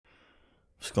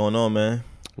What's going on, man?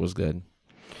 What's good?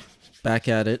 Back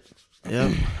at it.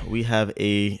 Yep. We have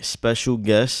a special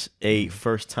guest, a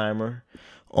first timer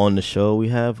on the show. We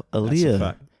have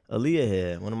Aaliyah. Aaliyah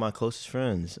here, one of my closest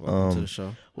friends. Welcome to the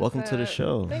show. Welcome to the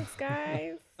show. Thanks,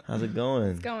 guys. How's it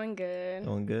going? It's going good.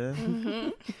 Going good?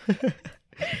 Mm-hmm.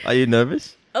 Are you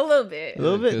nervous? A little bit. A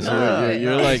little bit? Because Nah,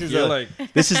 you're nah, like, this is you're a- like,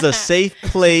 This is a safe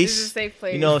place. This is a safe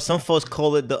place. You know, some folks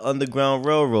call it the Underground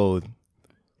Railroad.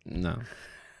 no.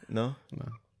 No? No.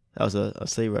 That was a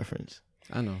safe reference.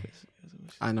 I know.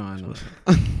 I know.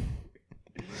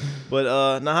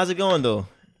 But now how's it going though?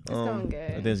 It's going good.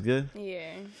 Everything's good?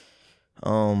 Yeah.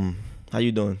 How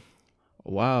you doing?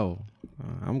 Wow.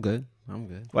 I'm good.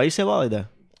 Why you say wow like that?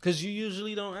 Because you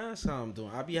usually don't ask how I'm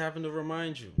doing. I be having to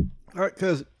remind you. All right,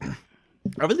 cause I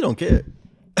really don't care.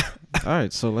 All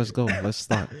right, so let's go. Let's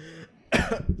start.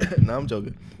 No, I'm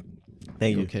joking.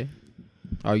 Thank you. Okay.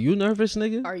 Are you nervous,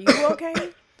 nigga? Are you okay?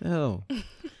 The hell?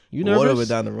 You Water nervous? went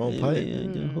down the wrong pipe.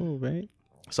 Yeah, right?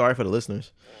 Sorry for the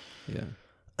listeners. Yeah.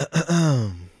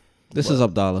 This is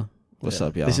Abdallah. What's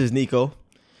up, y'all? This is Nico.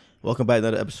 Welcome back to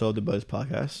another episode of the Buzz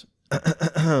Podcast.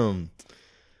 Gotta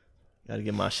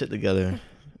get my shit together.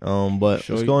 But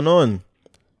Sure what's you- going on?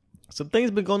 Some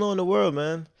things been going on in the world,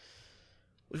 man.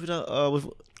 Which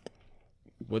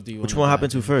what do you? Which wanna one dive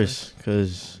happened to into? first?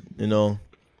 Because, you know,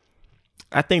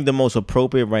 I think the most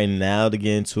appropriate right now to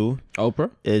get into Oprah?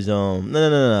 is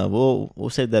no. We'll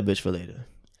save that bitch for later.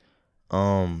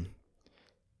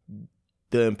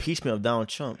 The impeachment of Donald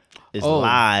Trump is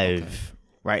live okay.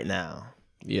 right now.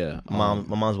 Yeah. My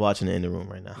mom's watching it in the room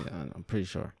right now. Yeah, I'm pretty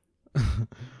sure.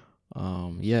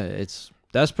 Yeah,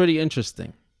 that's pretty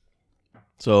interesting.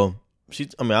 So I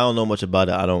don't know much about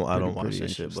it. I don't watch Pretty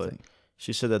this shit, but interesting.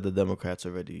 she said that the Democrats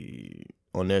already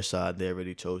on their side they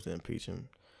already chose to impeach him.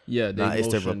 Yeah, Now it's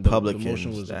the motion Republicans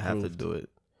was that have to approved. do it.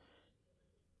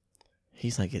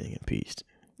 He's not getting impeached.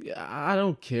 Yeah, I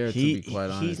don't care to He- be quite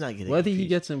honest. he's not getting whether he impeached.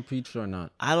 gets impeached or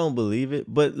not. I don't believe it,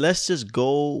 but let's just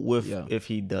go with Yeah. if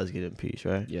he does get impeached,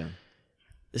 right? Yeah.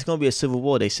 It's gonna be a civil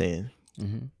war. They saying.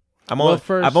 Mm-hmm.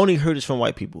 I've only heard this from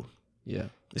white people. Yeah.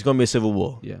 It's gonna be a civil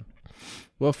war. Yeah.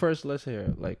 Well, first let's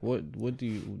hear like what do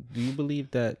you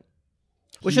believe that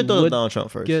What's he your thought on would Donald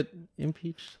Trump first? get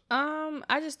impeached?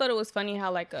 I just thought it was funny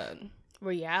how like a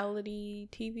reality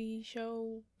TV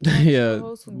show Yeah,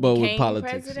 host but with became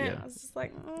politics, president. yeah. I was just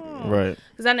like, oh. Right.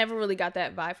 Because I never really got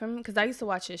that vibe from him. Because I used to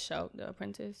watch his show, The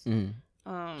Apprentice.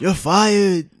 Mm-hmm. You're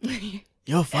fired.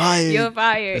 You're fired. You're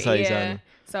fired. That's how he yeah. sounded.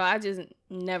 So I just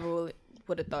never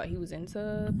would have thought he was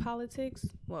into politics.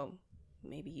 Well,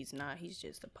 maybe he's not. He's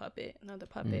just a puppet, another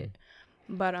puppet.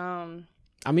 But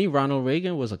I mean, Ronald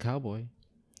Reagan was a cowboy.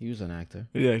 He was an actor.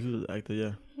 Yeah, he was an actor.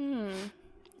 Yeah,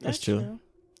 that's true.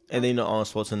 And then you know Arnold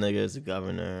Schwarzenegger is the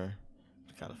governor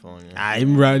of California.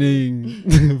 I'm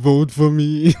running. Vote for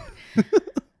me.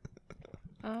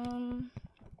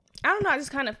 I don't know. I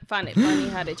just kind of find it funny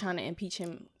how they're trying to impeach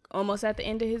him almost at the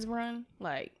end of his run.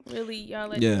 Like, really, y'all?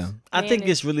 Let Yeah. this I man think in-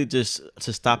 it's really just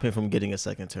to stop him from getting a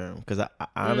second term. Because I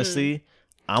honestly,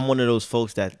 I'm one of those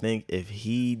folks that think if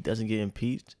he doesn't get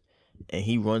impeached and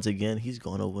he runs again, he's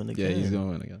going to win Yeah, again. he's going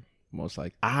to win again. Most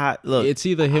likely. Look, It's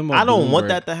either him or I don't want Bloomberg,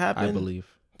 that to happen. I believe.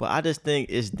 But I just think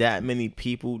it's that many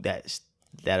people that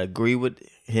agree with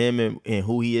him and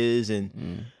who he is,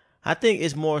 and I think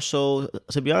it's more so.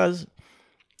 To be honest,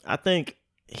 I think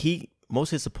most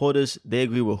of his supporters they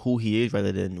agree with who he is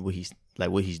rather than what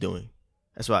he's doing.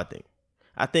 That's what I think.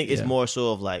 I think it's Yeah. more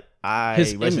so of like I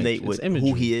His resonate image, with his imagery.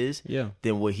 who he is Yeah.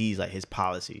 than what he's like his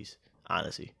policies.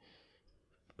 Honestly,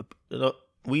 you know,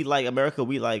 we like America.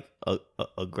 We like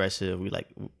aggressive. We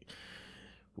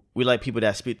like people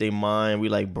that speak their mind. We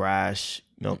like brash,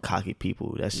 cocky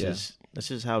people. That's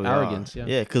just how we Arrogance, are. yeah.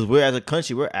 Yeah, because we're as a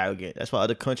country, we're arrogant. That's why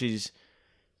other countries,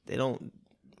 they don't.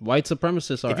 White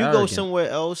supremacists are If you arrogant. go somewhere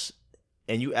else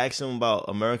and you ask them about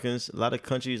Americans, a lot of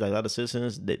countries, like a lot of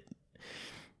citizens,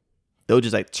 they'll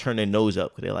just like turn their nose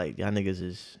up because they're like, y'all niggas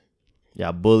is,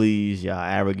 y'all bullies, y'all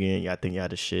arrogant, y'all think y'all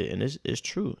the shit, and it's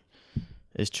true.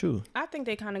 It's true. I think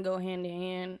they kind of go hand in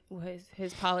hand with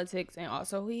his politics and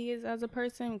also who he is as a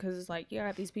person. Because it's like, you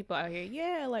got these people out here,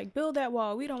 yeah, like, build that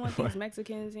wall. We don't want these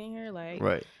Mexicans in here. Like,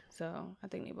 Right. So I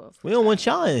think they both. We don't want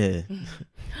y'all in here.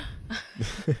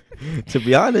 To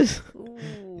be honest,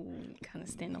 Ooh, kind of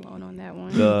stand alone on that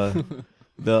one.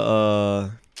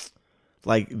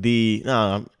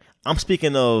 I'm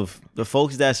speaking of the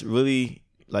folks that's really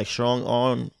like strong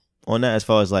on that as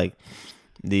far as like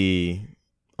the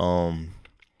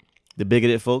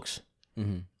bigoted folks.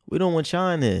 Mm-hmm. We don't want y'all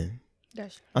in there.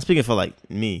 That's I'm speaking for like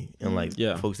me and like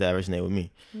Yeah. folks that resonate with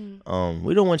me.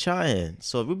 We don't want y'all in.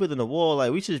 So if we're building a wall,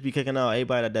 like we should just be kicking out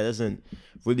everybody that doesn't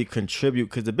really contribute.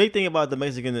 Because the big thing about the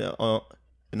Mexican and the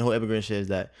whole immigrant shit is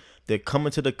that they're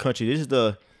coming to the country. This is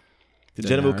the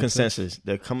general narrative. consensus.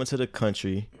 They're coming to the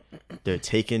country. They're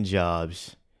taking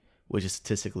jobs, which is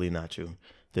statistically not true.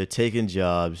 They're taking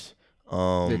jobs.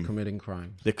 They're committing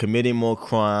crimes. They're committing more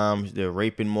crimes. They're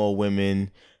raping more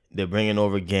women. They're bringing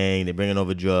over gang. They're bringing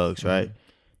over drugs, right?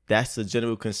 That's the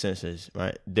general consensus,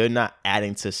 right? They're not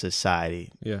adding to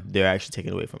society. Yeah. They're actually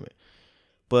taking away from it.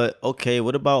 But, okay,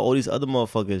 what about all these other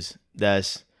motherfuckers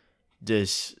that's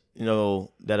just,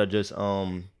 that are just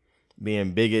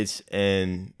being bigots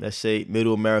and, let's say,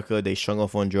 middle America, they strung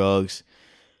off on drugs.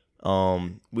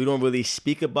 We don't really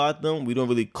speak about them. We don't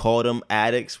really call them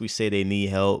addicts. We say they need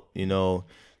help.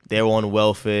 They're on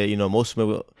welfare. Most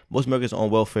Americans on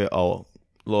welfare are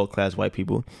lower class white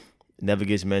people. It never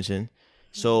gets mentioned.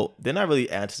 So they're not really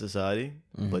anti-society,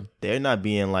 but they're not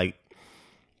being like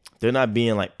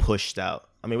pushed out.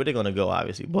 I mean, where they're gonna go,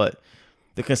 obviously, but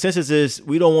the consensus is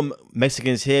we don't want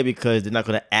Mexicans here because they're not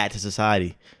gonna add to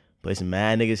society. But it's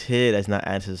mad niggas here that's not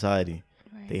adding to society.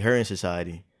 right. They hurting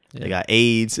society. Yeah. They got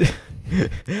AIDS.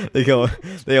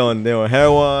 they on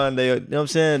heroin. You know what I'm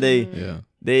saying? Yeah.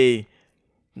 They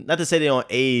not to say they on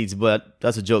AIDS, but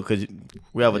that's a joke because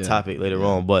we have a Yeah. topic later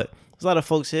on. But there's a lot of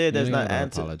folks here that's ain't not gotta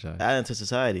adding apologize. to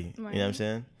society. You know what I'm Right.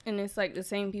 saying? And it's like the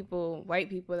same people, white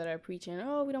people, that are preaching,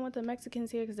 oh, we don't want the Mexicans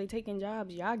here because they taking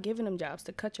jobs. Y'all giving them jobs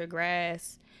to cut your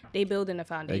grass. They building the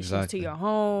foundations Exactly. to your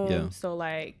home. Yeah. So,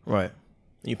 like, Right.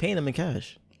 You paying them in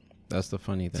cash, That's the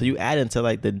funny thing. so you add into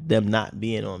like them not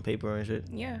being on paper and shit.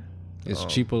 yeah. It's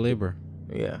cheaper labor.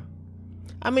 Yeah.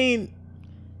 I mean,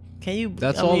 can you?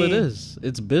 That's I all it mean, is.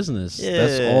 It's business. Yeah,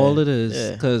 That's all it is.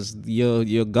 yeah. Because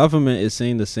your government is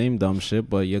saying the same dumb shit,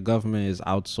 but your government is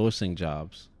outsourcing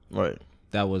jobs Right.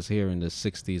 that was here in the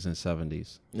 60s and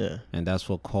 70s. Yeah. And that's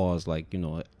what caused, like,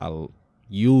 a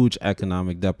huge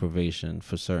economic deprivation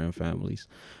for certain families.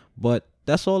 But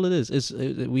that's all it is.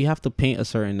 We have to paint a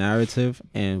certain narrative,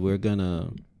 and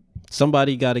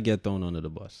somebody got to get thrown under the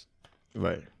bus.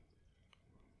 Right.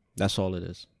 That's all it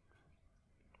is.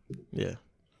 Yeah.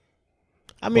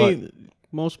 I mean,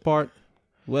 Most part,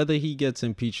 whether he gets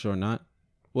impeached or not.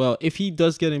 Well, if he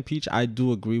does get impeached, I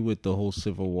do agree with the whole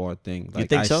Civil War thing. Like,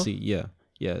 think I so? see, yeah.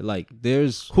 Like,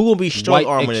 there's who gonna be strong white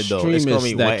arming it though? It's gonna extremists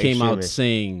be that white came out extremists.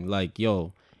 saying, like,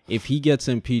 yo, if he gets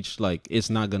impeached, like, it's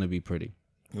not gonna be pretty.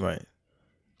 Right.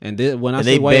 And when I And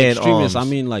say they white ban extremists, arms. I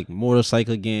mean like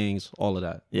motorcycle gangs, all of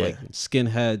that. Yeah. Like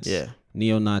skinheads, Yeah.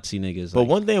 neo-Nazi niggas. But like,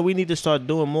 one thing we need to start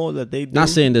doing more that they do. not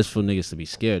saying this for niggas to be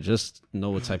scared, just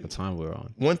know what type of time we're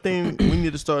on. One thing we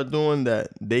need to start doing that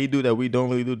they do that we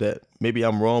don't really do, that maybe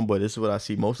I'm wrong, but this is what I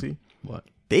see mostly. What?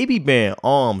 They be banning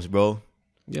arms, bro.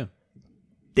 Yeah.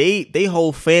 They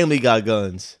whole family got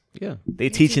guns. Yeah. They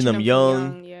teaching them from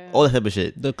young, yeah. all that type of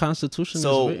shit. The Constitution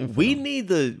So is written for we them. need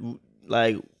to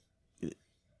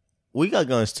we got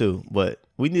guns too, but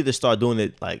we need to start doing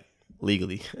it like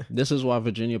legally. This is why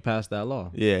Virginia passed that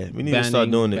law. Yeah, we need to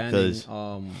start doing it banning,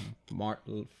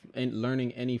 because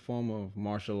learning any form of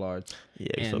martial arts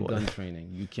and gun training.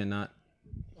 You cannot.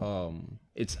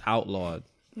 It's outlawed.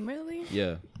 Really?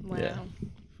 Yeah. Wow. Yeah.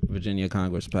 Virginia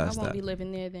Congress I passed won't that. be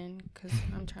living there then because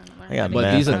I'm trying to learn. I got how to But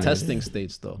Math these are and- testing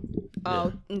states, though.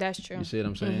 Oh, that's true. You see what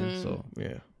I'm saying? Mhm. So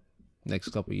yeah, next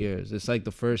couple years, it's like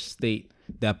the first state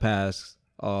that passed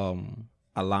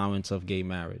allowance of gay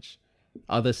marriage.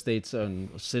 Other states and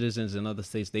citizens in other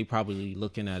states, they probably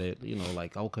looking at it,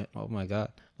 like, okay, oh my God,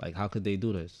 like how could they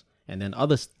do this? And then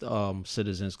other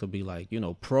citizens could be like,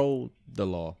 pro the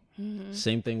law.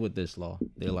 Same thing with this law.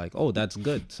 They're like, oh, that's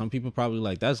good. Some people probably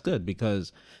like that's good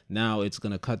because now it's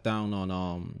gonna cut down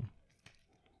on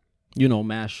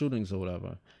mass shootings or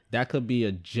whatever. That could be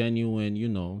a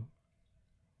genuine,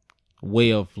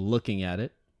 way of looking at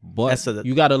it. But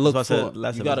you gotta look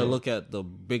look at the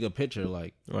bigger picture,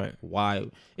 like right. why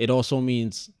it also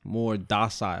means more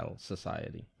docile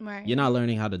society. Right. You're not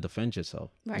learning how to defend yourself.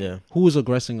 Right. Yeah, The Who is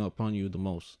aggressing upon you the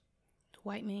most?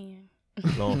 white man.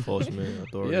 law enforcement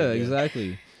authority. Yeah,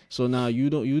 exactly. So now you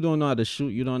don't know how to shoot,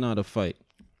 you don't know how to fight.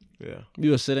 Yeah,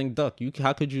 You're a sitting duck.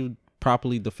 How could you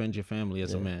properly defend your family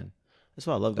as a Yeah. man? that's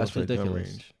why I love going That's to the gun ridiculous.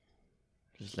 range.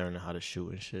 Just learning how to shoot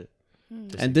and shit.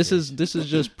 Just in And this case. is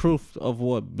just proof of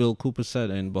what Bill Cooper said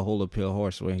in Behold a Pale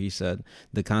Horse, where he said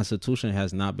the Constitution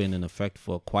has not been in effect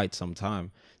for quite some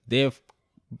time. They've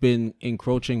been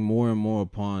encroaching more and more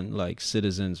upon like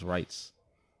citizens' rights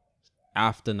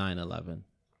after 9/11.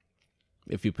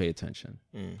 If you pay attention,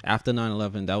 after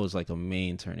 9/11, that was like a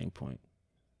main turning point.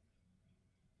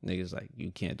 Niggas like,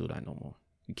 you can't do that no more.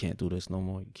 You can't do this no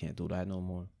more. You can't do that no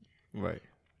more. Right.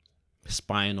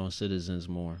 Spying on citizens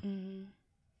more. Mm-hmm.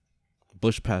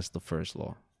 Bush passed the first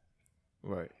law,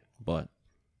 Right. but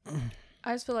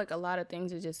I just feel like a lot of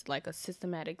things are just like a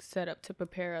systematic setup to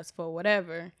prepare us for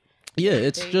whatever. yeah,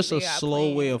 it's just they a got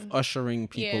slow way of planned. ushering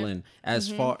people Yeah. in, as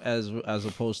far as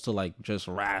opposed to like just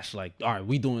rash, like, all right,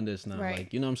 we doing this now, Right.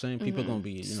 like, you know what I'm saying? People gonna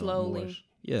be, you know, Slowly. more,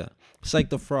 yeah. It's like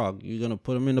the frog. You're gonna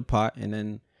put him in the pot, and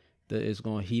then it's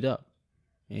gonna heat up,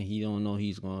 and he don't know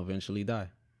he's gonna eventually die.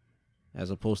 As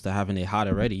opposed to having it hot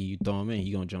already, you throw him in,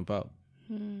 he gonna jump out.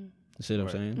 Mm-hmm. You see what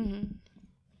Right. I'm saying? Mm-hmm.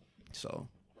 So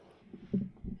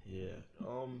Yeah.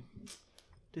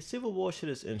 The Civil War shit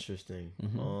is interesting.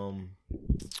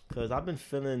 Cause I've been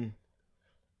feeling.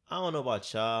 I don't know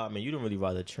about y'all. I mean, you don't really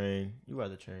ride the train. You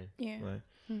ride the train, Yeah. right?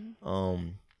 Mm-hmm.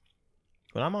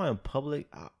 When I'm out in public,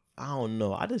 I don't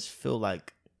know. I just feel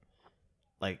like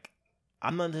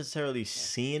I'm not necessarily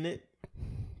seeing it,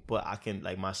 but I can,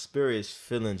 like, my spirit is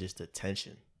feeling just the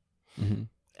tension. mhm.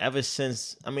 Ever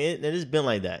since, I mean, it's been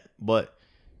like that. But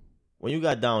when you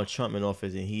got Donald Trump in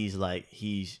office and he's like,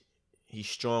 he's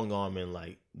strong arming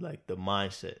like the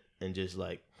mindset and just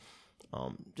like,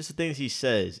 just the things he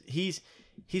says. He's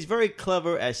very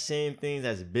clever at saying things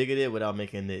that's bigoted without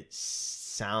making it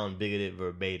sound bigoted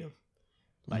verbatim.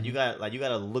 Like you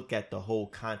gotta look at the whole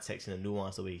context and the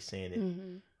nuance of the way he's saying it.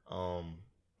 Mm-hmm.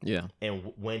 Yeah.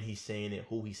 And when he's saying it,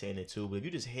 who he's saying it to. But if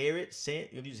you just hear it,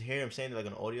 if you just hear him saying it like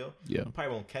an audio, Yeah. you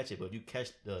probably won't catch it. But if you catch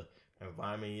the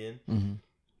environment you're in, Mm-hmm.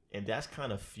 and that's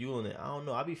kind of fueling it. I don't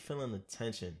know. I be feeling the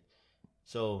tension.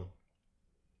 So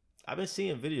I've been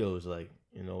seeing videos like,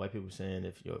 you know, white people saying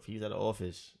if he's out of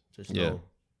office, just Yeah. know.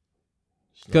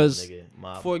 Just know, 'Cause,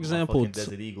 nigga, for example, my fucking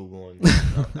Desert Eagle going.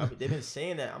 They've been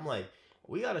saying that. I'm like,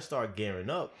 we got to start gearing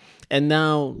up. And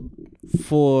now,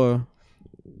 for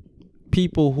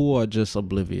people who are just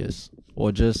oblivious,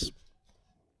 or just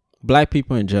black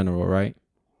people in general, right?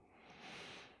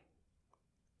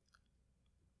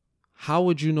 How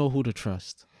would you know who to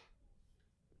trust?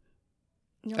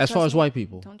 You don't As far trust as me? white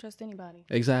people. Don't trust anybody.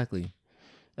 Exactly.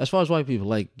 As far as white people,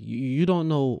 like, you don't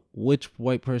know which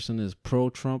white person is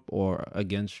pro-Trump or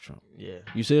against Trump. Yeah.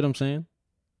 You see what I'm saying?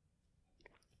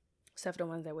 Except for the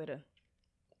ones that wear the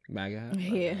MAGA hat?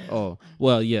 yeah. Oh,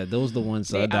 well, yeah, those the ones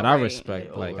They that I outright, respect.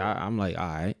 yeah, Like, outright. I'm like, all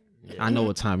right. Yeah. I know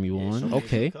what time you Yeah, on. show me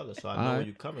Okay. the color so I know Alright. where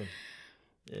you coming.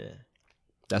 Yeah.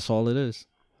 That's all it is.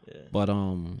 Yeah. But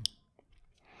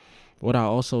what I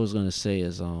also was gonna say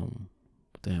is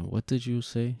damn, what did you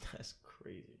say? That's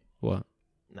crazy. What?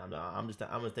 No, I'm just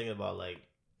thinking about like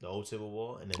the old Civil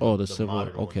War and then Oh, the Civil War,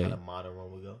 modern one, okay. how the modern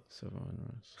one would go. Civil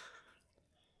unrest.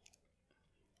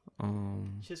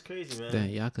 Shit's crazy, man. Damn,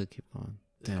 yeah, I could keep on.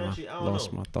 This Damn, country, I I don't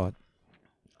lost know. my thought.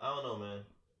 I don't know, man.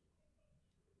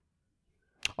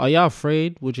 Are y'all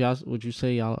afraid? Would you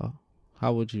say y'all?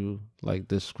 How would you like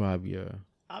describe your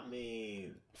I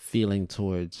mean, feeling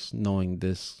towards knowing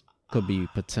this could be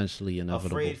potentially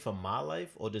inevitable? afraid for my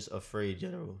life or just afraid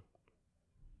general?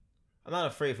 I'm not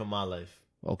afraid for my life,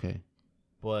 Okay.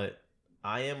 but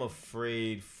I am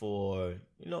afraid for,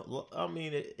 I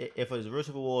mean, if a real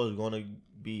Civil War is going to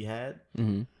be had,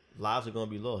 Mm-hmm. lives are going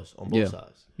to be lost on both Yeah.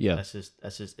 sides. Yeah. That's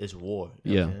just it's war.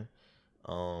 You know Yeah.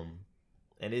 what I'm saying?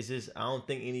 And it's just, I don't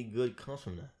think any good comes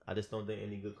from that. I just don't think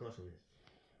any good comes from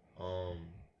this.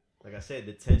 Like I said,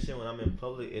 the tension when I'm in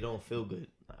public, it don't feel good.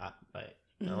 I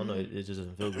don't know, it just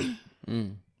doesn't feel good. You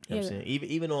know what I'm saying?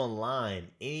 Even online,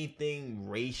 anything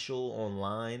racial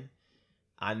online,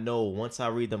 I know once I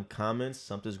read them comments,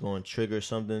 something's going to trigger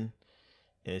something,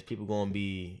 and it's people going to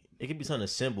be. It could be something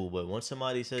simple, but once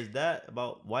somebody says that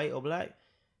about white or black,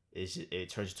 it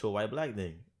turns into a white black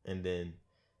thing, and then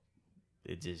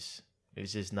it's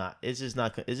just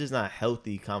not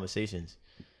healthy conversations.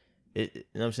 You know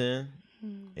what I'm saying?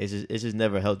 It's just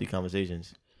never healthy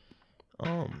conversations.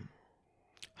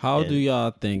 How And- do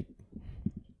y'all think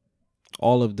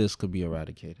all of this could be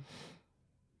eradicated?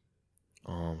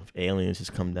 If aliens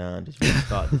just come down, just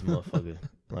restart this motherfucker.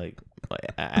 Like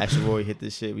asteroid hit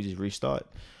this shit, we just restart.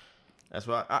 That's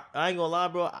why I ain't gonna lie,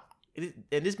 bro.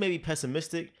 And this may be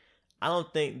pessimistic. I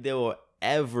don't think there will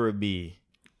ever be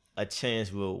a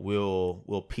chance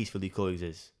we'll peacefully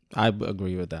coexist. I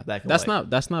agree with that. Black and That's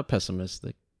white. not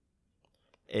pessimistic.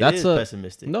 It That's is a-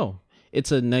 pessimistic. No,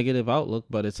 it's a negative outlook,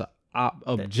 but it's a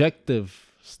objective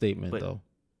statement But though.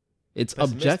 It's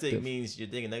Pessimistic objective. means you're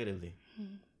thinking negatively.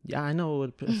 Yeah, I know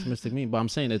what pessimistic means, but I'm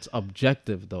saying it's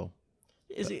objective though.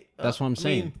 Is it? That's what I'm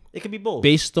saying. it could be both.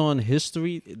 Based on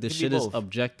history, the be shit is both.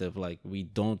 objective. Like, we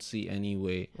don't see any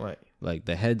way. Right. Like,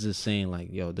 the heads is saying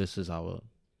like, yo, this is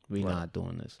we Right. not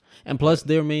doing this. And plus,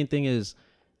 their main thing is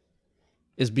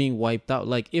is being wiped out.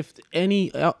 Like if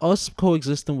any us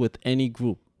coexisting with any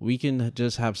group, we can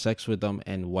just have sex with them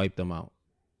and wipe them out.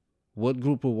 What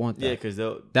group would want that? Yeah, because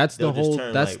that's the whole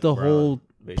whole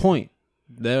basically. point.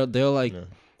 They're like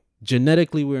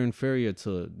genetically we're inferior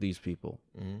to these people.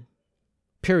 Mm-hmm.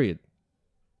 Period.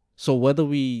 So whether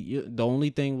the only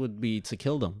thing would be to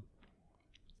kill them.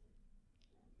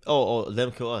 Oh,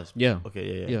 them kill us. Yeah.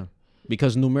 Okay. Yeah.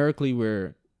 Because numerically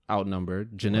we're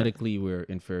outnumbered. Genetically we're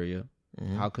inferior.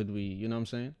 Mm-hmm. How could we? You know what I'm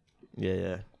saying?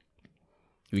 Yeah.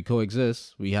 We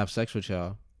coexist. We have sex with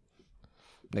y'all.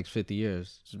 Next 50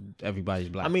 years, everybody's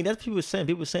black. I mean, that's people saying.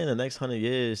 People saying the next 100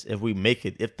 years, if we make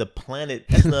it, if the planet,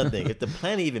 that's another thing. If the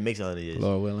planet even makes 100 years,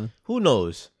 Lord willing, who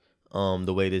knows?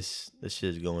 The way this shit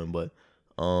is going, but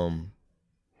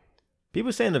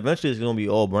people saying eventually it's gonna be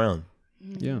all brown.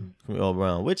 yeah. It's gonna be all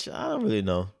brown, which I don't really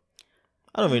know.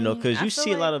 I don't really know because I you feel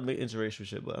see a lot like of interracial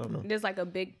shit, but I don't know. There's like a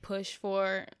big push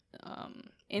for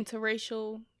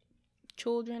interracial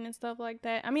children and stuff like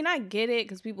that. I mean, I get it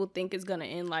because people think it's gonna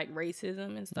end like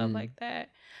racism and stuff like that.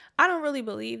 I don't really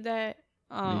believe that.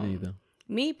 Me neither.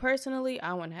 Me personally,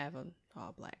 I want to have an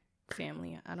all black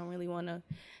family. I don't really want to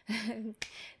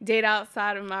date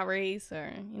outside of my race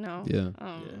or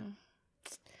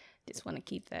just want to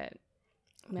keep that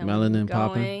melanin going.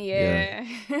 popping. Yeah.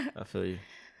 I feel you.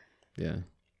 Yeah.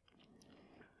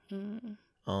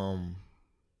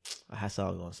 I had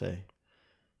something I was gonna say.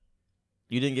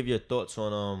 You didn't give your thoughts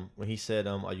on when he said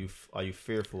are you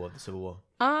fearful of the Civil War?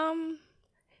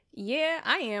 Yeah,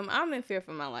 I am. I'm in fear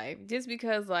for my life just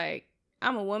because like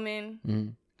I'm a woman. Mm-hmm.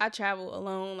 I travel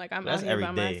alone. Like I'm That's out here by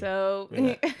every day. myself.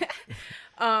 Yeah.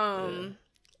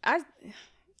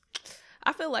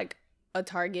 I feel like a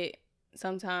target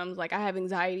sometimes. Like I have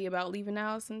anxiety about leaving the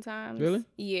house sometimes. Really?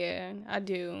 Yeah, I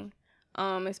do.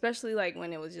 Especially like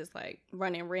when it was just like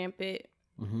running rampant.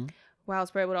 Mm-hmm.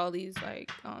 Widespread with all these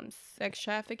like sex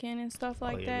trafficking and stuff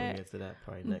like We'll that. get to that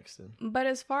probably next then. But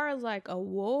as far as like a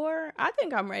war, I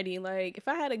think I'm ready. Like if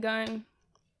I had a gun,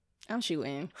 I'm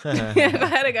shooting. If I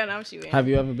had a gun, I'm shooting. Have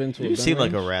you ever been to? You a gun seem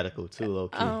like range? a radical too, low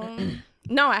key.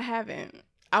 No, I haven't.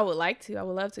 I would like to. I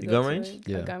would love to go gun to range?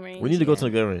 a Yeah. gun range. We need to go to the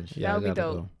gun range. Yeah, That would I be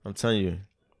gotta dope. go. I'm telling you.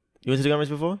 You went to the gun range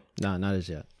before? Nah, not as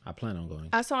yet. I plan on going.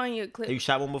 I saw in your clip. Have you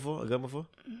shot one before? A gun before?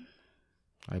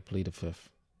 I plead the fifth.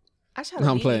 I shot a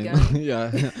No, I'm BB playing. gun.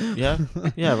 Yeah. Yeah,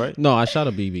 yeah, right. No, I shot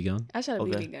a BB gun. I shot a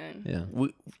Okay. BB gun. Yeah.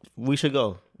 We should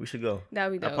go. We should go. That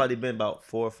would be I've dope. probably been about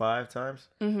 4 or 5 times.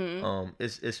 Mm-hmm.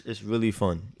 It's really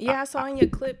fun. Yeah, I saw in your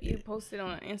clip you posted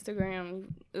on Instagram.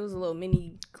 It was a little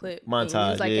mini clip. and it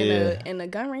Montage, was like yeah. in a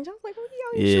gun range. I was like, "What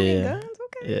are y'all shooting Yeah. guns?"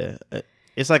 Okay. Yeah,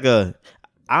 it's like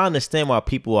I understand why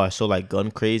people are so like gun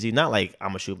crazy. Not like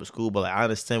I'm a shooter school, but like I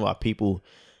understand why people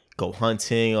go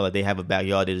hunting or like they have a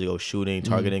backyard they just go shooting,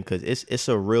 targeting because it's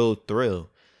a real thrill.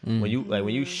 When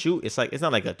you shoot, it's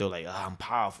not like a thrill like I'm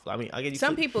powerful. I mean, I get you.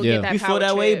 Some people Yeah. get that you feel power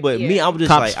that way, trip, but yeah. me, I was just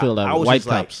Cops like feel that I way. was White just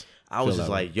like cops I was feel just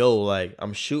that like yo, like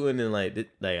I'm shooting and like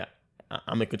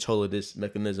I'm in control of this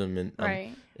mechanism and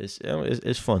Right.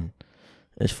 it's fun.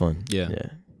 It's fun. Yeah.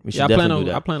 We should Yeah, I definitely do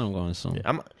that. I plan on going soon.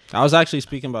 Yeah, I was actually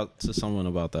speaking to someone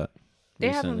about that. They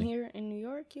have them recently. here in New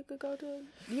York. You could go to.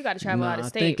 You got to travel out Nah, of I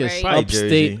state, think it's right? Probably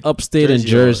Jersey. upstate and Jersey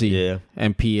or- Jersey yeah.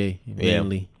 and PA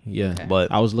mainly. Yeah. Okay.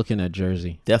 But I was looking at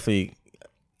Jersey. definitely,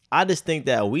 I just think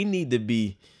that we need to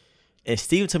be. And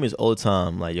Steven told me this all the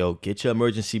time, like, yo, get your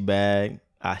emergency bag.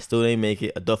 I still didn't make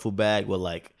it. A duffel bag with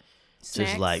like,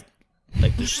 Snacks. just like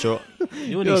the straw.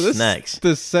 You don't need snacks.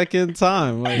 The second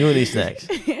time. Like, You don't need snacks.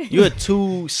 You're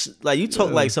too like you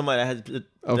talk like somebody that's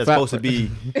fat supposed to per- be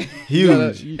you gotta-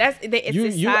 huge. you- That's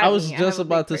it's you I was society. just have a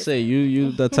about big to say person.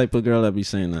 you the type of girl that be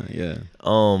saying that. Yeah.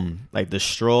 Like the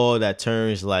straw that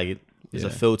turns like it's a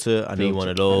Yeah. filter. I need one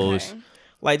of those. Okay.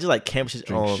 Like just like camp shit.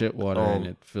 Drink shit water and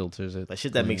it filters it. Like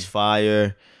shit that makes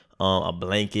fire. A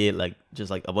blanket, like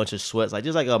just like a bunch of sweats, like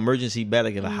just like an emergency bag.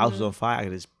 Like if a house is on fire, I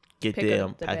can just get Pick there up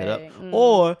and the pack it up. bag. Mm.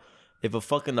 Or if a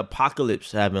fucking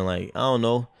apocalypse happen, like I don't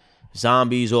know,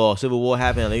 zombies or civil war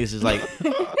happen, and niggas is like,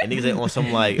 and niggas ain't on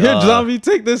some like, Here, zombie,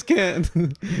 take this can.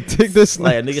 Take this.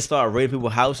 like a nigga start raiding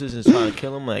people's houses and trying to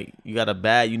kill them. Like you got a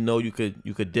bag, you know, you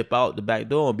could dip out the back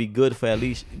door and be good for at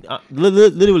least.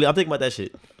 Literally, I'm thinking about that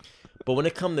shit. But when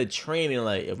it come to training,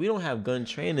 like if we don't have gun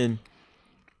training.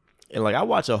 And like I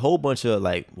watch a whole bunch of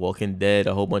like Walking Dead,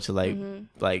 a whole bunch of like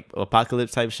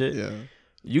apocalypse type shit. Yeah.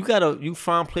 You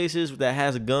find places that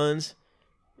has guns.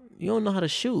 You don't know how to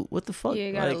shoot. What the fuck? Yeah,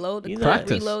 you gotta Like, load the you clip, know-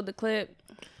 Practice. reload the clip.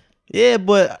 Yeah,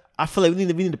 but I feel like we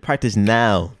need to practice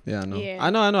now. Yeah, I know. Yeah. I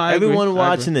know. I Everyone agree.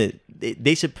 watching it,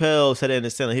 Dave Chappelle said it in the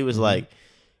stand. He was like,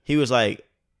 he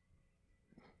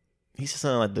said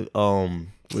something like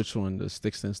Which one? The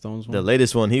Sticks and Stones one? The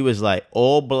latest one, he was like,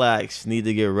 all blacks need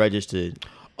to get registered.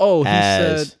 Oh, he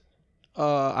as- said,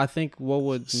 I think what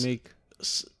would make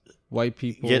white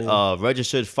people Get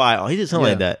registered fire. He did something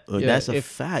like Yeah. that. Yeah, That's a if-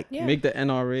 fact. Yeah. make the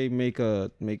NRA make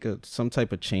a some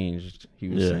type of change. He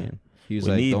was Yeah. saying. He was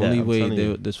We like, need the that, only I'm way telling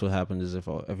you. this will happen is if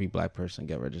every black person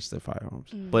get registered firearms.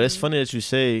 But it's funny that you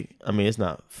say. I mean, it's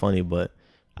not funny, but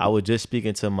I was just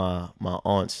speaking to my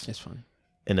aunts It's funny.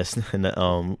 in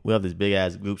the we have this big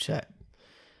ass group chat.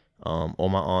 All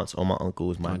my aunts, all my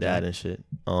uncles, my Okay. dad and shit.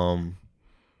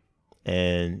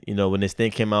 And you know when this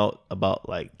thing came out about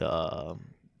like the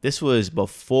this was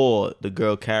before the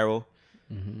girl Carol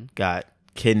got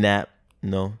kidnapped. You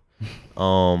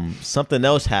know, something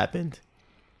else happened.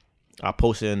 I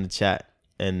posted in the chat,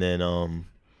 and then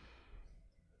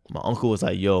my uncle was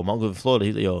like, "Yo, my uncle in Florida.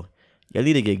 He's like, yo, y'all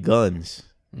need to get guns."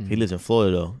 He lives in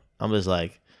Florida though. I'm just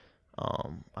like, I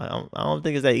don't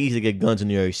think it's that easy to get guns in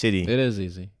New York City. It is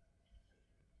easy.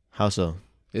 How so?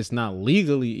 It's not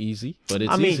legally easy, but it's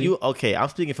I mean, easy. I'm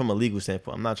speaking from a legal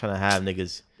standpoint. I'm not trying to have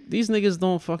niggas. These niggas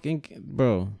don't fucking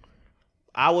bro.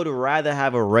 I would rather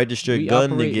have a registered We gun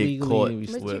to operate get legally caught and we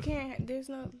But with. you can't.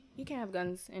 You can't have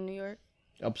guns in New York,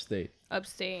 Upstate.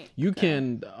 upstate. You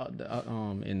can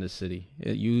in the city.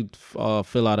 You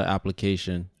fill out an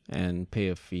application and pay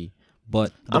a fee.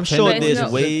 But I'm sure But it's there's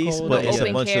no- ways, no but it's a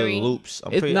open bunch carry. of loops.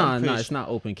 I'm it's pretty it's not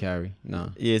open carry. Nah.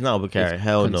 Yeah, it's not open carry. It's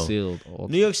Hell no. concealed.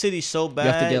 New York City's so bad.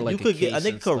 have to get, like, you could a get a case nigga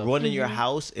and could stuff. run in your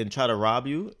house and try to rob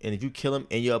you, and if you kill him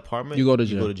in your apartment, You go to You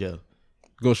jail. go to jail.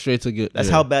 Go straight to get. That's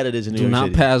yeah. how bad it is in New Do York not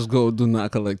City. pass go. Do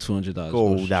not collect $200.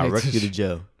 Go directly to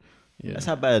jail. Yeah. That's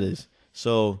how bad it is.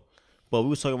 So, but we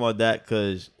was talking about that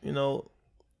because you know,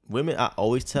 women. I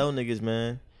always tell niggas,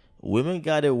 man, women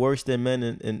got it worse than men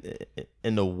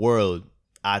in the world.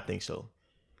 I think so.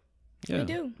 Yeah. We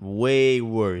do. Way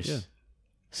worse. Yeah.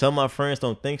 Some of my friends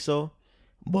don't think so,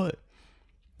 but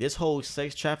this whole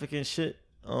sex trafficking shit,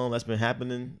 that's been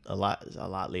happening a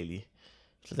lot lately.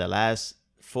 So the last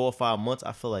 4 or 5 months,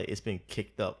 I feel like it's been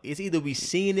kicked up. It's either we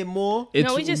seeing it more.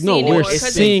 No, we just seeing it we're more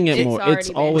 'cause seeing it's it more. already It's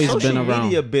been always happening. been Social around.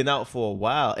 media been out for a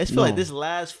while. It's feel No. like this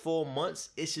last 4 months,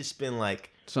 it's just been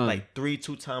like Son, like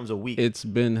 2 times a week. It's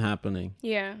been happening.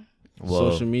 Yeah.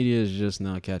 Whoa. Social media is just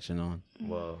now catching on.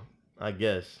 Well, I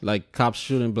guess. Like cops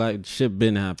shooting black shit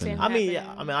been happening. Been I mean, happening.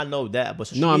 yeah, I mean, I know that, but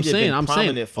social No, I'm media saying, been I'm saying,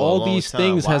 prominent for a all long these time.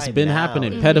 things has Why been now?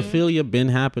 happening. Pedophilia been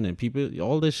happening. People,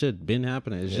 all this shit been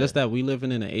happening. It's Yeah. just that we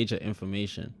living in an age of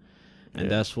information, and Yeah.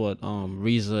 that's what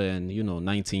Reza and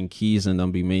 19 Keys and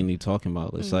them be mainly talking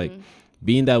about. It's like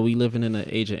being that we living in an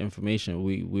age of information,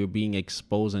 we're being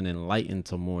exposed and enlightened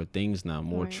to more things now,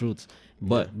 more Right. truths.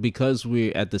 But because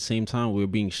we're at the same time we're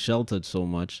being sheltered so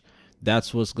much,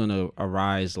 that's what's gonna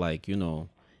arise, like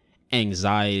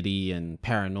anxiety and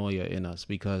paranoia in us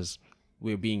because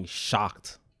we're being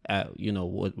shocked at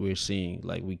what we're seeing.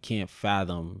 Like we can't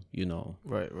fathom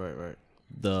Right.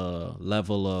 the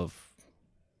level of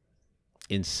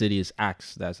insidious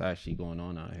acts that's actually going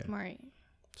on out here. Right.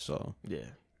 So Yeah,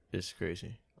 it's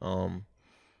crazy.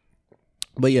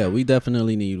 but yeah, we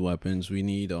definitely need weapons. We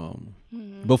need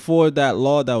before that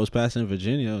law that was passed in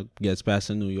Virginia gets passed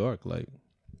in New York, like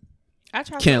I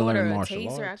tried Can't to order learn a martial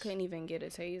taser. arts. I couldn't even get a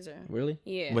taser. really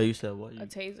Yeah. Wait, you said what? a You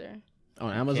taser. on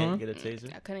can't Amazon. get a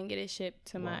taser? I couldn't get it shipped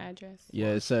to my address.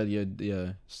 Yeah, it said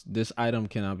this item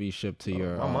cannot be shipped to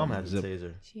your. My mom has a zip.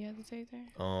 taser. She has a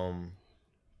taser.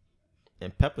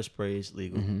 And pepper spray is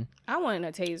legal. Mhm. I wanted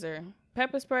a taser.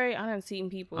 Pepper spray. I done seen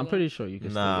people. I'm pretty sure you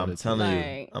can. Nah, still I'm get a telling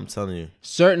taser. you. Like- I'm telling you.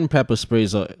 Certain pepper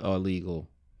sprays are legal,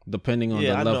 depending on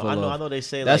Yeah, the I level know. of. I know they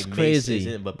say That's like crazy. mace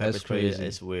isn't, but pepper That's spray crazy.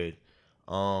 is weird.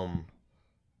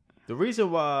 The reason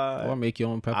why Or make your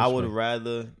own pepper I spray. would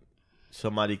rather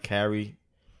somebody carry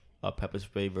a pepper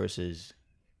spray versus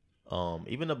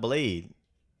even a blade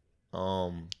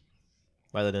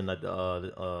rather than like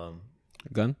the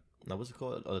gun. now what's it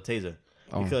called, the taser,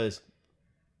 Oh. because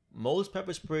most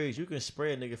pepper sprays you can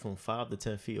spray a nigga from 5 to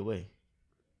 10 feet away,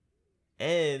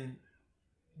 and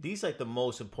these like the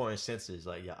most important senses,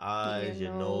 like your eyes,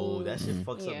 your nose. That shit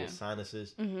fucks up Yeah. your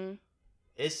sinuses. Mm-hmm.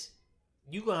 It's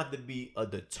you gonna have to be a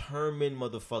determined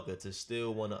motherfucker to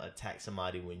still want to attack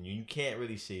somebody when you can't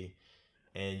really see,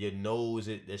 and your nose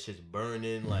that shit's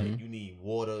burning. Like you need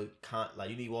water, like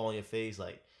you need water on your face,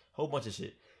 like whole bunch of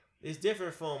shit. It's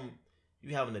different from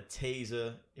you having a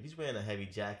taser. If he's wearing a heavy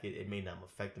jacket, it may not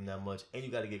affect him that much, and you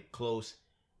got to get close.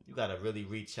 You got to really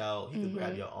reach out. He can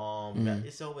grab your arm.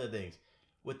 It's so many things.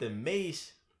 With the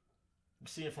mace, you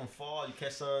see it from far. You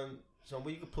catch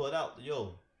somewhere you can pull it out.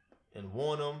 Yo. and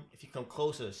warn him. If you come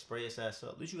closer, spray his ass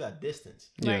up. At least you got distance.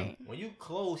 Yeah. Right. When you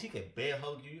close, he can bear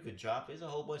hug you. You can drop. It's a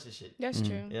whole bunch of shit. That's true.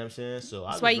 You know what I'm saying? So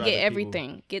That's why you get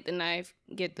everything. Get the knife.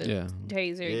 Get the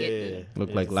taser. Get Look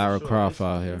yeah, like for Lara sure. Croft It's-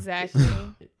 out the here. exactly.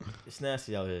 It's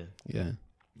nasty out here. Yeah.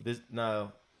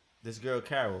 This girl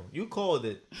Carol, you called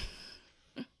it.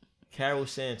 Carol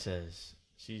Sanchez.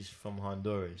 She's from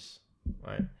Honduras,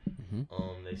 right?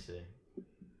 They say.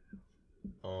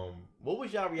 What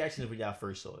was y'all reaction when y'all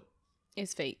first saw it?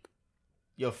 It's fake.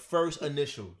 Your first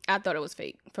initial. I thought it was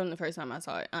fake from the first time I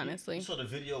saw it. Honestly, You saw the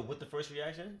video with the first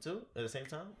reaction too at the same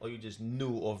time, or you just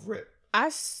knew off rip?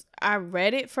 I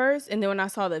read it first, and then when I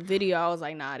saw the video, I was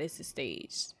like, nah, this is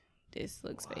staged. This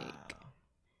looks fake.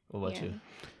 What about you?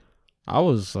 I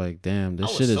was like, damn, this I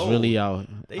was shit is sold. really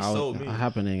They sold me.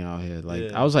 happening out here. Like,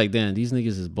 Yeah. I was like, damn, these niggas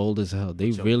is bold as hell. They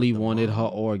Yo, really the wanted mom. her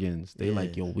organs. They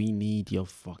like, Yeah. yo, we need your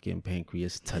fucking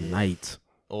pancreas tonight.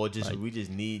 Or just we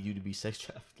just need you to be sex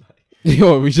trafficked. Like,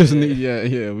 Yo, we just need,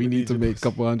 we need to your make a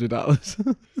couple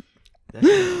 $100.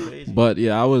 that's crazy. But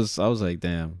yeah, I was like,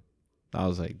 damn. I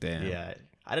was like, damn. Yeah,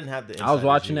 I didn't have the. I was inside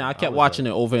watching view. it. I kept was watching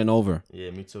like, it over and over. Yeah,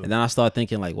 me too. And then I started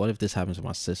thinking, like, what if this happens to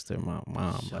my sister, my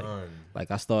mom? Son. Like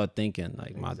I started thinking,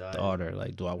 like, my Anxiety. daughter,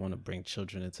 like, do I want to bring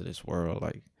children into this world?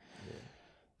 Like,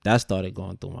 that started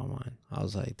going through my mind. I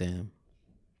was like, damn.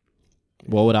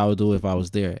 What would I do if I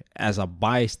was there as a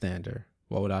bystander?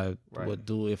 What would I would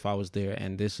do if I was there?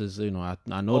 And this is,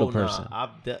 I know the person. Nah,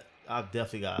 I've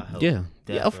definitely got help. Yeah, of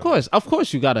Definitely.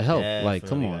 course, you gotta help. Like,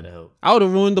 come Definitely on, gotta help. I would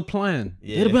have ruined the plan.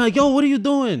 Yeah. They'd have been like, yo, what are you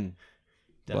doing?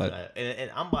 Definitely.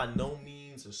 And I'm by no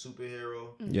means a superhero.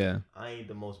 Yeah, I ain't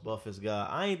the most buffest guy.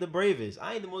 I ain't the bravest.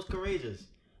 I ain't the most courageous.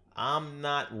 I'm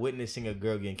not witnessing a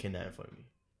girl getting kidnapped in front of me.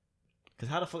 Cause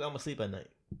how the fuck I'm gonna sleep at night?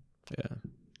 yeah.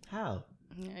 How?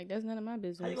 Yeah, that's none of my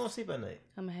business. How you gonna sleep at night?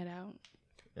 I'm gonna head out. You know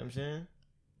what I'm saying?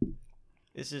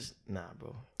 It's just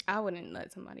bro. I wouldn't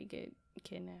let somebody get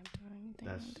kidnapped or anything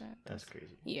like that. That's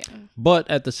crazy. Yeah. But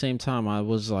at the same time, I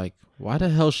was like, why the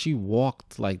hell she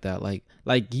walked like that? Like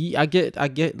I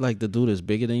get like the dude is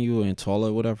bigger than you and taller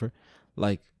or whatever.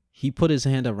 Like he put his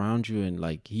hand around you and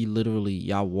like he literally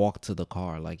y'all walked to the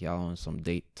car like y'all on some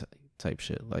date type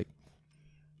shit. Like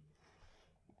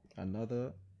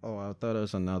another. Oh, I thought it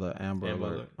was another Amber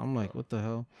Alert. I'm like, what the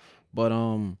hell? But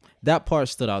that part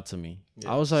stood out to me.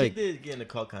 Yeah. I was like, she did get in the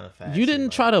car kind of fast. you didn't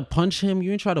try to punch him.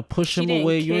 You didn't try to push him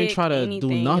away. You didn't try to do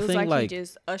nothing. It was like he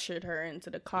just ushered her into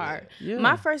the car. Yeah.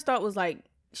 My first thought was like,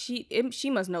 she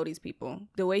must know these people.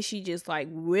 The way she just like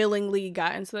willingly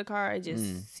got into the car, it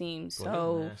just seems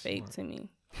so that's fake smart. to me.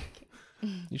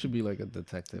 you should be like a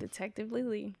detective. Detective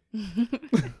Lily.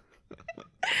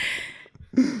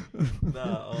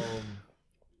 Nah,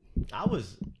 I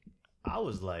was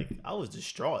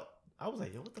distraught. I was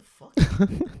like, yo, what the fuck?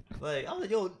 Like, I was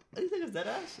like, yo, are you think it's that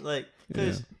ass? Like,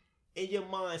 because in your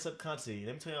mind, subconsciously,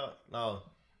 let me tell y'all, now,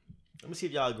 let me see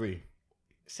if y'all agree.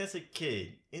 Since a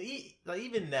kid, and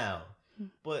even now,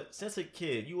 but since a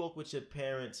kid, you walk with your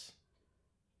parents,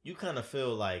 you kind of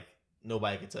feel like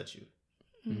nobody can touch you.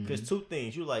 Because two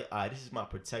things, you like, all right, this is my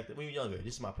protector. When you're younger,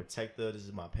 this is my protector, this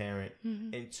is my parent.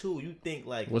 And two, you think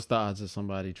like, What's the odds of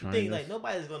somebody trying think this? like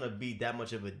nobody's gonna be that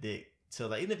much of a dick to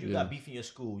like, even if you got beef in your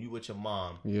school, you with your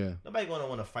mom, Yeah. nobody gonna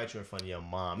want to fight you in front of your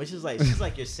mom. It's just like she's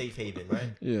like your safe haven,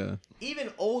 right? Yeah. Even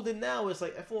older now, it's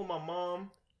like if I'm with my mom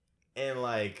and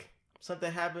like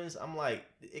something happens, I'm like,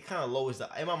 it kind of lowers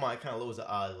in my mind, it kind of lowers the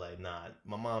odds. Like, nah,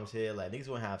 my mom's here. Like, niggas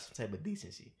gonna have some type of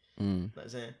decency. You know what I'm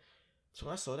saying? So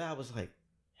when I saw that, I was like,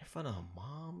 in front of her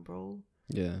mom, bro.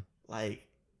 Yeah. Like,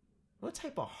 what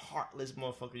type of heartless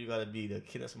motherfucker you gotta be to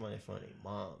kidnap somebody in front of their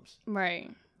moms? Right.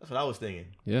 That's what I was thinking.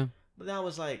 Yeah. But then I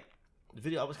was like, the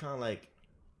video, I was kind of like,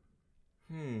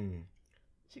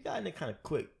 she got in there kind of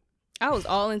quick. I was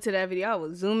all into that video. I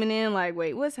was zooming in like,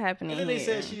 wait, what's happening And then they here?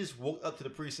 said she just walked up to the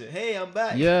precinct. Hey, I'm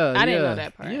back. Yeah. I didn't know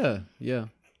that part. Yeah. Yeah.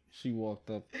 She walked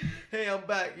up. Hey, I'm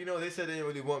back. You know, they said they didn't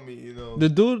really want me, you know. The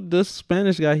dude, the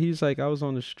Spanish guy, he's like, I was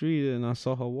on the street and I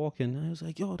saw her walking. And I was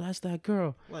like, yo, that's that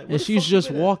girl. Like, where And the she's fuck you just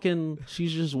been at? walking.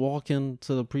 She's just walking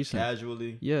to the precinct.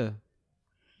 Casually. Yeah.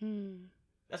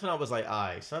 That's when I was like, all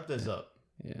right, something's up.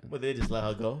 Yeah. But they just let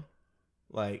her go.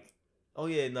 Like, oh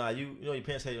yeah, nah, you know your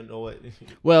parents say you know what.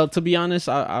 Well, to be honest,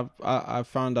 I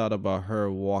found out about her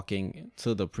walking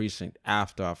to the precinct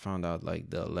after I found out like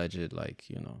the alleged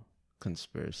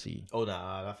conspiracy. Oh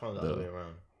nah, I found the other way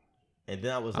around. And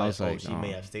then I was like, she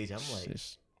may have staged it. I'm like,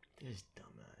 this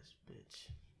dumbass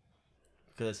bitch.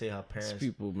 Because I say her parents,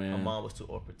 people, man. her mom was too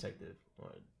overprotective.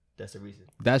 Or that's the reason.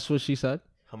 That's what she said?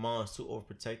 Her mom was too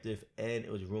overprotective, and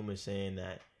it was rumors saying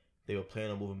that they were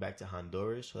planning on moving back to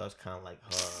Honduras. So that was kind of like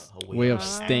her way of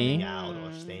acting staying out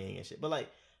or staying and shit. But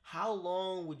like, How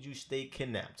long would you stay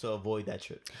kidnapped to avoid that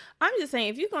trip? I'm just saying,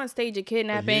 if you're gonna stage a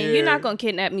kidnapping, year. you're not gonna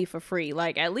kidnap me for free.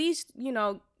 Like, at least,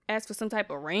 ask for some type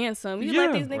of ransom. You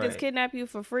let Yeah. these niggas Right. kidnap you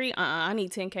for free? I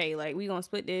need 10K. Like, we gonna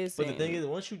split this. But the and- thing is,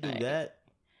 once you do that,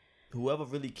 whoever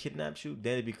really kidnaps you,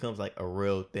 then it becomes like a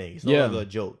real thing. It's no Yeah. longer a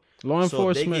joke. Law So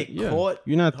if enforcement. they get Yeah. caught,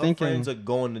 You're not her thinking. friends are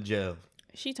going to jail.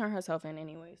 she turned herself in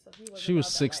anyway. So he She was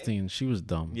about that life. 16. She was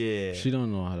dumb. Yeah. She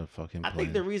don't know how to fucking play. I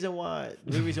think the reason why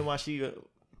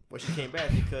she came back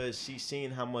because she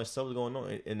seen how much stuff was going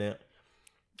on, and then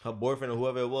her boyfriend or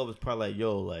whoever it was probably like,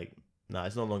 "Yo, like, nah,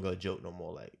 it's no longer a joke no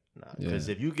more. Like, nah, because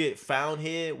Yeah. if you get found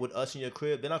here with us in your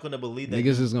crib, they're not gonna believe that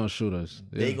Niggas is gonna shoot us.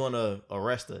 they Yeah. gonna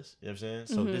arrest us. You know what I'm saying?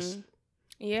 So this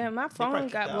Yeah, my they probably phone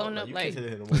kicked got out, blown up you like can't say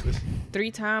that no more, bitch.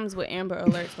 3 times with Amber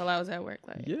Alerts while I was at work.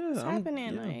 Like, Yeah, what's I'm-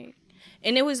 happening? yeah. Like,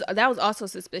 and that was also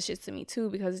suspicious to me too,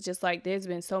 because it's just like there's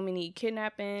been so many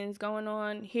kidnappings going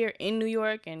on here in New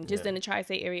York and just Yeah. in the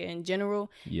tri-state area in general,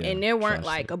 Yeah, and there weren't trust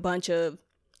like it. a bunch of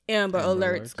Amber Amber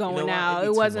Alerts Alerts. going You know what? out. It'd be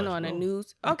It too wasn't much, on the bro.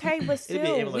 news. Okay, but It'd be still, Amber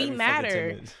Alert we every fucking 10 matter.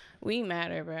 minutes. We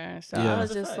matter, bruh. So Yeah. I was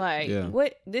That's a just fact. like, Yeah.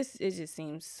 what? It just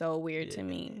seems so weird to Yeah.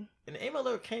 me. And the Amber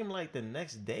Alert came like the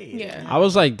next day. Yeah. I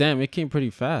was like, damn, it came pretty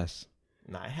fast.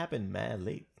 Nah, it happened mad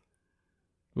late.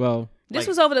 Well, This Like-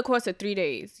 was over the course of 3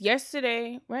 days.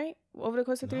 Yesterday, right? Over the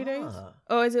course of 3 days? Nah.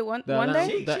 Or is it one The- one day?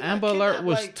 She- The got Amber Alert kidnapped,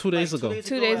 was 2 days ago.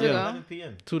 2 days at ago. 11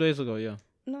 p.m. 2 days ago, yeah.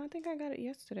 No, I think I got it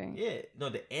yesterday. Yeah, no,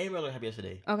 the Amber Alert happened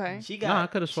yesterday. Okay. She Nah, I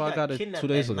coulda she swore I got it kidnapped 2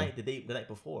 days at ago. Night, the night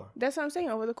before. That's what I'm saying.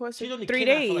 Over the course She's of only 3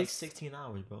 kidnapped for like days. 16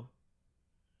 hours, bro.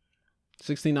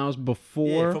 16 hours Yeah,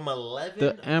 before from 11 the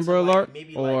until, Amber like, Alert,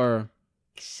 maybe or like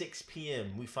 6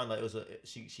 p.m. We found out it was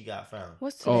she got found.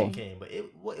 What's Oh. today? Came, but it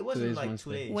wasn't Today's like Wednesday.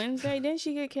 2 days. Wednesday? Didn't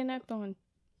she get kidnapped on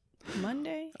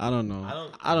Monday? I don't know.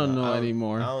 I don't know I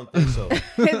anymore. don't think so.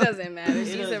 It doesn't matter. It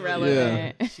She's doesn't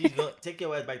irrelevant. matter. She's gonna take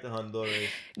your ass back to Honduras.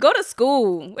 Go to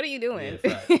school. What are you doing?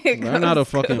 Yeah, fact. Go Learn how to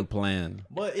school. fucking plan.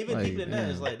 But even Like, deeper than that, yeah.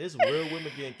 it's like there's real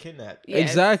women getting kidnapped. Yes.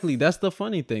 Exactly. That's the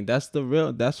funny thing. That's what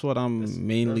I'm That's- you know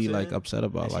mainly what I'm like saying? upset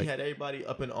about. And she Like, had everybody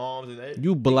up in arms and everything.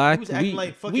 you black, He was acting we-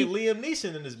 like fucking we- Liam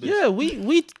Neeson in this bitch. yeah,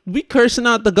 we cursing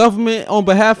out the government on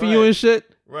behalf of you Right. and shit.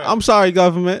 Right. I'm sorry,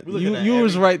 government. We looking at You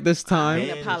was every- right this I time. ain't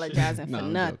Man, apologizing for No,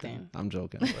 I'm nothing. joking. I'm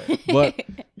joking.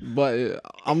 But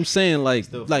I'm saying like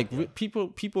Still like fucked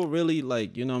up. people really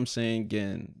like, you know what I'm saying,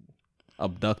 getting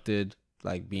abducted,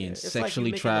 like being It's like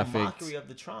sexually you making a trafficked. mockery of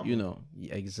the trauma. You know,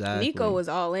 exactly. Nico was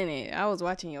all in it. I was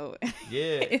watching your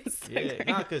Yeah, yeah. Instagram.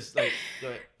 Nah, cause like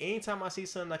anytime I see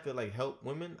something that could like help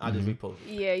women, I just repost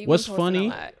it. Yeah, you What's been posting funny- a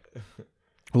lot.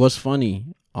 What's funny,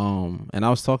 and I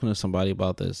was talking to somebody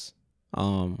about this.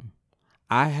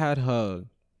 I had her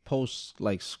post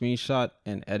like screenshot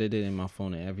and edit it in my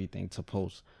phone and everything to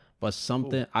post, but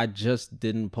something I just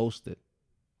didn't post it.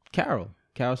 Carol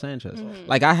Sanchez. Mhm.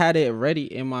 Like I had it ready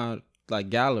in my like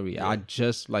gallery. I Yeah.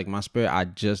 just like my spirit. I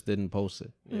just didn't post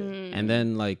it, Yeah. Mhm. and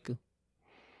then like a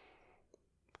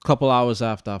couple hours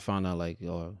after I found out like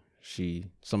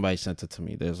somebody sent it to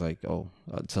me. There's like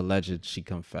it's alleged she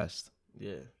confessed.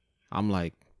 Yeah. I'm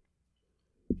like.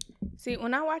 See,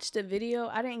 when I watched the video,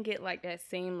 I didn't get like that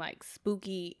same like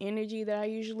spooky energy that I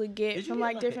usually get Did you from get,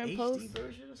 like an different HD posts.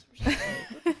 version or some shit? Like,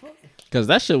 what the fuck? Cause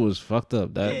that shit was fucked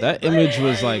up. That Yeah, that right, image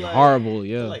was right, like horrible.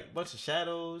 Yeah. Like a bunch of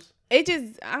shadows. It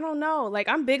just, I don't know. Like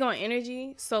I'm big on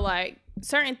energy, so like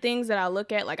certain things that I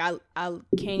look at, like I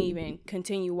can't even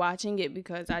continue watching it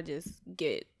because I just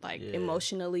get like Yeah.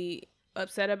 emotionally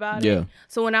upset about Yeah. it.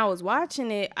 So when I was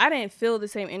watching it, I didn't feel the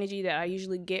same energy that I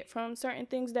usually get from certain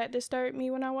things that disturb me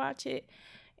when I watch it.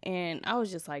 And I was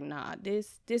just like, nah,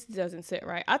 this doesn't sit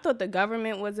right. I thought the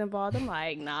government was involved. I'm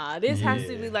like, nah, this has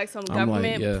to be like some I'm like,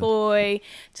 government yeah. ploy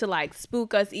to like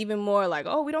spook us even more. Like,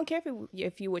 oh, we don't care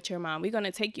if you with your mom. We're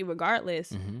gonna take you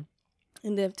regardless. Mm-hmm.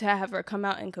 And then to have her come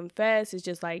out and confess is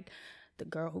just like the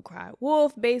girl who cried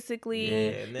wolf, basically. Yeah.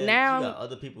 And then Now you got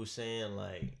other people saying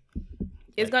like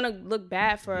it's gonna look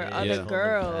bad for Yeah, other it's gonna look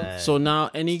girls. bad. So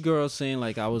now any girl saying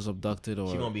like I was abducted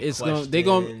or She gonna be they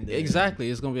gonna questioned and-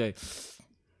 exactly. It's gonna be like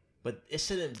but it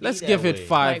shouldn't be let's that give it way.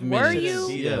 5 Like, were minutes. It you? shouldn't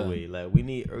be Yeah. that way. Like we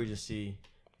need urgency.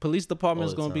 Police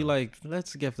department's All the gonna be time. like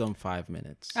let's give them 5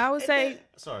 minutes. I would And say then-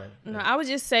 sorry. no, I would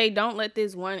just say don't let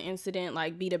this one incident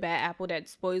like be the bad apple that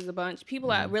spoils a bunch.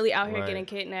 People are really out here Right. getting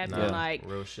kidnapped Nah, and like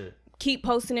real shit. keep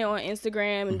posting it on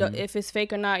Instagram and if it's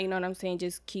fake or not, you know what I'm saying,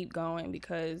 just keep going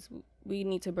because we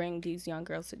need to bring these young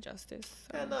girls to justice.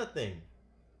 So. And another thing.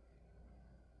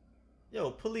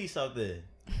 Yo, police out there.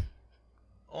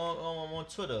 On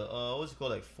Twitter, what's it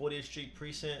called? Like 40th Street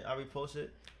Precinct. I reposted.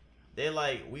 They're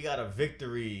like, we got a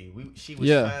victory. She was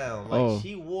Yeah. found. Like Oh.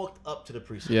 she walked up to the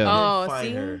precinct. Yeah. They didn't Oh, find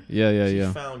see? her. Yeah, She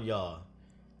yeah. found y'all.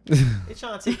 They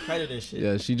trying to take credit and shit.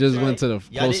 Yeah, she just Right? went to the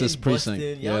Y'all closest didn't bust precinct.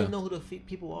 in. Y'all Yeah. don't know who the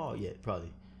people are yet,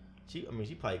 probably. She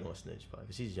probably gonna snitch, probably,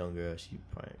 because she's younger. She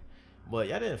probably, but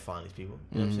y'all didn't find these people.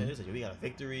 You know what I'm saying? It's like, yo, we got a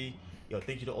victory. Yo,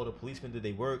 thank you to all the policemen that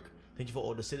they work. Thank you for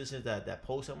all the citizens that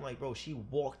post. I'm like, bro, she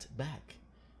walked back.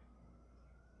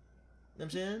 You know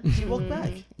what I'm saying? She walked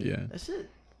back. Yeah. That's it.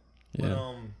 Yeah. But,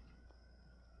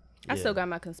 I yeah. still got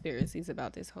my conspiracies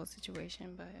about this whole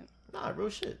situation, but Nah, real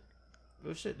shit.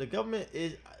 Real shit. The government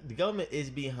is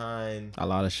behind A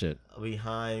lot of shit.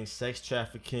 sex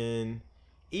trafficking.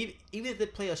 Even if they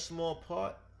play a small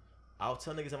part, I'll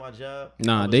tell niggas at my job.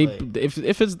 Nah, I was they like,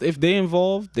 if they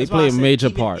involved, they that's why play I a said major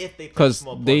even part if they play a because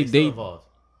small part, they still involved.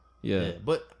 yeah.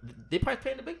 But they probably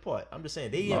playing a big part. I'm just saying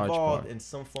they Large involved part. in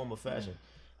some form of fashion.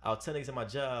 I'll tell niggas at my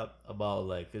job about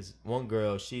like, cause one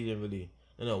girl, she didn't really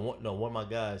one of my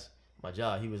guys, my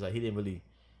job, he was like, he didn't really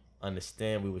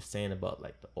understand what we were saying about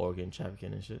like the organ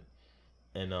trafficking and shit.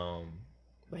 And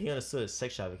but he understood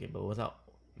sex trafficking, but without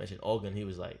mentioning organ, he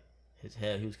was like, his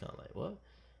head, he was kind of like, what?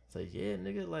 It's like, yeah,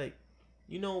 nigga, like,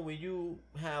 you know, when you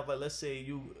have like, let's say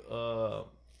you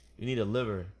need a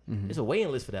liver, it's a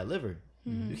waiting list for that liver.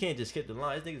 You can't just skip the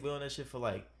line. These niggas wait on that shit for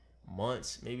like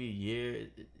months, maybe a year.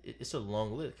 It's a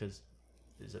long list because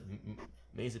there's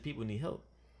millions of people need help.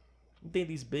 You think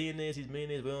these billionaires, these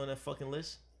millionaires wait on that fucking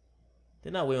list?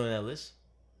 They're not waiting on that list.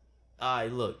 All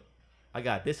right, look, I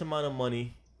got this amount of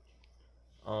money.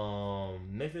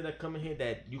 Next thing that come in here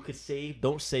that you could save,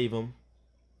 don't save them.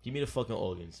 Give me the fucking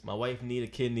organs. My wife need a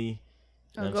kidney.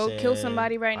 You know what go I'm kill saying?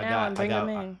 somebody right now and bring them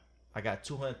in. I got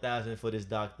 $200,000 for this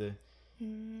doctor.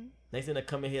 Next thing that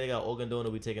come in here, they got organ donor.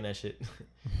 We taking that shit. You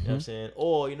know what I'm saying?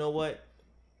 Or you know what?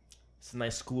 It's a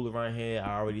nice school around here.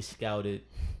 I already scouted.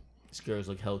 These girls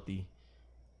look healthy.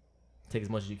 Take as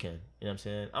much as you can. You know what I'm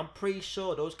saying? I'm pretty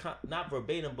sure those not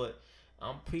verbatim, but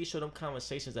I'm pretty sure them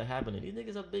conversations are happening. These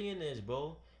niggas are billionaires,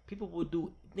 bro.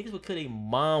 Niggas would kill their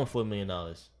mom for $1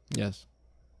 million. Yes.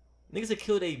 Niggas would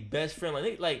kill their best friend.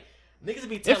 Niggas would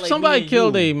be telling If like somebody me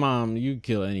killed you. a mom, you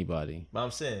kill anybody. But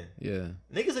I'm saying, Yeah.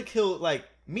 niggas would kill like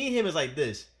me and him is like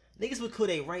this. Niggas would kill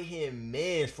their right hand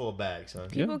man for a bag, son.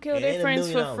 People kill And their $1 friends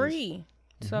million. for free.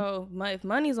 So if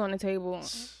money's on the table, I'm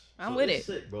So with it's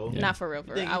it. sick, bro. Not for real,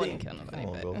 for real. I wouldn't kill Come nobody.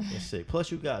 on, But bro. It's sick.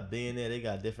 Plus, you got billionaire. They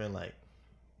got different like.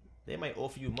 They might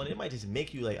offer you money. They might just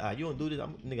make you like, you don't do this.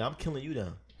 I'm killing you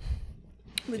down.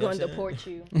 we're You know going what to I'm deport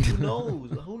you. Who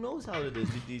knows? Who knows how it is?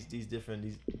 These different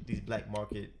these black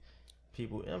market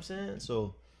people. You know what I'm saying?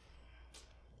 So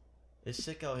it's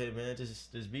sick out here, man.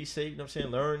 Just be safe. You know what I'm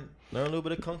saying? Learn a little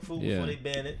bit of kung fu before they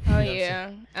ban it. Oh You know what I'm yeah,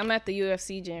 saying? I'm at the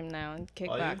UFC gym now and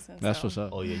kickboxing. That's so. what's up.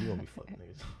 Oh yeah, you gonna be fucking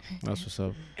niggas. That's what's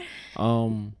up.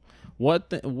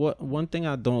 One thing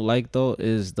I don't like though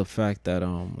is the fact that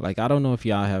like I don't know if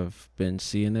y'all have been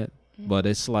seeing it, but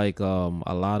it's like a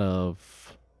lot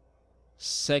of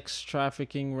sex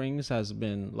trafficking rings has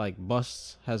been like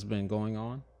busts has been going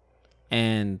on,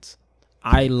 and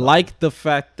I like the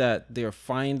fact that they're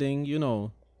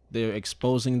finding, they're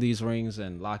exposing these rings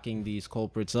and locking these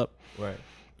culprits up. Right.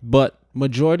 But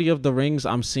majority of the rings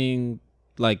I'm seeing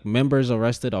like members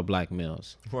arrested are black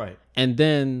males. Right. And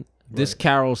then this Right.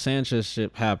 Carol Sanchez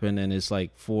shit happened, and it's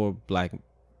like 4 black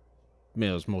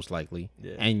males most likely,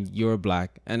 Yeah. and you're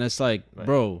black, and it's like, Right.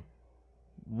 bro,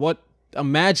 what?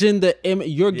 Imagine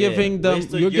you're giving them, Where's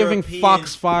the you're giving European-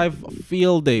 Fox 5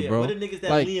 field day, Yeah, bro. what the niggas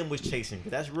that Like, Liam was chasing?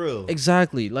 'Cause that's real.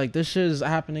 exactly, like this shit is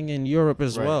happening in Europe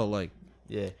as Right. well. Like,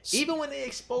 Yeah. Even when they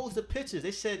exposed the pictures,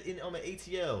 they said on the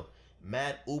ATL,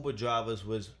 mad Uber drivers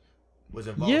was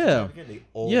involved. Yeah. in trafficking. They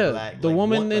all yeah, black, the like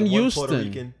woman one, in like one Puerto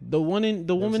Houston, Rican. the woman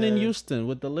in saying? Houston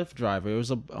with the Lyft driver. It was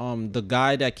the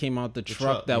guy that came out the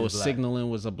truck that he was was black. signaling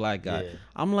was a black guy. Yeah.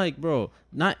 I'm like, bro,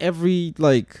 not every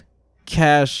like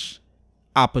cash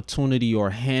opportunity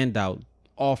or handout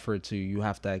offered to you, you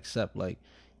have to accept. Like,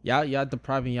 y'all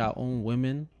depriving your own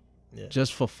women Yeah.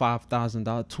 just for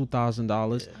 $5,000,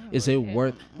 $2,000. Yeah. Is it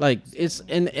worth like it's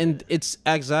and it's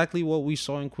exactly what we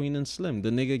saw in Queen and Slim. The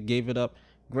nigga gave it up.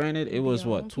 Granted, it was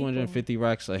your what own 250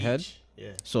 racks a head. Each. Yeah.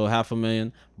 So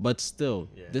 $500,000, but still,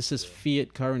 Yeah, this is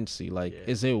fiat currency. Like, Yeah.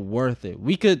 is it worth it?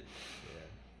 We could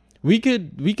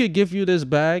give you this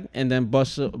bag and then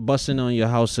bust in on your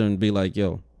house and be like,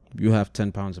 yo, you have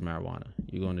 10 pounds of marijuana.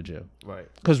 You're going to jail. Right.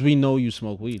 Because we know you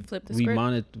smoke weed. Flip the we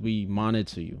script.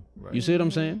 monitor you. Right. You see what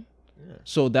I'm saying? Yeah.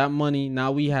 So that money,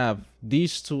 now we have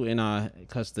these two in our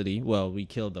custody. Well, we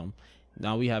killed them.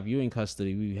 Now we have you in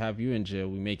custody. We have you in jail.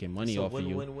 We making money So off of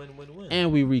you. win.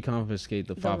 And we reconfiscate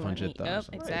the The money. 500,000. Yep,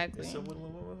 Right. exactly. It's a win.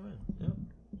 Yep.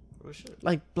 For sure.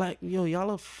 Like, black, yo, y'all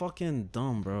are fucking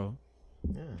dumb, bro.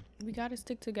 Yeah. We gotta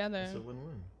stick together. It's a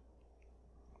win-win.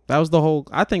 That was the whole.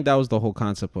 I think that was the whole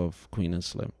concept of Queen and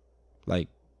Slim. Like,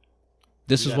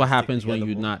 this You is gotta what stick happens when together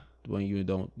you more. not when you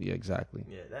don't. Yeah, exactly.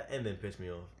 Yeah, that ending pissed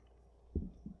me off.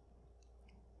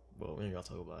 Well, we ain't gonna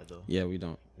talk about it though. Yeah, we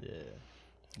don't. Yeah.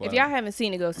 If y'all haven't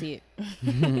seen it, go see it.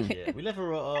 Yeah, we left a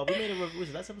we made a was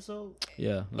it last episode?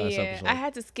 Yeah, last yeah, episode. I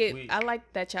had to skip. We- I like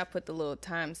that y'all put the little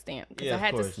timestamp because Yeah, I of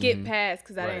had to course. skip past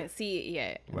because I Right. didn't see it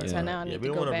yet. Right. So now I Yeah, need we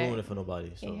to don't go want to back. ruin it for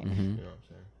nobody. So Yeah. you know what I'm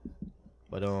saying.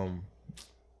 But what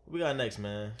we got next,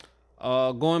 man?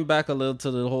 Going back a little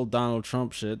to the whole Donald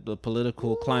Trump shit, the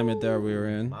political climate that we're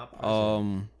in. My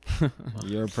president.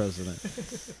 You're president.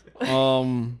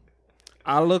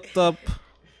 I looked up.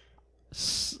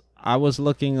 I was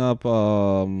looking up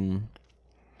the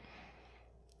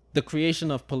creation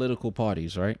of political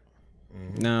parties, right?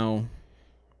 Mm-hmm. Now,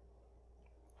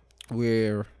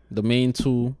 we're the main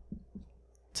two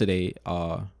today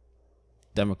are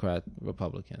Democrat,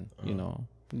 Republican. You know,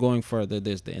 going further,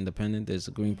 there's the Independent, there's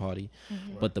the Green Party,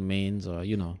 but the mains are,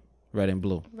 you know, red and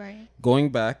blue. Right.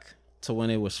 Going back to when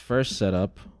it was first set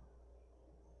up,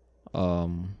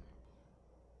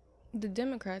 The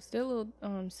Democrats, their little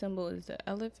symbol is the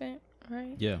elephant,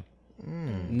 right? yeah,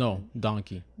 Mm. no,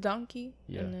 donkey. Donkey.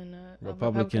 Yeah. And then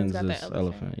Republicans got the is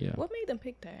elephant, yeah. What made them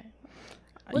pick that?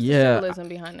 What's Yeah, the symbolism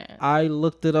behind that? I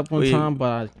looked it up one Wait. time,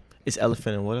 but It's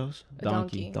elephant and what else? A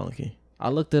donkey. Donkey. I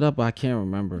looked it up, but I can't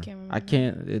remember. Can't I remember.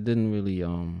 can't. It didn't really.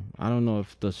 I don't know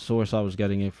if the source I was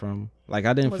getting it from. Like,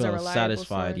 I didn't Was a feel reliable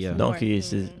satisfied. source? Yeah. Donkey Or-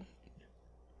 is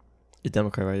the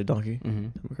Democrat, right? The donkey. Mm-hmm.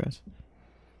 Democrats.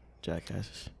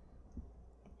 Jackasses.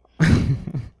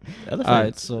 All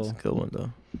right, so that's a good one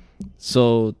though.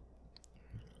 So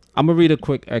I'm gonna read a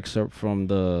quick excerpt from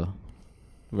the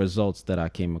results that I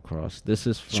came across. This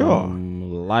is from Sure.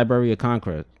 Library of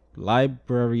Congress.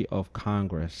 Library of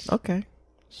Congress. Okay.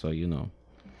 So you know.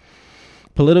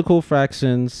 Political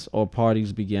fractions or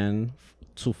parties began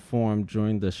to form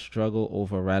during the struggle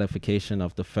over ratification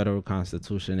of the federal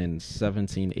constitution in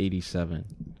 1787.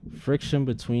 Friction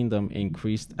between them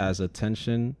increased as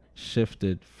attention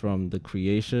shifted from the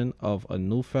creation of a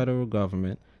new federal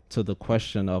government to the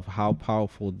question of how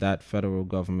powerful that federal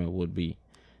government would be.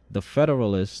 The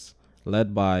Federalists,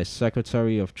 led by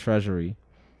Secretary of Treasury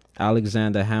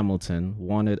Alexander Hamilton,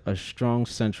 wanted a strong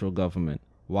central government,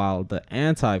 while the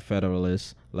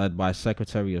Anti-Federalists, led by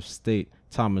Secretary of State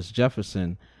Thomas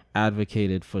Jefferson,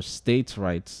 advocated for states'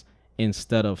 rights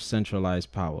instead of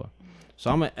centralized power.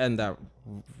 So I'm going to end that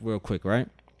real quick, right?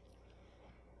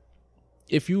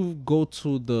 If you go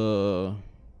to the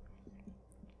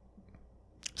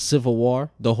Civil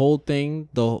War, the whole thing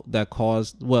that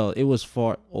caused, well, it was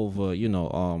fought over, you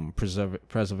know,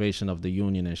 preservation of the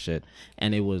Union and shit.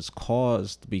 And it was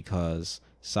caused because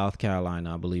South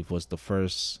Carolina, I believe, was the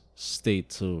first state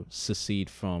to secede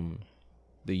from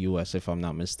the U.S., if I'm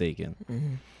not mistaken.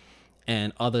 Mm-hmm.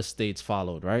 And other states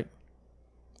followed, right?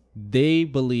 They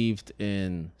believed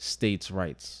in states'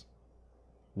 rights,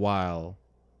 while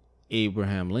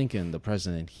Abraham Lincoln, the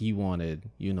president, he wanted,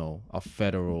 you know, a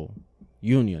federal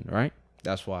union, right?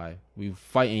 That's why we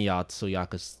fighting y'all so y'all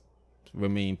could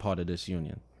remain part of this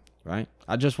union, right?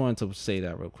 I just wanted to say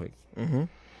that real quick. Mm-hmm.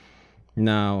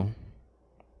 Now,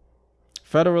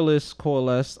 Federalists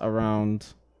coalesced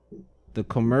around the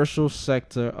commercial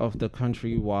sector of the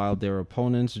country, while their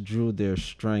opponents drew their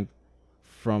strength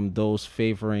from those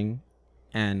favoring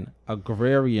an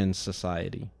agrarian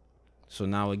society. So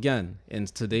now again, in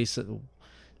today's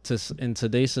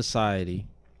society,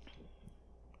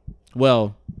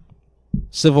 well,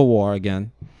 Civil War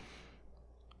again,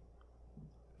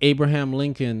 Abraham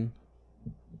Lincoln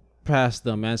passed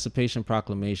the Emancipation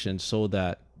Proclamation so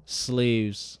that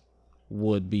slaves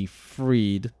would be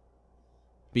freed,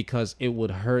 because it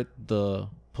would hurt the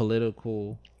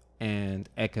political and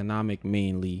economic,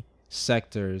 mainly,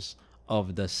 sectors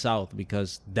of the South,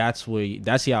 because that's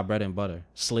y'all bread and butter,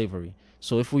 slavery.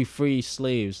 So if we free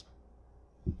slaves,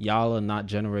 y'all are not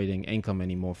generating income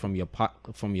anymore from your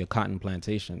cotton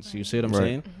plantations. You see what I'm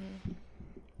saying? Mm-hmm.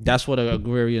 That's what an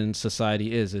agrarian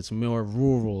society is. It's more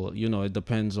rural, you know, it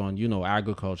depends on, you know,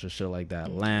 agriculture, shit like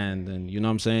that, land, and you know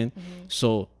what I'm saying?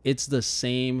 So it's the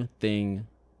same thing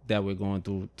that we're going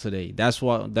through today. That's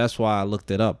why I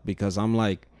looked it up, because I'm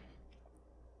like,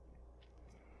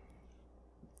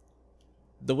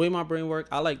 the way my brain works,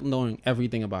 I like knowing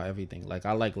everything about everything. Like,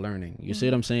 I like learning. You see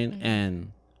what I'm saying?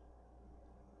 And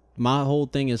my whole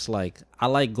thing is like, I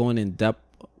like going in depth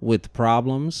with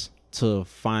problems to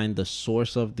find the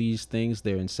source of these things,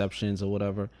 their inceptions or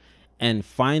whatever. And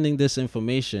finding this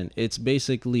information, it's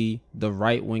basically the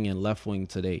right wing and left wing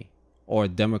today, or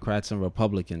Democrats and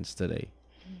Republicans today.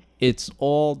 It's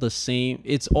all the same.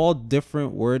 It's all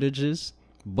different wordages,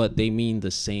 but they mean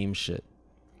the same shit.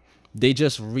 They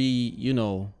just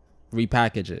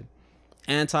repackage it.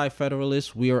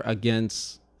 Anti-federalist, we are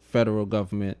against federal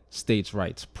government, states'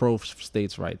 rights,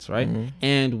 pro-states' rights, right?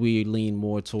 And we lean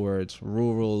more towards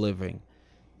rural living.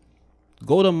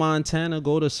 Go to Montana,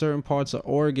 go to certain parts of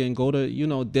Oregon, go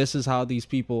to, this is how these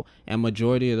people, and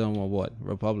majority of them are what?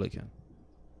 Republican.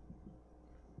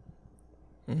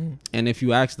 And if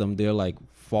you ask them, they're like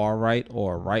far right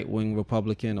or right-wing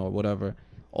Republican or whatever.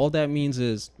 All that means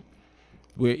is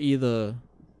we're either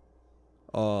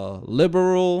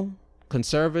liberal,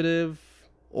 conservative,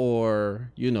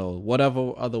 or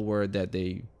whatever other word that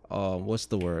they what's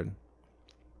the word?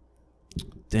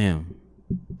 Damn.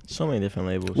 So many different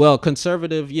labels. Well,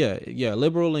 conservative, yeah,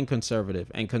 liberal and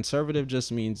conservative. And conservative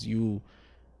just means you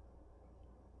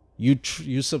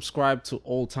subscribe to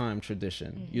old time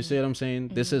tradition. You see what I'm saying?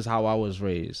 This is how I was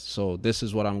raised, so this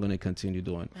is what I'm going to continue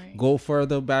doing. Right. Go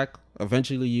further back,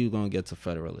 eventually you're going to get to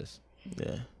federalist.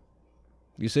 Yeah.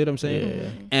 You see what I'm saying? Yeah.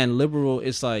 And liberal,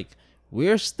 it's like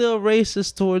we're still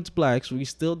racist towards blacks. We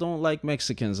still don't like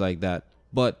Mexicans like that,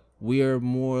 but we're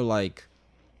more like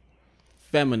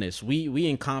feminists. We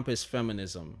encompass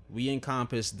feminism. We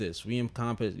encompass this. We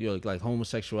encompass like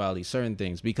homosexuality, certain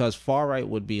things. Because far right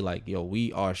would be like,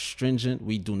 we are stringent.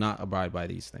 We do not abide by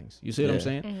these things. You see what I'm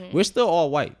saying? We're still all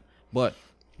white, but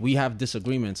we have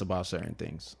disagreements about certain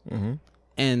things.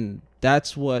 And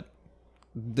that's what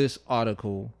this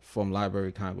article from Library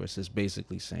of Congress is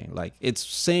basically saying. Like, it's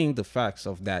saying the facts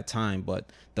of that time, but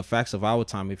the facts of our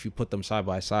time, if you put them side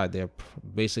by side, they're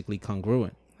basically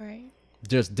congruent. Right.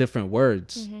 Just different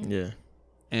words. Yeah.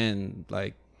 And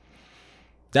like,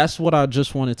 that's what I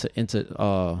just wanted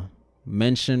to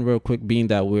mention real quick, being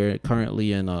that we're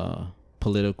currently in a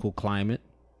political climate.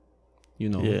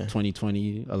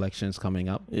 2020 elections coming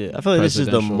up. Yeah, I feel like this is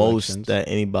the Presidential most elections. that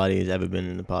anybody has ever been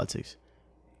in the politics.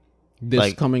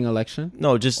 This coming election?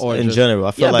 No, just Or in just- general.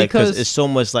 I feel Yeah, like because because- it's so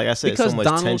much, like I said, so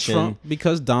much tension.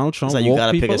 Because Donald Trump It's like you woke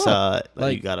gotta pick people a up. side. Like,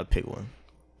 Like- you gotta pick one.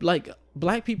 Like,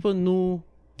 black people knew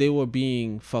they were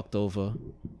being fucked over,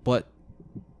 but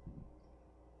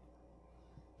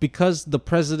because the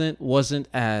president wasn't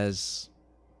as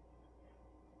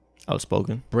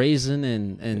Outspoken. brazen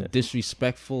and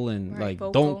disrespectful and Right, like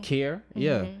vocal. don't care,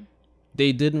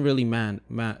 they didn't really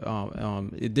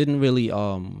it didn't really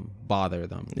bother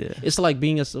them. Yeah. It's like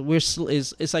being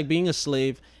it's like being a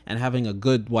slave and having a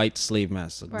good white slave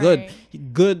master. Right.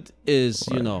 Good is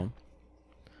Right.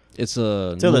 it's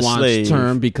a Still a nuanced slave,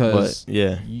 term because But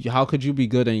yeah. how could you be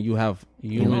good and you have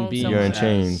human own beings You're in as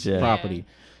chains, yeah. property?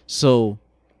 So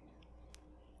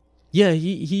yeah,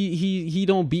 he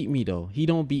don't beat me though. He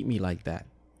don't beat me like that.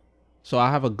 So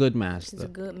I have a good He's master. a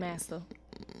good master.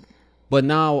 But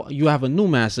now you have a new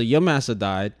master. Your master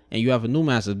died, and you have a new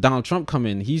master. Donald Trump come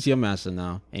in. He's your master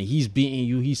now, and he's beating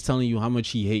you. He's telling you how much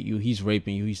he hate you. He's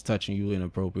raping you. He's touching you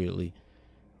inappropriately.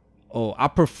 Oh, I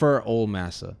prefer old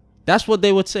master. That's what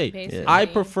they would say. Basically. I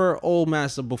prefer old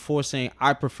master before saying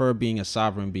I prefer being a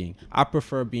sovereign being. I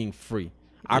prefer being free.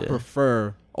 I Yeah.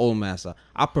 prefer old master.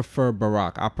 I prefer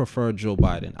Barack. I prefer Joe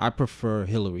Biden. I prefer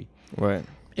Hillary. Right.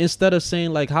 Instead of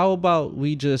saying like, how about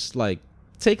we just like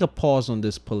take a pause on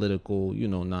this political,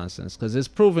 nonsense, because it's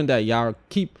proven that y'all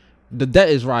the debt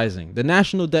is rising. The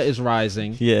national debt is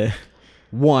rising. Yeah.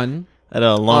 One, At an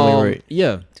alarming rate.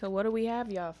 yeah. So what do we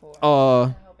have y'all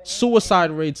for? Suicide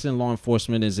rates in law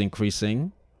enforcement is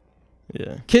increasing.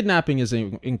 Yeah. Kidnapping is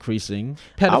increasing.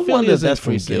 I Pedophilia wonder if is that's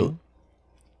from guilt.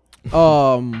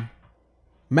 increasing.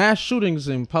 Mass shootings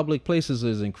in public places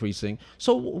is increasing.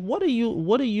 So what are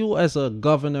you as a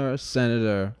governor,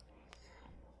 senator,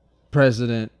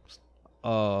 president,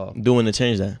 Doing to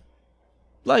change that.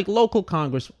 like local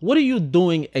Congress, what are you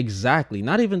doing exactly?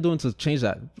 Not even doing to change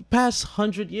that. Past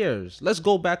 100 years. Let's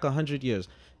go back 100 years.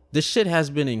 The shit has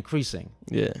been increasing.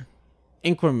 Yeah.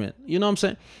 Increment. You know what I'm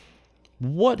saying?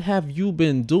 What have you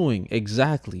been doing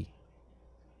exactly?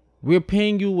 We're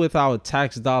paying you with our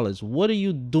tax dollars. What are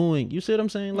you doing? You see what I'm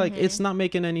saying? Like, it's not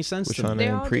making any sense We're to trying me.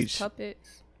 They're to all preach. just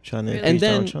puppets. Trying to Really? impeach And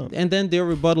Donald Trump. then their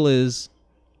rebuttal is,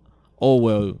 oh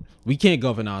well, we can't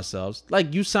govern ourselves.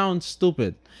 Like, you sound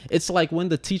stupid. It's like when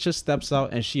the teacher steps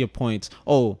out and she appoints,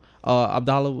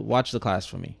 Abdallah, watch the class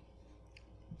for me.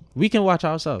 We can watch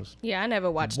ourselves. Yeah, I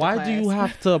never watched. Why the do you class.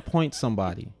 have to appoint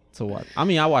somebody to what? I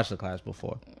mean, I watched the class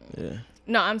before. Yeah.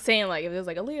 No, I'm saying like if it was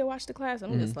like Aaliyah watch the class,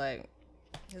 I'm just like,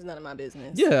 it's none of my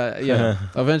business. Yeah.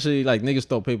 Eventually, like, niggas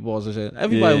throw paper balls and shit.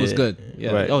 Everybody was Yeah. good.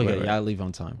 Yeah. Right, Oh yeah, right. yeah. I leave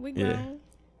on time. We Yeah. grown.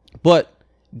 But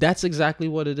that's exactly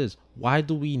what it is. Why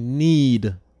do we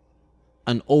need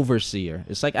an overseer?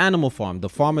 It's like Animal Farm. The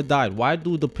farmer died. Why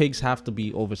do the pigs have to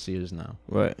be overseers now?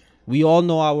 Right. We all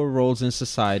know our roles in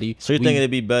society. So you're thinking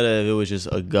it'd be better if it was just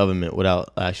a government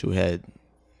without actual head?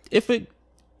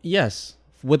 Yes,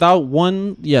 without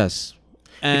one, yes.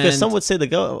 And Because some would say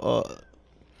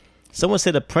someone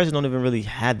said the president don't even really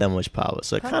have that much power.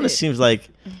 So it kind of Puppet. seems like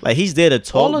he's there to All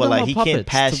talk, of but them like are he puppets, can't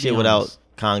pass to be shit without honest.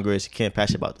 Congress. He can't pass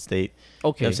shit about the state. You know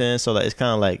okay, what I'm saying? So like it's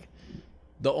kind of like,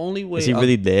 the only way is he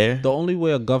really there? the only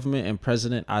way a government and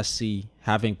president I see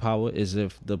having power is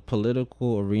if the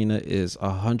political arena is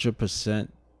 100%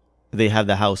 They have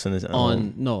the house in his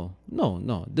on. No.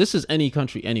 This is any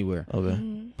country anywhere. Okay.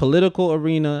 Political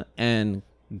arena and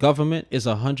government is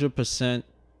 100%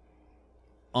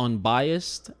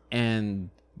 unbiased, and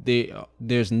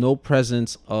there's no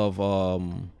presence of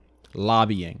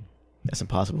lobbying. That's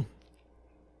impossible.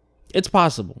 It's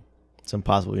possible. It's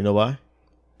impossible. You know why?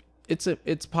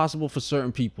 It's possible for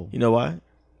certain people. You know why?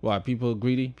 Why? People are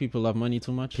greedy. People love money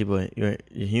too much. People, you're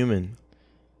human.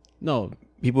 No.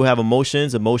 People have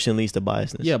emotions. Emotion leads to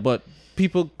biasness. Yeah, but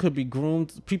people could be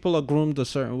groomed. People are groomed a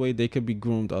certain way. They could be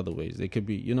groomed other ways. They could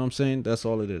be. You know what I'm saying? That's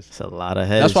all it is. It's a lot of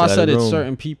heads. That's why I to said that it's room.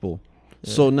 certain people.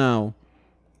 Yeah. So now,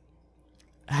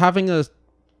 having a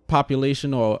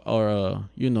population or a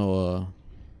a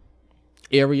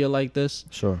area like this,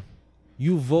 Sure.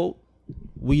 you vote.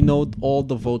 We know all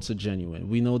the votes are genuine.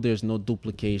 We know there's no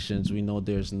duplications. We know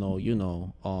there's no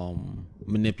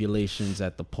manipulations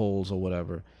at the polls or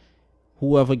whatever.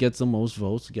 Whoever gets the most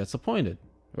votes gets appointed,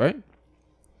 right?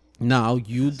 Now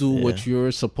you do what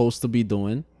you're supposed to be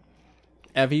doing.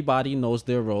 Everybody knows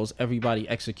their roles. Everybody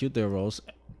execute their roles.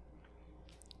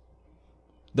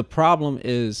 The problem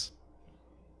is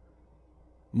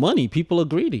money. People are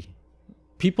greedy.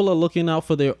 People are looking out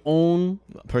for their own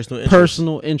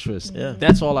personal interest. Yeah.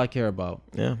 That's all I care about.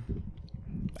 Yeah.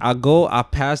 I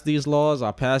pass these laws,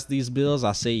 I pass these bills,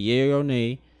 I say yay or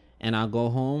nay, and I go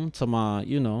home to my,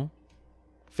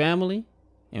 family,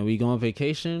 and we go on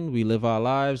vacation, we live our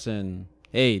lives, and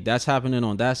hey, that's happening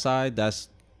on that side.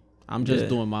 I'm just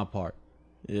doing my part.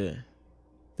 Yeah.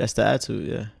 That's the attitude,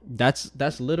 yeah.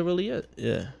 That's literally it.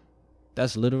 Yeah.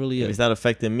 That's literally If it. it's not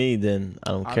affecting me, then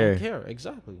I don't care. I don't care,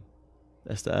 exactly.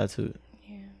 That's the attitude.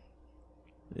 Yeah.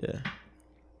 Yeah.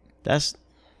 That's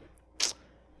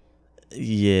the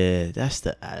attitude. That's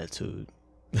the attitude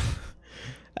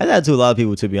a lot of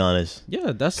people, to be honest.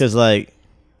 Yeah, that's Because, like,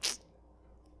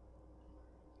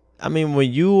 I mean,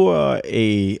 when you are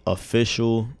a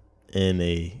official in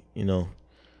a,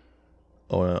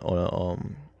 or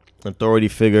authority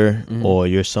figure, or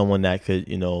you're someone that could,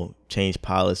 change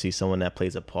policy, someone that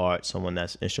plays a part, someone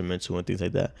that's instrumental and things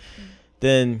like that,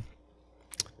 then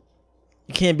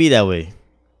you can't be that way. You know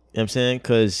what I'm saying?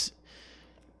 Because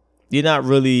you're not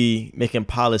really making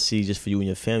policy just for you and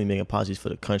your family, making policies for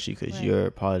the country, because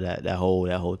you're part of that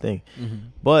whole thing.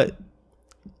 But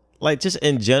like, just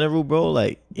in general, bro,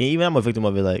 like, even I'm a victim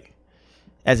of it. Like,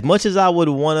 as much as I would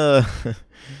want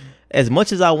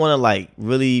to like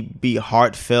really be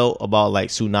heartfelt about like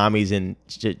tsunamis in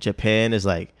Japan, is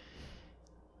like,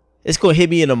 it's gonna hit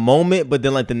me in a moment, but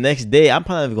then like the next day I'm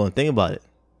probably never gonna think about it,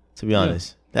 to be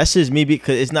honest. That's just me,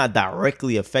 because it's not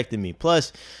directly affecting me.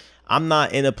 Plus, I'm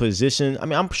not in a position. I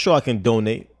mean, I'm sure I can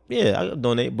donate. Yeah, I can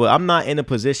donate, but I'm not in a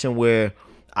position where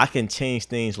I can change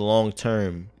things long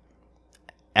term.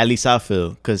 At least I feel,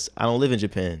 because I don't live in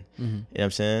Japan. You know what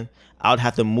I'm saying? I would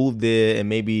have to move there, and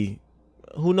maybe,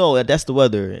 who knows? That's the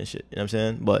weather and shit. You know what I'm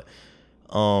saying? But,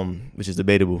 which is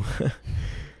debatable.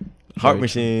 Heart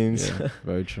machines. Yeah,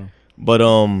 very true. But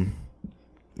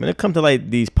when it comes to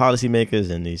like these policymakers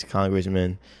and these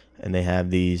congressmen, and they have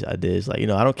these ideas, like,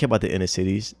 I don't care about the inner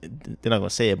cities. They're not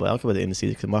gonna say it, but I don't care about the inner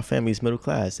cities, because my family is middle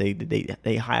class.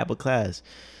 They high upper class.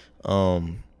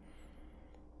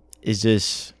 It's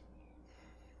just,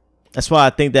 that's why I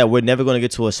think that we're never gonna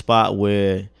get to a spot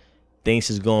where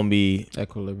things is gonna be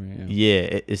equilibrium.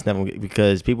 Yeah, it's never,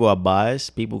 because people are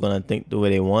biased. People gonna think the way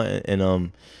they want,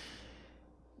 and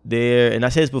and I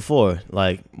said this before,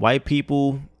 like, white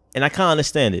people, and I kind of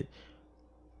understand it.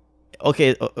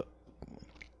 Okay,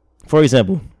 for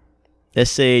example,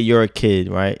 let's say you're a kid,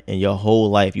 right, and your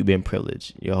whole life you've been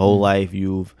privileged. Your whole life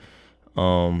you've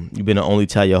been an only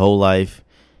child. Your whole life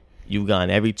you've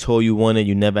gotten every toy you wanted.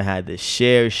 You never had to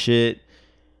share shit.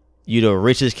 You're the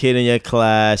richest kid in your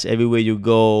class. Everywhere you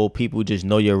go, people just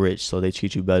know you're rich, so they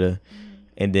treat you better.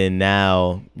 And then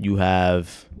now you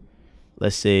have,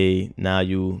 let's say now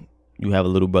you have a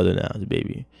little brother now, as a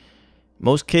baby.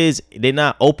 Most kids, they're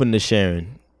not open to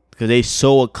sharing, because they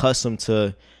so accustomed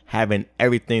to having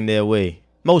everything their way.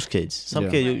 Most kids.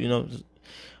 Some kids,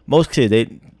 most kids,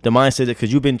 the mindset that,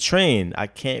 because you've been trained, I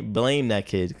can't blame that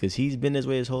kid, because he's been this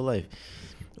way his whole life.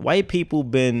 white people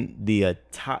been the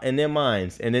top in their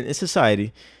minds and in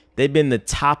society. They've been the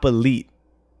top elite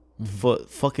for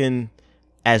fucking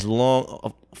as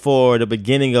long for the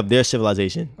beginning of their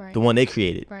civilization, Right. the one they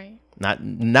created, Right.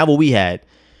 not what we had.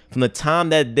 From the time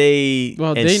that they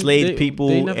enslaved people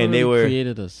they never and they really were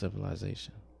created a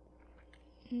civilization.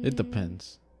 It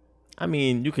depends. I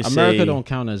mean, you could America say don't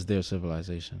count as their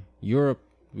civilization. Europe,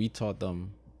 we taught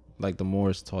them, like the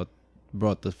Moors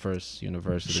brought the first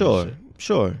university. sure.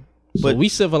 So But- we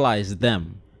civilized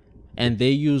them, and they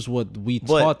use what we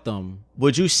taught them.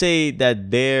 Would you say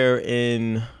that they're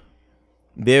in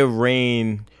their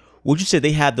reign? Would you say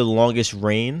they have the longest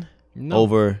reign No.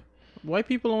 over? White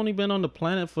people only been on the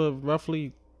planet for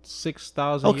roughly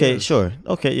 6,000 Okay, years. sure.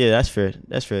 Okay, yeah, that's fair.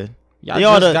 That's fair. Y'all They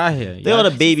are just the- got here. They are the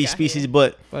Y'all baby got species, here.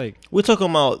 but like we're talking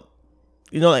about,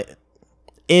 like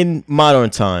in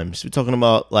modern times. We're talking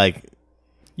about like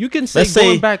you can say let's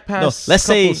going say back past let's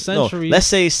couple say centuries. let's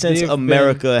say since they've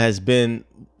America has been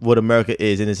what America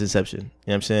is in its inception. You know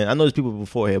what I'm saying? I know there's people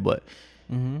before here, but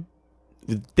Mhm.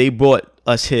 they brought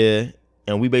us here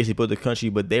and we basically built the country,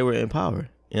 but they were in power.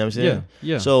 You know what I'm saying?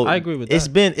 Yeah, yeah. So I agree with it's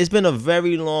that. It's been a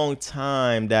very long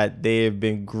time that they've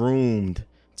been groomed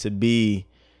to be,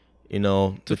 the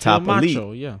To top feel elite,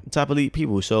 macho, yeah. top elite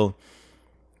people. So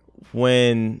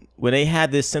when they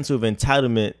have this sense of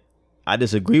entitlement, I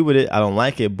disagree with it. I don't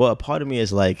like it. But part of me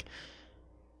is like,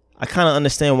 I kind of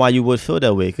understand why you would feel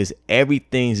that way because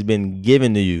everything's been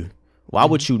given to you. Why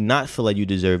would you not feel like you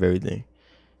deserve everything?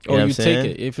 Or what I'm you take saying?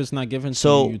 it. If it's not given to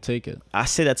So- you, you take it. I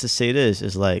say that to say this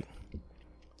is like,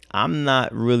 I'm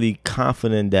not really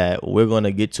confident that we're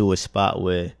gonna get to a spot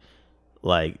where,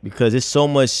 like, because there's so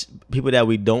much people that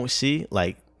we don't see,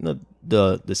 like,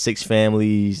 the six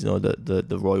families,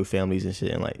 the royal families and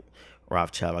shit, and like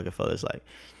Rothschild, Rockefellers,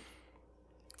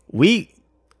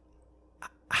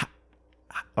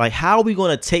 like, how are we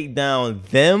gonna take down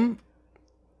them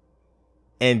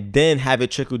and then have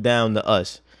it trickle down to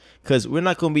us? Because we're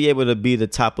not gonna be able to be the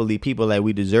top elite people like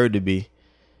we deserve to be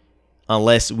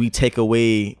unless we take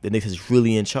away the niggas that's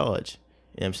really in charge.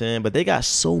 You know what I'm saying? But they got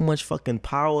so much fucking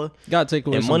power Gotta take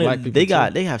away and some money. black people.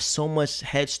 too. They have so much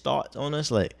head start on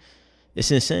us. Like, it's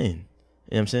insane. You know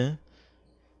what I'm saying?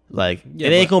 Like, Yeah,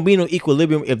 it ain't but- gonna be no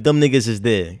equilibrium if them niggas is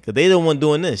there. Cause they the one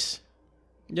doing this.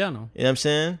 Yeah, no. You know what I'm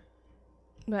saying?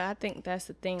 But I think that's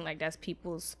the thing. Like, that's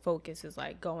people's focus is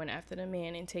like going after the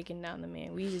man and taking down the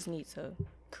man. We just need to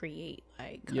create,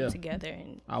 like, come Yeah. together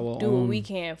and Our do what own- we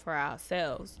can for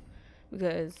ourselves.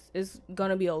 Because it's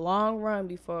gonna be a long run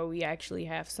before we actually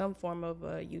have some form of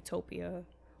a utopia,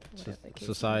 whatever the case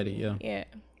may society, be. yeah. Yeah.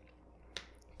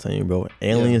 Tell you, bro,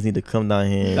 aliens need to come down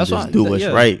here and That's just why- do what's yeah.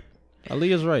 right.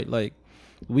 Aaliyah's right. Like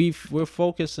we're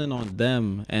focusing on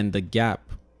them and the gap,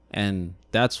 and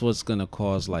that's what's gonna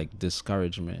cause like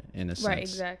discouragement in a sense. Right.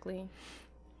 Exactly.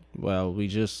 Well, we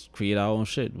just create our own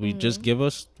shit. We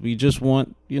Mm-hmm. we just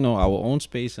want our own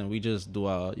space, and we just do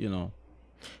our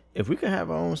If we could have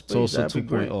our own space, Tulsa that'd be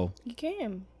great. 2.0. You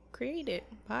can create it,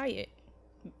 buy it,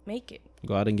 make it.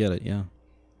 Go out and get it. Yeah,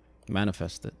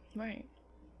 manifest it. Right.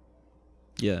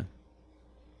 Yeah.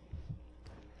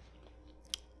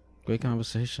 Great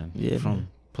conversation. Yeah, from man.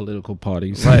 political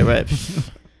parties. Right.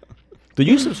 Do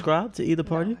you subscribe to either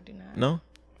party? No, I do not. No?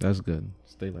 That's good.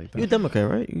 Stay like that. You're a Democrat,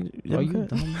 right? Are you Democrat?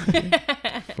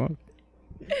 dumb? Fuck.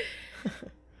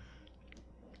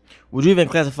 Would you even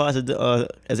classify as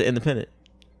an independent?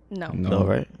 No. No.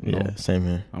 Right? No. Yeah, same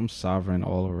here. I'm sovereign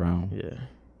all around. Yeah.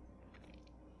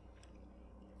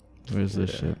 Where's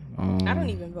this Yeah. shit? I don't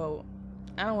even vote.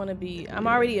 I don't want to be. I'm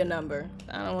already a number.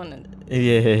 I don't want to.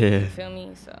 Yeah. You feel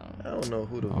me? So I don't know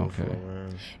who to vote for, Okay.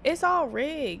 man. it's all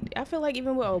rigged. I feel like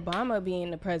even with Obama being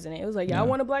the president, it was like y'all Yeah.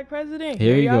 want a black president.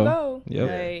 Here you y'all go. Yep.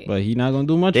 Like, But he not gonna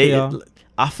do much for They, y'all.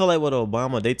 I feel like with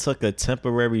Obama, they took a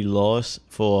temporary loss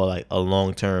for like a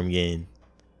long-term gain.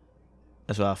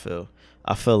 That's what I feel.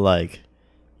 I feel like,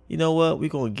 you know what, we're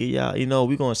gonna get y'all.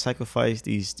 We're gonna sacrifice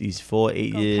these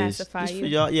 4-8 Gonna years pacify just for you.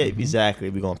 y'all. Yeah, Mm-hmm. exactly.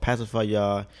 We're gonna pacify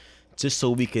y'all just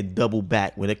so we can double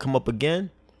back when it come up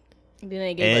again. then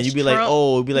they gave And us you be Trump. like,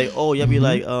 y'all be like, Oh,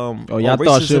 y'all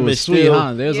thought shit racism was is sweet, still-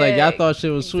 huh? They was like, Yeah, y'all thought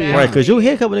shit was sweet, exactly. Right, huh? because you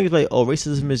hear a couple niggas like, oh,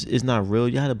 racism is not real.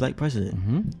 You had a black president.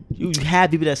 Mm-hmm. You have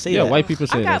people that say Yeah, that. white people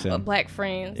say I got that. Sam. black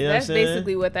friends. You know what That's I'm saying?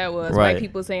 basically what that was. Right. White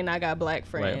people saying I got black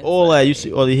friends. Right. Or like you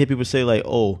see, or you hear people say like,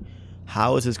 "Oh,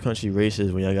 how is this country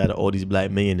racist when y'all got all these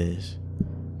black millionaires?"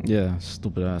 Yeah,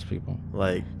 stupid ass people.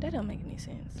 Like, That don't make any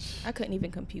sense. I couldn't even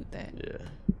compute that. yeah.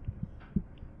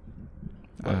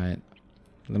 All right,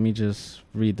 let me just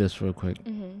read this real quick.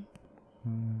 Mm-hmm.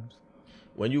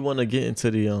 When you want to get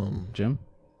into the Jim,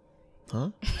 Huh?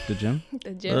 The gym?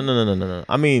 The gym. No.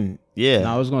 I mean, yeah.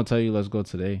 No, I was gonna tell you let's go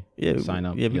today. Yeah, Sign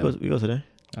up. Yeah, we go today.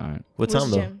 All right. What Which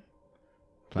time though? gym?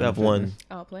 We have one.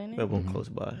 Oh, Planet. We have one close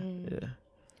by. Yeah.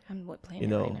 I'm with Planet You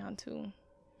know, right now too.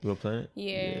 You go Planet?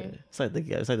 Yeah. It's like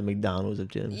the McDonald's of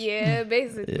gyms. Yeah,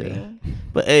 basically. Yeah.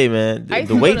 But hey, man, I used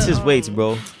the to go weights to, is weights,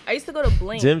 bro. I used to go to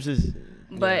Blink, Gyms is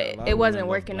but Yeah, a lot it of wasn't women love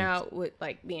working Blinks. out with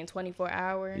like being 24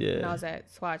 hour. Yeah. When I was at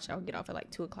Swatch, I would get off at like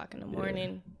 2:00 in the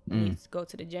morning. Used to go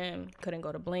to the gym. Couldn't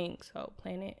go to Blink, so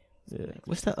Planet. yeah.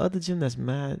 What's that other gym that's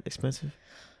mad expensive?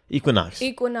 Equinox.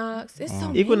 Equinox. It's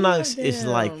so Equinox many of is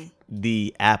them. like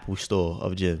the Apple store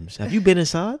of gyms. Have you been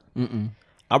inside? Mm-mm.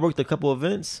 I worked a couple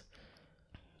events.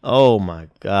 Oh my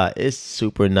god, it's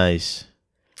super nice.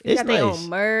 You It's got their nice. own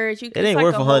merch. It ain't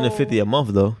worth 150 a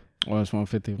month though. Well, it's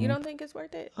 150. You don't think it's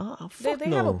worth it? Fuck They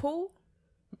no. have a pool.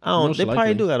 I don't. Most They probably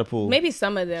likely. do got a pool. Maybe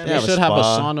some of them. They They have a should have a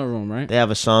spa. sauna room, right? They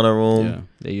have a sauna room. Yeah,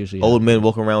 they usually. Old have. men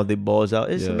walking around with their balls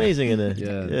out. It's Yeah. amazing in there.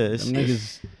 Yeah, it's, them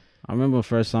niggas. I remember the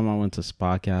first time I went to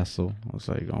Spa Castle. I was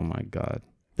like, oh my god.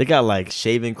 they got like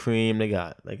shaving cream. They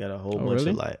got a whole bunch really?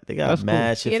 of like they got That's cool.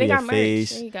 mad shit Yeah, for they your got merch.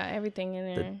 face. You got everything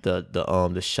in there.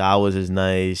 The showers is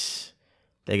nice.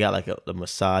 They got like the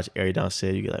massage area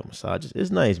downstairs. You get like massages. It's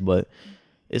nice, but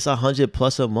it's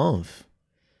 $100+ a month.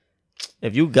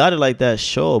 If you got it like that,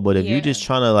 sure. But if you Yeah. just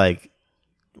trying to like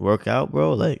work out,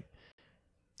 bro, like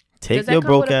take Does that your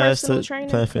come with broke a ass personal to trainer?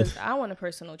 Planet 'Cause Fitness. I want a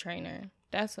personal trainer.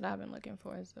 That's what I've been looking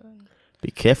for. So.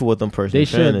 Be careful with them personal They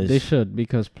trainers. should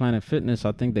because Planet Fitness.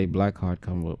 I think they black card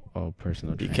come with a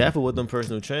personal. Be trainer. careful with them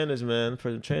personal trainers, man.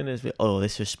 Personal trainers. Oh,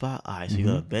 this your spot. All right, so you're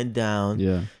gonna bend down.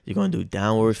 Yeah. You're gonna do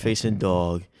downward facing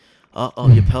dog.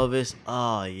 Your pelvis.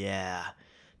 Oh yeah,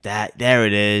 there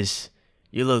it is.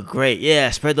 You look great. Yeah,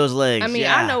 spread those legs. I mean,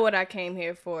 yeah. I know what I came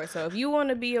here for. So if you want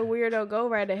to be a weirdo, go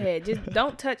right ahead. Just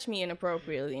don't touch me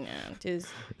inappropriately now. Just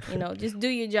just do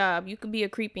your job. You could be a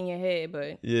creep in your head,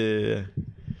 but Yeah.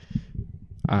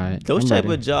 All right. Those I'm type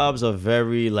ready. of jobs are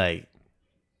very like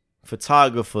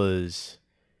photographers,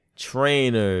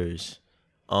 trainers,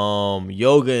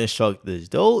 yoga instructors.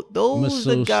 Those are the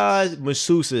Masseuses. guys,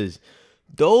 masseuses.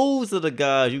 Those are the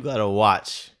guys you gotta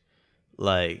watch.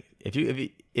 Like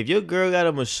if your girl got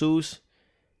a masseuse,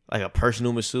 like a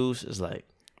personal masseuse, it's like,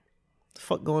 what the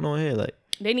fuck going on here? Like,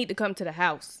 they need to come to the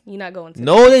house. You're not going to.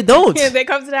 no, they don't. If they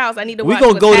come to the house, I need to We watch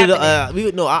gonna what's go to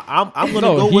happening. the. I'm gonna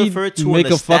No, go he with her to make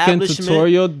an a fucking establishment.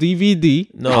 tutorial DVD.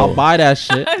 No. I'll buy that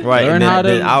shit. Right, Learn and then- how to.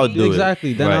 then I'll do it.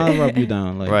 exactly. Then Right. I'll rub you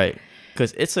down. Like, Right,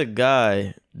 because it's a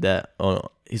guy that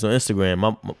he's on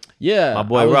Instagram. Yeah. My I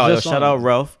boy was Ralph. just Shout on- out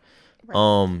Ralph.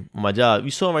 My job.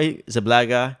 You saw him, right? It's a black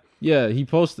guy. Yeah, he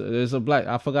posted. There's a black.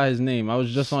 I forgot his name. I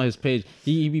was just on his page.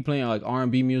 He be playing like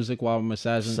R&B music while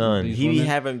massaging. Son, these he be women.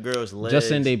 having girls' legs.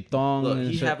 just in they thong. Look, and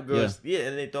he shit. have girls. Yeah,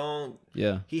 and they don't.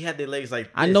 Yeah. He had their legs like.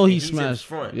 This, I know and he he's in smashed.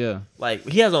 front. Yeah. Like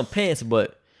he has on pants,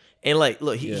 but and like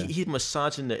look, Yeah. he's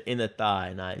massaging the inner thigh.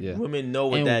 And Yeah. women know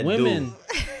what And that women-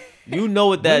 do. You know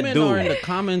what that Women do. are in the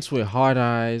comments with hard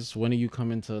eyes. When are you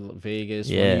coming to Vegas?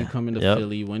 When Yeah. are you coming to Yep.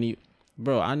 Philly? When you,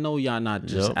 bro? I know y'all not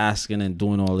just Yep. asking and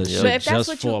doing all this Yep. shit But if that's just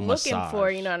what for you're a looking massage. for,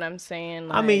 you know what I'm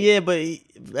saying? I mean, yeah, but at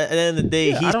the end of the day,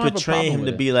 Yeah, I he's don't have a portraying problem him with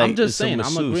to it. be like. I'm just some saying.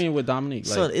 I'm masseuse. agreeing with Dominique.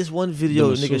 Like, Son, it's one video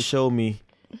the nigga masseuse. showed me.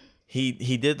 He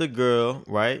did the girl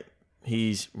right.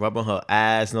 He's rubbing her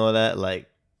ass and all that, like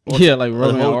yeah, like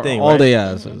rubbing whole all, thing, all right? their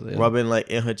asses. Yeah. rubbing like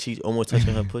in her cheeks, almost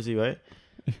touching her pussy, right?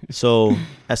 So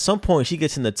at some point, she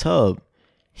gets in the tub.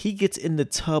 He gets in the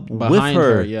tub behind with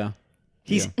her. Yeah,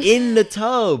 He's in the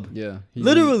tub, yeah. He's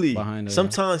literally. behind her.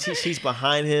 Sometimes she's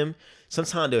behind him.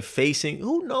 Sometimes they're facing.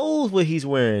 Who knows what he's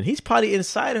wearing? He's probably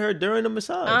inside her during the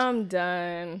massage. I'm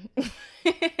done.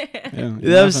 Yeah, You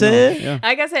know what I'm saying? Yeah.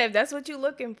 Like I said, if that's what you're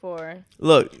looking for,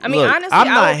 Look, I mean, look, honestly, I'm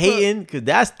I not would put- hating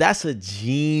because that's a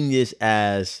genius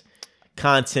ass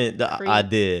content Creep.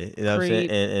 idea. You know what I'm saying?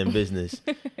 Creep. And business.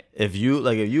 if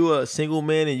you a single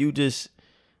man and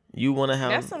you want to have,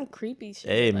 that's some creepy shit.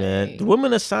 hey man, like, the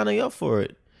women are signing up for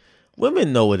it.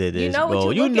 Women know what it is, you know bro.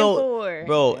 what you're looking for,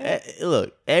 bro.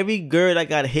 Look, every girl that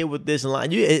got hit with this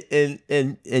line,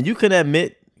 and you can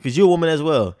admit because you're a woman as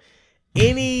well.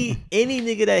 Any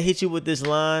nigga that hit you with this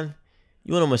line,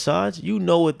 you want a massage? You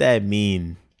know what that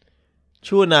mean.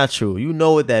 True or not true? You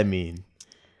know what that mean.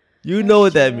 You know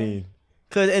what that mean.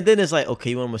 And then it's like, okay,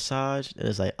 you want a massage? And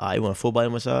it's like, you want a full body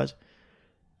massage?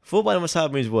 Full body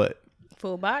massage means what?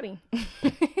 Full body.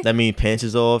 That means pants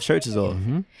is off, shirts is off.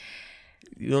 Mm-hmm.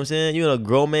 You know what I'm saying? You in a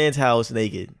grown man's house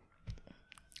naked.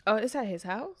 Oh, it's at his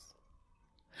house.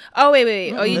 Oh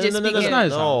wait. Oh, you No, just no, no, speaking. no,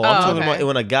 nice. no. Oh, I'm talking okay. about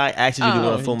when a guy asks you, do you Oh.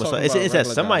 want a full He talking massage? It's about at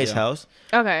regular somebody's guy, yeah. house.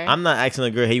 Okay. I'm not asking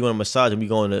a girl, hey, you want a massage? And we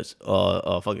going to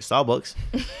fucking Starbucks.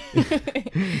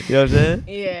 You know what I'm saying?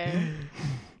 Yeah.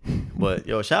 But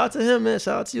yo, shout out to him, man.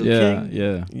 Shout out to you, Yeah, King.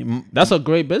 yeah. You- That's a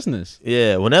great business.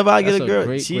 Yeah, whenever I get That's a a girl,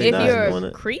 great, she's great If not you're doing a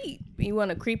it. creep, you want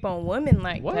to creep on women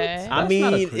like What? that. I That's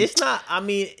not a mean, creep. it's not. I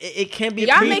mean, it can be.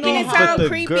 Y'all creepy, making it but sound the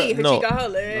creepy. girl- Her no, she got her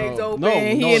legs No, open. no,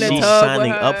 he in a she's tub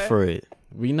signing with her. up for it.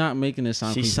 We not making it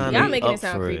sound She's creepy. signing Y'all making up it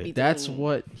sound for creepy. it. That's too.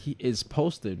 what he is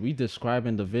posted. We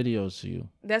describing the videos to you.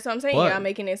 That's what I'm saying. But- Y'all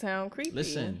making it sound creepy.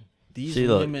 Listen, these See,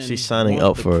 look, women she's signing want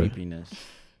up the for it. creepiness.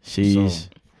 She's So,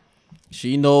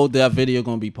 she know that video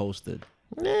gonna be posted.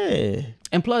 yeah.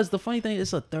 And plus, the funny thing,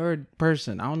 it's a third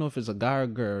person. I don't know if it's a guy or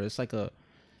girl. It's like a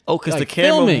Oh, because like the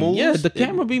camera filming. moves. Yeah, the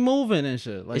camera be moving and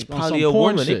shit. Like It's on probably some a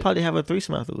porn woman. shit. They probably have a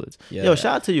threesome afterwards. Yeah. Yo,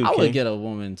 shout out to you, I King. would get a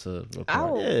woman to record. I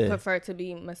would Yeah. prefer to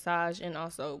be massaged and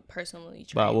also personally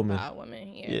trained By a woman.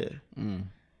 Yeah. Yeah, Mm.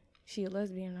 She a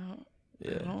lesbian.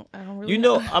 yeah. I don't really You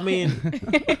know, I mean,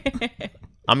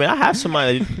 I have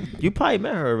somebody. You probably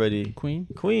met her already. Queen.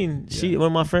 Queen. She Yeah. one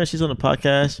of my friends. She's on the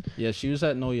podcast. Yeah, she was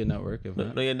at Know Your Network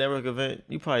event. No, your network event.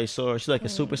 You probably saw her. She's like a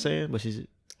Super Saiyan, but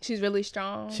She's really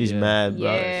strong. she's Yeah. mad,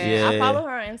 bro. yeah. I follow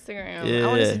her on Instagram. I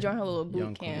want Yeah. to join her little boot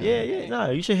Young camp. queen. Yeah, yeah. Nah,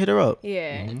 you should hit her up.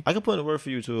 Yeah. Mhm. I can put in a word for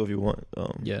you too if you want.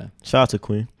 Yeah. Shout out to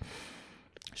Queen.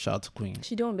 Shout out to Queen.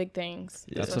 She doing big things.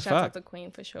 Yeah. That's so a shout out fact. to Queen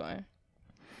for sure.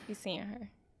 You seeing her.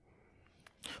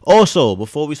 Also,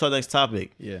 before we start the next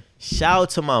topic, Yeah. shout out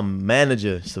to my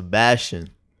manager Sebastian.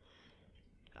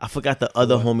 I forgot the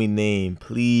other homie name.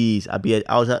 Please, I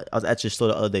was at your store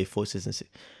the other day, 466.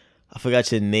 I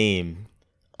forgot your name.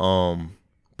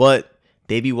 But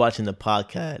they be watching the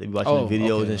podcast. They be watching the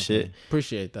videos and shit.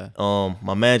 Appreciate that.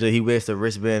 My manager, he wears the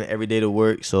wristband every day to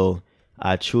work, so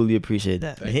I truly appreciate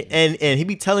that. Thank you. And he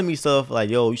be telling me stuff like,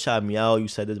 "Yo, you shot me out. You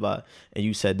said this about, and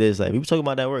you said this." Like we be talking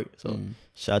about that work. So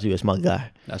shout out to you. That's my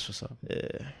guy. That's what's up.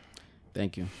 Yeah.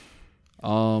 Thank you.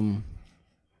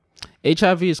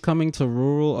 HIV is coming to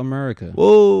rural America.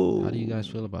 Whoa. How do you guys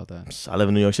feel about that? I live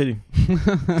in New York City.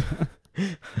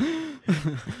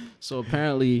 So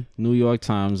apparently, New York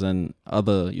Times and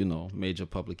other, major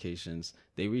publications,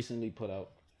 they recently put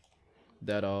out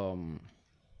that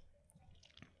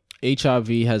HIV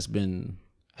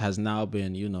has now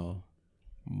been,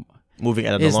 Moving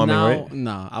at an is alarming now, rate.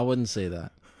 nah, I wouldn't say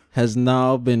that. Has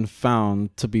now been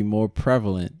found to be more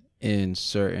prevalent in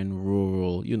certain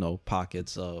rural,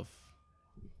 pockets of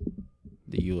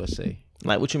the USA.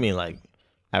 Like what you mean? Like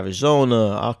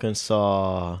Arizona,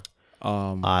 Arkansas,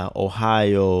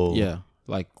 Ohio. Yeah,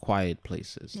 like quiet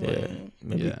places. Yeah.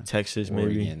 Maybe Yeah. Texas,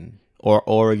 maybe. Oregon, Or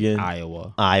Oregon.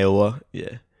 Iowa,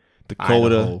 Yeah.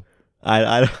 Dakota.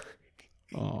 Idaho,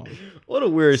 What a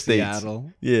weird state.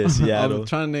 Seattle. Yeah, Seattle. I'm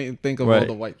trying to think of all Right.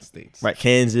 the white states. Right,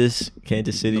 Kansas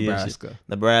City, Nebraska.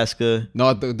 Nebraska.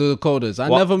 No, the Dakotas. I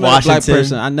Wa- never met a black Washington.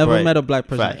 person. I never Right. met a black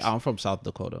person. Facts. I'm from South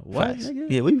Dakota. What? Facts. Nigga?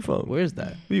 Yeah, where you from? Where's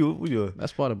that? Where you?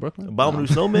 That's part of Brooklyn. Abominable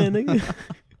snowman, nigga.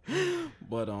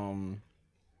 But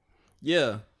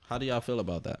yeah. How do y'all feel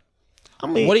about that? I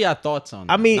mean, What are y'all thoughts on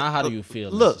that? I mean, Not how do you feel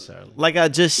look, necessarily. like I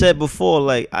just said before,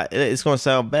 like it's gonna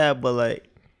sound bad, but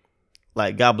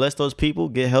like God bless those people,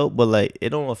 get help, but like it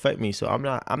don't affect me, so I'm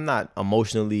not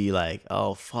emotionally like,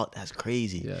 oh fuck, that's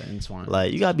crazy. Yeah, entwined.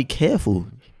 Like you gotta be careful.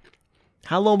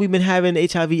 How long we been having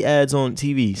HIV ads on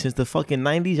TV since the fucking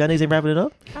 90s? Y'all niggas ain't wrapping it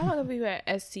up. How long have we had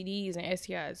STDs and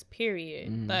STIs?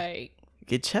 Period. Like,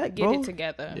 Get checked, get bro. it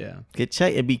together. yeah. Get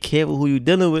checked and be careful who you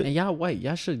dealing with. And y'all white,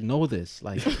 y'all should know this.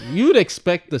 Like, you'd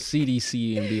expect the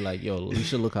CDC and be like, "Yo, you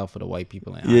should look out for the white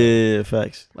people." And Yeah,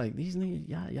 facts. like these niggas,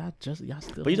 y'all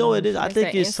still. But you know what it is? I It's think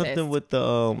that it's something incest. with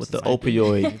the might be.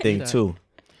 opioid thing That. too.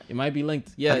 It might be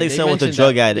linked. Yeah, I think they something with the mentioned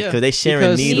drug that. addict, 'cause they sharing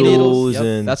Because needles Yep,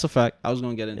 and- that's a fact. I was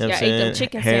gonna get into. You know what Yeah, I'm I ate them saying?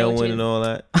 chicken Heroin sandwiches. and all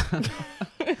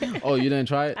that. Oh, you didn't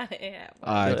try it? I didn't have one.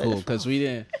 All right, Yeah. cool. Because we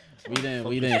didn't.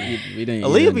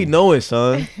 Aaliyah be knowing,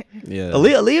 son. Yeah.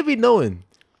 Aaliyah be knowing.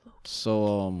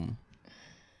 So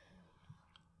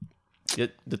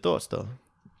Get the thoughts though,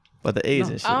 about the AIDS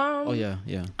No. and shit. Oh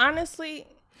yeah. Honestly,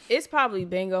 it's probably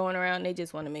been going around. They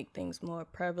just want to make things more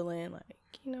prevalent,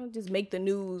 like, just make the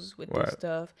news with Right. this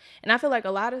stuff. And I feel like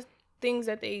a lot of things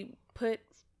that they put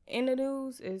in the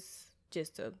news is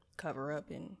just to cover up,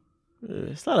 and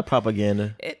It's not a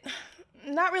propaganda. it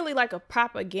not really like a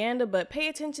propaganda, but pay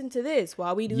attention to this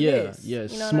while we do Yeah, this. yeah,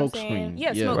 You know smoke what I'm saying? screen.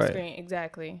 Yeah, Yeah. smoke Right. screen,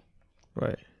 exactly.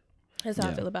 Right. That's how I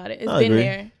Yeah. feel about it. It's I been agree.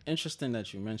 there. Interesting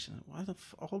that you mentioned it. Why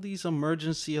all these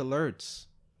emergency alerts?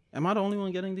 Am I the only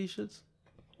one getting these shits?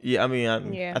 Yeah, I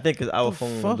mean, Yeah. I think because our The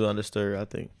phone fuck? do not disturb. I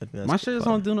think that's My shit is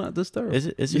fine. on Do Not Disturb. Is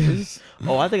it? Is it?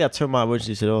 Oh, I think I turned my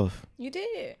emergency shit off. You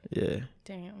did. Yeah,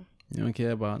 Damn. You don't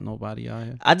care about nobody out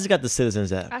here. I just got the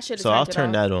Citizens app, I should have. so I'll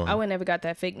turn that on. I would never got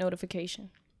that fake notification.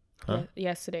 Huh?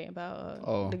 Yesterday about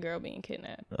Oh. the girl being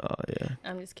kidnapped. Oh yeah.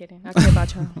 I'm just kidding. I care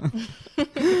about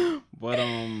y'all. But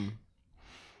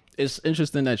it's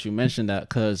interesting that you mentioned that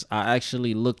because I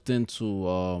actually looked into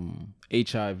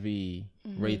HIV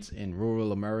rates in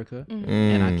rural America,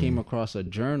 and I came across a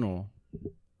journal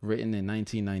written in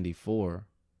 1994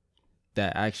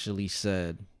 that actually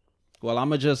said, well,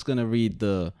 I'm just gonna read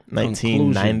the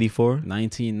 1994.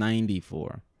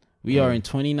 1994. We are in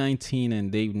 2019,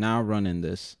 and they now running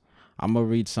this. I'm gonna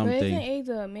read But something. isn't AIDS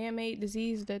a man-made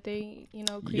disease that they,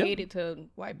 created to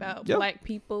wipe out Yep. black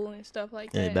people and stuff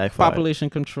like Yeah, that? backfired. Population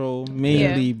control,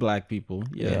 mainly black people.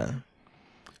 Yeah.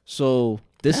 So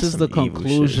this That's is the some evil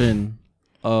conclusion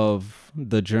of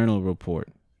the journal report.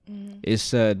 It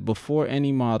said, before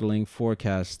any modeling,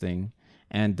 forecasting,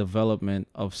 and development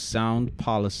of sound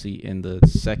policy in the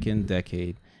second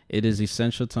decade, it is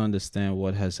essential to understand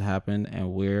what has happened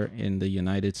and where in the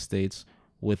United States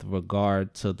with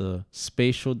regard to the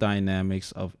spatial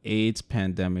dynamics of AIDS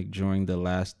pandemic during the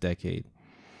last decade.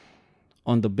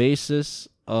 On the basis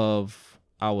of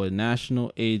our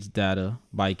national AIDS data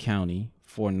by county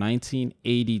for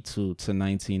 1982 to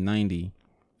 1990,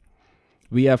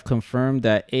 we have confirmed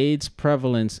that AIDS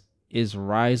prevalence is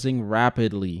rising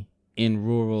rapidly in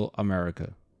rural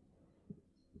America.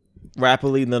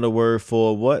 Rapidly, another word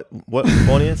for what? What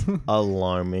audience?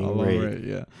 Alarming rate.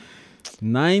 Yeah.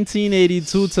 1982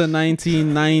 to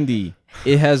 1990,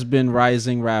 it has been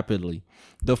rising rapidly.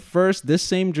 This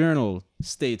same journal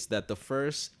states that the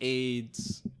first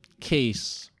AIDS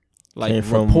case,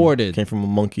 reported, came from a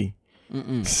monkey.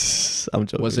 I'm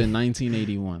joking. was in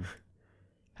 1981.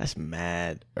 That's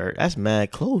mad. That's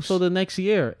mad close. So the next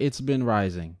year, it's been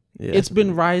rising. Yeah, It's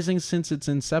been rising since its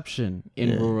inception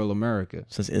in rural America.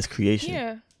 since its creation.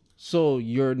 Yeah. So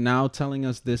you're now telling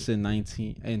us this in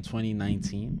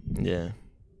 2019? Yeah.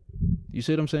 You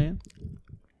see what I'm saying?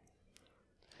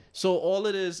 So all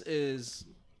it is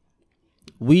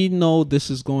we know this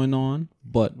is going on,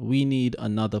 but we need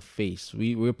another face.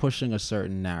 We're pushing a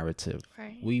certain narrative.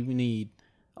 Right. We need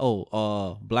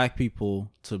black people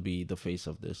to be the face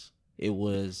of this. It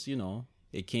was,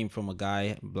 it came from a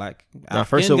guy, black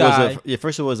African guy,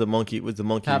 first it was a monkey. It was the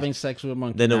monkey having sex with a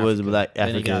monkey. Then it in was Africa. black Then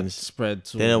it got Africans. spread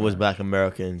to Then it was black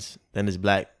Americans. Then it's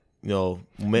black,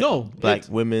 black it's-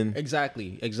 women,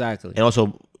 Exactly. and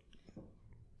also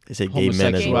they say gay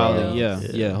men as well.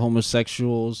 Homosexuality, yeah,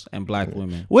 homosexuals and black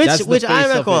women. Which That's the I'm face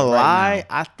not of gonna it right lie.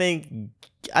 now.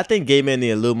 I think gay men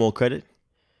need a little more credit.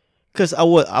 Cause I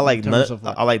like terms of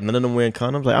what? I like none of them wearing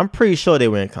condoms. Like I'm pretty sure they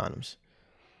wearing condoms.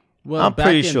 Well, I'm back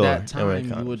pretty in sure that they wear time,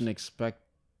 you condoms. wouldn't expect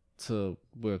to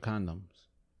wear condoms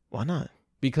Why not?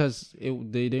 because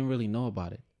they didn't really know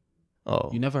about it. Oh,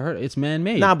 You never heard it's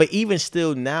man-made. nah. But even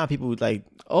still, now people like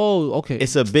Oh, okay.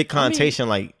 it's a big connotation.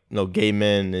 Like gay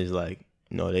men is like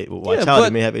they watch Yeah, out. They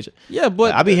but- may have HIV. yeah,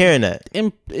 but I be hearing that.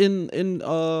 in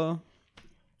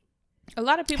A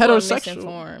lot of people are Heterosexual.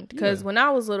 misinformed because Yeah. when I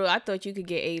was little, I thought you could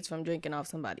get AIDS from drinking off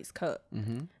somebody's cup.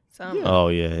 So Oh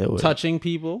yeah, it would. touching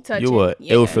people. touching, You were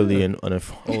yeah. illfully and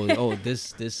uninformed.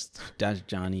 This that's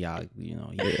Johnny. You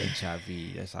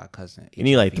HIV. That's our cousin. You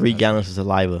need like HIV 3 cousin. gallons of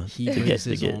saliva He to brings get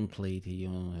his own plate. He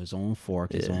his own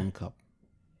fork, his Yeah. own cup.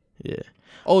 Yeah.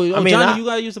 Oh, I mean, Johnny, I- you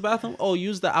gotta use the bathroom. Oh,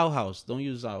 use the outhouse. Don't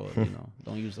use our.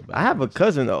 Don't use the bathroom. I have a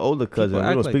cousin, an older cousin. People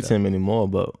I don't act like speak to that. him anymore,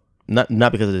 but not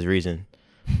because of this reason.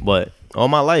 But all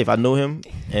my life I knew him,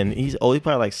 and he's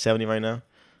probably like 70 right now.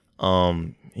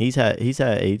 He's had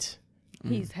AIDS.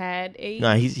 He's had AIDS.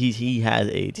 Nah, he has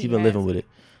AIDS. He He's been has living it. with it.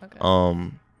 Okay.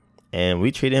 And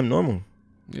we treated him normal.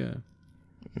 Yeah.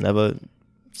 Never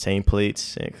same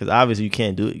plates, because obviously you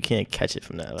can't catch it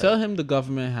from that. Like, Tell him the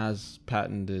government has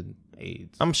patented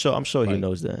AIDS. I'm sure he Like-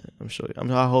 knows that.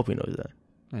 I hope he knows that.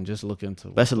 And just look into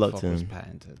Best of what luck the to fuck was him.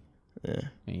 patented, Yeah.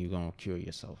 and you're gonna cure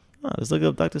yourself. Let's look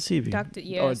up Dr. Sebi. Doctor,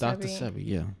 yeah, or Dr. Sebi. Sebi,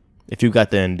 yeah. If you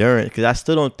got the endurance, because I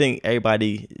still don't think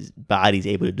everybody's body's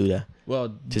able to do that.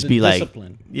 Well, Just the be like-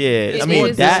 discipline. Yeah, It I mean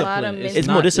is a that lot of it's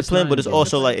not- more discipline, not but it's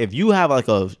also discipline. like if you have like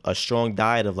a strong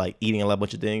diet of like eating a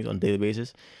bunch of things on a daily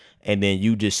basis, and then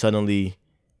you just suddenly,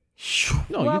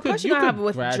 No, Well, you of could. course You you're gonna could have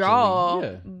a gradually-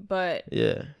 withdrawal, but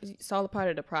yeah, it's all a part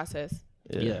of the process.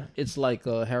 Yeah. It's like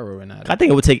a heroin addict. I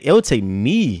think it would take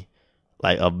me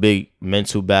like a big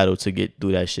mental battle to get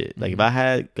through that shit. Like if I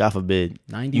had, God forbid,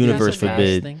 90 universe days of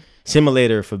forbid, fasting.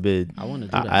 simulator forbid, I want to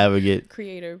do that. I ever get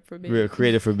Creator forbid. real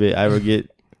creative forbid, I ever get,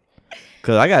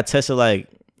 because I got tested like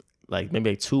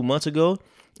maybe like 2 months ago,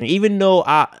 And even though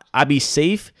I be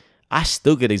safe, I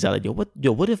still get excited.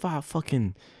 What if I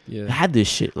fucking had this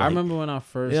shit? Like, I remember when I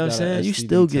first you know what got I'm saying? an You STD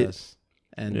still get- test,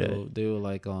 and Yeah. they were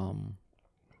like,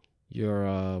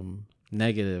 you're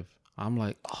negative. I'm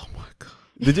like, oh my god.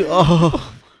 Did you?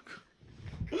 Oh,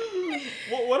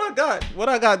 What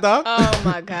I got, Doc? Oh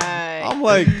my god. I'm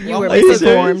like, you were like,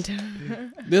 misinformed.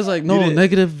 there's like, no, didn't-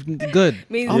 negative, good.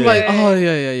 Me I'm too. like, oh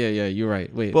yeah. You're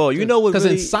right. Wait, Bro, you know what Because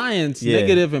really- in science, Yeah.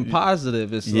 negative and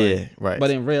positive is yeah, like, right.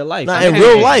 but in real life, Nah, in negative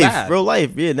real is life,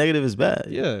 bad. yeah, negative is bad.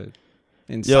 Yeah.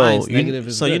 In Yo, science, negative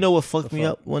is so good. you know what fucked The me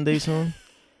fuck? up one day, son?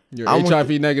 You're I went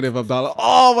HIV negative, Abdallah.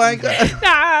 Oh my god.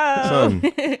 No.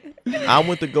 Son, I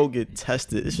went to go get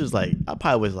tested. This was like, I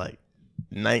probably was like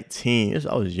 19.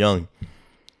 I was young.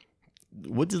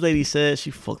 What this lady said,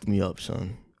 she fucked me up,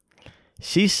 son.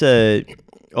 She said,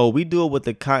 "Oh, we do it with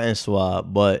the cotton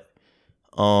swab, but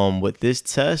with this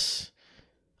test,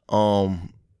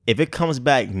 if it comes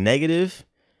back negative,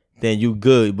 then you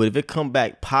good. But if it come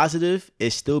back positive,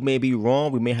 it still may be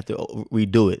wrong. We may have to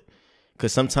redo it."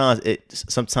 Cause sometimes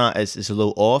it's a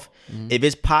little off. If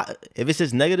it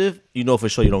says negative, you know for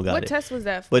sure you don't got What it. test was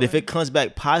that for? But if it comes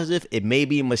back positive, it may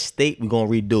be a mistake. We're gonna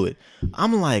redo it.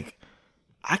 I'm like,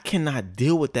 I cannot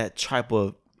deal with that type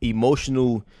of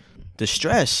emotional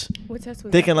distress. What test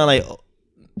was Thinking that? like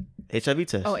HIV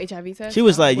test. Oh, HIV test. She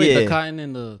was like, Wait, yeah, the cotton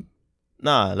in the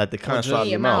nah, like the kind just swab in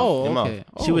your your mouth. mouth. Your Oh, mouth.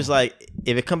 okay. She Oh. was like,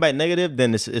 if it come back negative,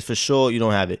 then it's for sure you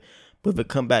don't have it. But if it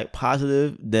come back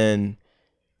positive, then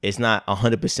it's not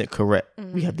 100% correct.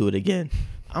 We have to do it again.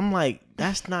 I'm like,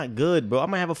 that's not good, bro. I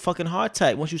might have a fucking heart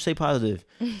attack once you say positive.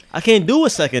 I can't do a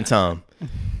second time.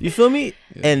 You feel me?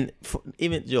 And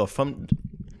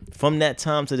from that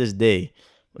time to this day,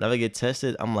 whenever I get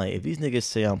tested, I'm like, if these niggas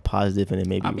say I'm positive and it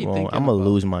may I be be wrong, thinking I'm gonna about-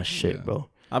 lose my shit, yeah. bro.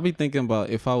 I be thinking about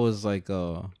if I was like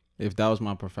if that was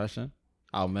my profession,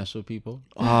 I'll mess with people.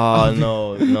 Oh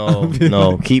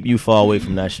no. Keep you far away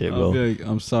from that shit, I'll bro. be like,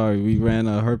 I'm sorry, we ran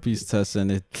a herpes test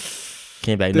and it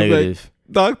Came back They're like- negative.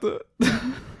 doctor.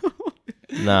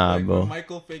 Nah, bro.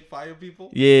 Michael fake fire people.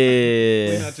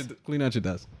 Yeah. Clean out your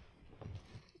desk.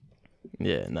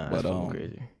 Yeah, nah, that's But, fucking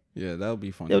crazy. Yeah, that would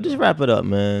be funny. Yo, just wrap it up,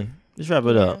 man. Just wrap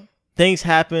it up. Things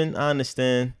happen, I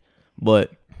understand,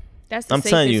 but That's the I'm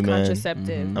safest telling you, man.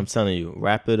 contraceptive. I'm telling you,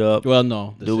 wrap it up. Well,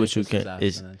 no. the Do what you safest can. is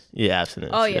It's abstinence. yeah,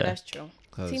 abstinence. Oh yeah, that's true.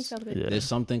 'Cause Seems celibate. yeah. There's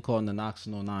something called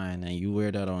Naloxone 9, and you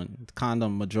wear that on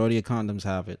condom. Majority of condoms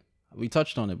have it. We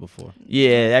touched on it before.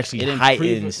 Yeah, it actually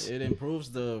heightens It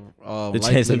improves the the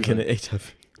chance of likelihood. getting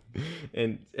HIV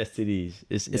and STDs.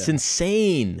 It's Yeah.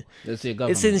 insane. That's your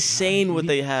government. It's insane what We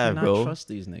they have, cannot bro. Trust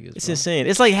these niggas. It's bro. insane.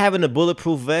 It's like having a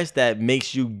bulletproof vest that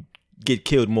makes you get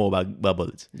killed more by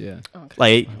bullets. Yeah, Okay.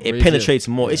 Like it Raise penetrates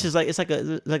it. more. Yeah. It's just like it's like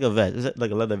a vest. It's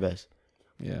like a leather vest.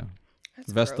 yeah.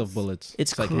 That's Vest gross. of bullets.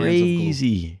 It's like hands of glue.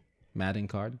 crazy. Madden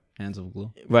card. Hands of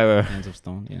glue. Right. Hands of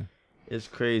stone. Yeah. It's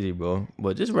crazy, bro.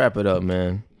 But just wrap it up,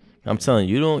 man. I'm telling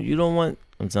you, you don't want.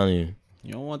 I'm telling you.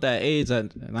 You don't want that AIDS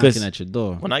knocking at your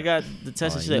door. When I got the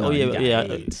test, Oh, she you said, know "Oh you yeah, got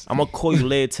yeah, AIDS. I'm gonna call you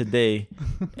later today,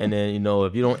 and then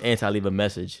if you don't answer, I leave a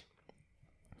message."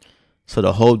 So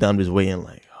the whole time I'm just waiting,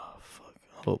 like, oh fuck,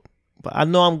 I hope. But I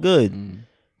know I'm good.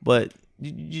 But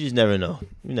you just never know.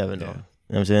 You never know. Yeah. You know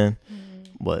what I'm saying?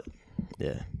 But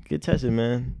yeah, get tested,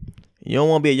 man. You don't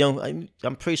want to be a young.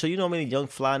 I'm pretty sure you know how many young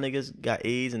fly niggas got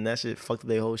AIDS and that shit fucked up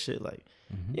their whole shit. Like,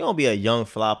 you don't be a young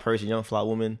fly person, young fly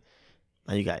woman.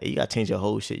 Like you got to change your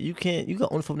whole shit. You can't. You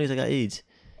got only 4 niggas that got AIDS.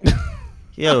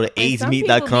 You know, the And some people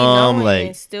be AIDSmeet.com, knowing like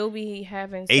and still be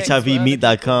having sex with other people.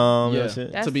 HIVmeet.com. Yeah. Yeah.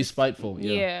 That's To be the- spiteful.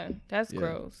 Yeah. Yeah, that's Yeah.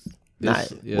 gross. Nah,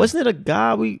 This- yeah. wasn't it a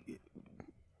guy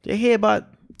they hear about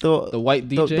The white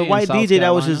DJ. the white in South DJ that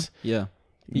was Carolina? just yeah.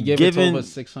 He gave giving it to over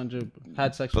 600.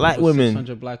 Had sex with black over women.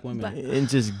 600 black women. and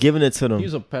just giving it to them. He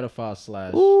was a pedophile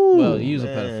slash. Ooh, well, he was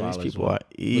man, a pedophile these as people well. are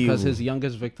evil. Because his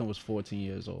youngest victim was 14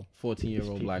 years old.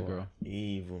 14-year-old These black people girl. are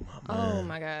evil, my Oh man.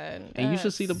 my god. And you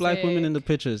should see the black women in the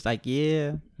pictures. Like,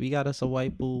 yeah, we got us a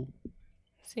white boo.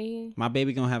 See, My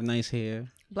baby gonna have nice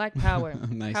hair. black power,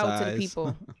 Nice power to eyes. the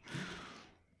people.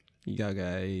 You got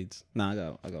AIDS. Nah,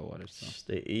 I got water. So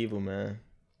They evil, man.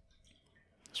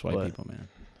 that's white What? people, man.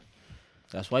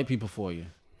 That's white people for you.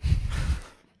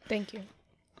 Thank you.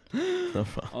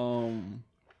 All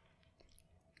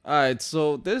right,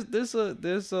 so there's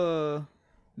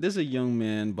a young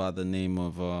man by the name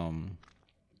of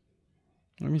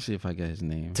let me see if I get his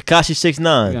name. Tekashi We're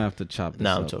 6ix9ine. gonna have to chop this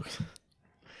Nah, I'm up. joking.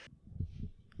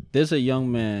 There's a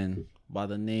young man by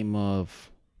the name of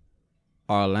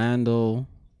Orlando,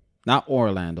 not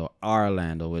Orlando,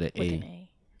 Orlando with an With A. an A.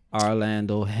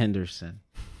 Orlando Henderson.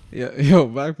 Yeah, yo,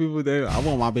 black people there. I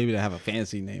want my baby to have a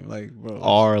fancy name, like bro.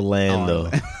 Orlando.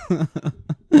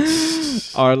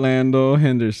 Orlando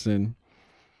Henderson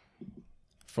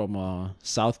from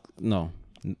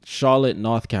Charlotte,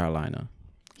 North Carolina.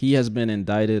 He has been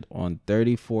indicted on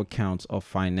 34 counts of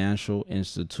financial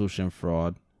institution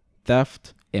fraud,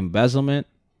 theft, embezzlement,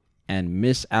 and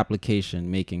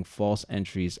misapplication, making false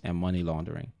entries and money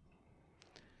laundering.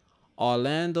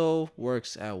 Orlando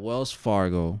works at Wells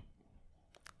Fargo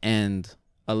and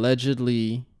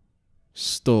allegedly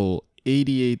stole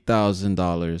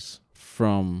 $88,000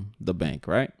 from the bank,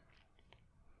 right?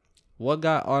 What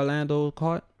got Orlando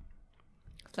caught?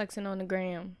 Flexing on the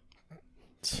gram.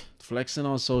 Flexing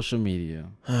on social media.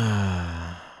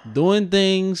 Doing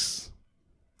things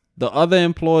the other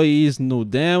employees knew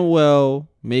damn well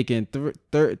making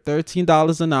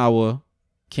 $13 an hour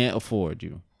can't afford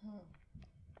you.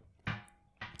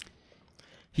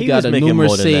 He got a new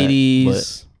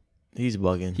Mercedes. He's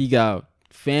bugging. He got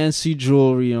fancy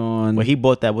jewelry on. Wait, he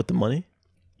bought that with the money?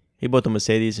 He bought the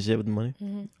Mercedes and shit with the money?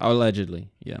 Mm-hmm. Allegedly,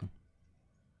 yeah.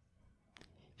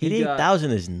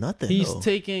 $88,000 is nothing. He's though.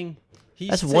 taking.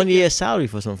 That's 1 year's salary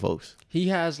for some folks. He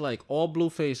has like all blue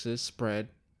faces spread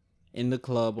in the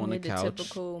club on the couch. The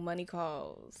typical money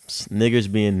calls.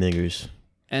 Niggers being niggers.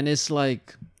 And it's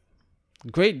like,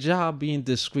 great job being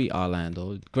discreet,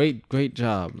 Orlando. Great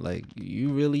job. Like, you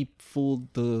really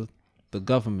fooled the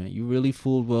government. You really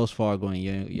fooled Wells Fargo and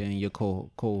your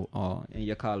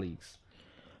colleagues.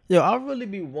 Yo, I really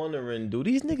be wondering, do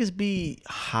these niggas be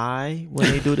high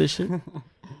when they do this shit?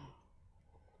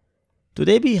 Do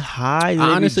they be high?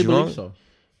 I honestly believe so.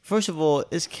 First of all,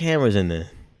 it's cameras in there.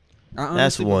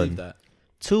 That's one. That.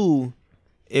 Two,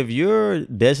 if you're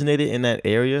designated in that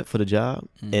area for the job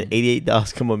and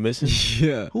 $88 come up missing,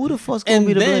 yeah, who the fuck's gonna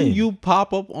be to blame? And then you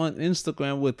pop up on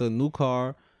Instagram with a new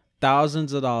car,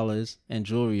 thousands of dollars, and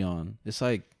jewelry on. It's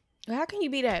like, how can you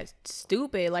be that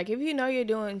stupid? Like, if you know you're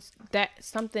doing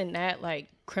something that like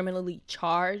criminally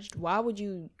charged, why would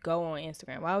you go on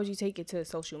Instagram? Why would you take it to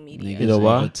social media? You know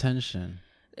why? Attention.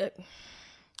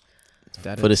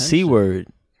 For the C word.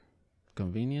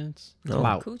 Convenience? No.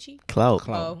 Clout. Coochie? Clout.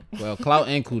 Oh. Well, clout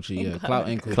and coochie, yeah. Clout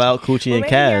and coochie. Clout, coochie, and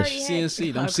cash.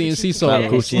 CNC. Them CNC soda.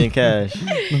 Clout, coochie, and cash.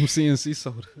 Them CNC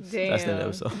sodas. Damn. That's the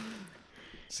episode.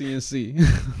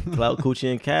 CNC. Clout,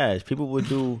 coochie, and cash. People would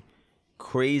do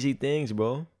crazy things,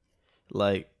 bro.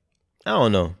 Like, I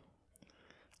don't know.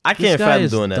 I can't fathom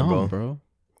doing that, bro.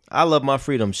 I love my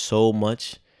freedom so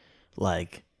much.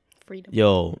 Like, freedom.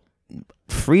 Yo,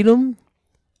 freedom?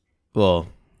 Well,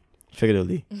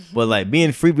 figuratively. But like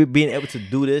being free, being able to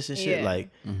do this and shit, like,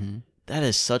 that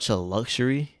is such a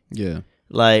luxury. Yeah.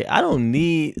 Like, I don't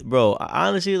need, bro,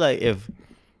 honestly, like, if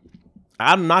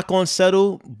I'm not gonna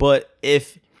settle, but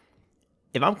if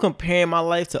I'm comparing my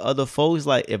life to other folks,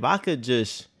 like, if I could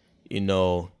just, get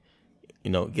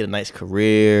a nice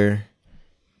career,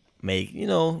 make,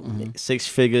 make 6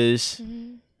 figures,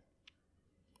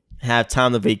 have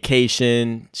time to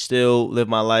vacation, still live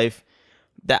my life.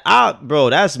 I'm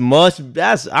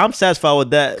satisfied with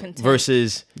that. Content.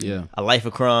 Versus a life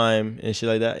of crime and shit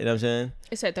like that. You know what I'm saying?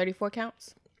 It said 34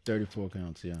 counts. 34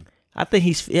 counts, yeah. I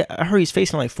think I heard he's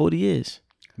facing like 40 years.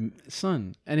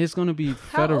 Son, and it's going to be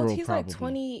federal. How old? He's probably. Like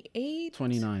 28?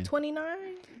 29. 29?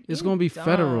 It's going to be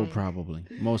federal probably,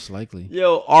 most likely.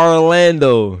 Yo,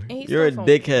 Orlando, you're a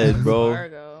dickhead,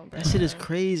 bro. That shit is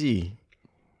crazy.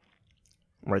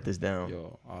 Write this down.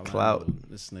 Yo, Orlando, Clout.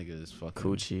 This nigga is fucking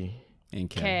coochie. And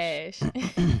cash.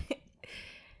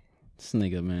 This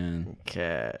nigga, man.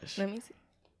 Cash. Let me see.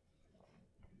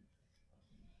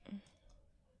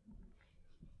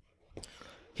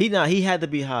 He had to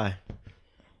be high.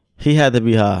 He had to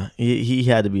be high. He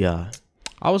had to be high.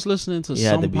 I was listening to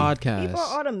some podcast. He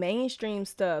bought all the mainstream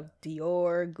stuff.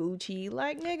 Dior, Gucci.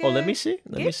 Like, nigga. Oh, let me see.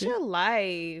 Get your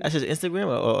life. That's his Instagram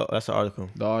or that's an article?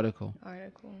 The article.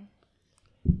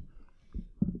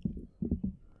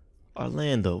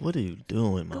 Orlando, what are you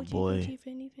doing, my Gucci, boy? Gucci,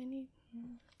 Fendi.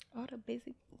 All the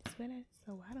basic sweaters,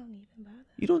 so I don't even bother.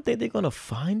 You don't think they're gonna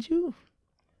find you?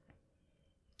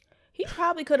 He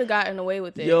probably could have gotten away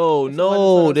with it. Yo,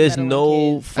 no, there's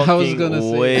no fucking way. I was gonna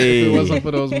say, if it wasn't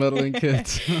for those meddling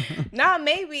kids. Nah,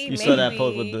 maybe. You saw that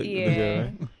post with the girl,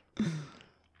 right?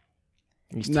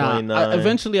 He's 29.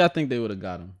 Eventually, I think they would have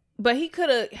got him. But he could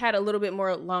have had a little bit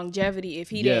more longevity if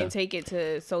he didn't take it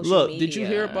to social media. Did you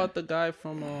hear about the guy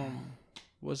from,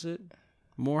 was it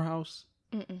Morehouse?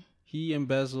 Mm-mm. He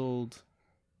embezzled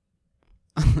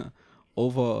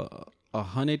over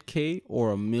 $100K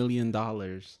or $1 million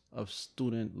of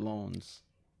student loans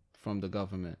from the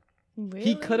government. Really?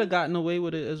 He could have gotten away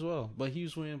with it as well, but he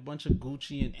was wearing a bunch of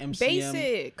Gucci and MCM.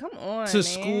 Basic, come on, to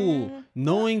school,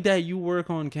 knowing that you work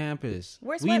on campus.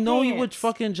 Where's we know what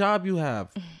fucking job you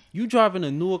have. You driving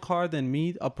a newer car than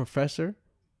me, a professor?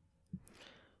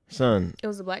 Son, It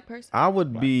was a black person. I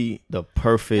would be the I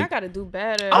perfect. gotta do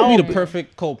better. I'll be the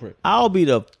perfect culprit. I'll be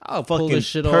the I'll pull fucking this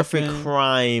shit off, perfect man.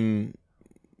 crime.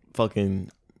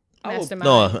 Fucking mastermind.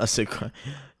 no, I said crime.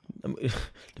 Criminal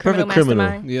Perfect criminal.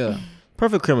 mastermind. Yeah,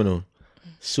 Perfect criminal.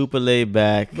 Super laid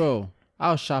back. bro.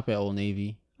 I'll shop at Old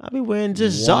Navy I be wearing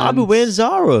I'll be Once. wearing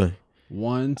Zara.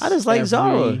 once. I just like every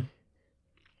Zara.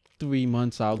 3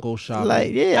 months, I'll go shopping.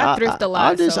 Like yeah, I thrift a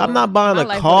lot. So I'm not buying my a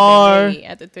life car. would've been made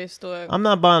at the thrift store. I'm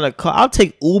not buying a car. I'll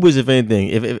take Ubers if anything.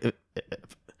 If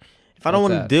I don't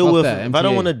want to that. deal Fuck with that. if I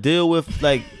don't MTA. want to deal with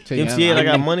like MTA and I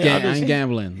got money, I I'll just ain't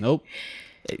gambling. Nope.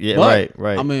 yeah, But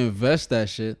right. I'm gonna invest that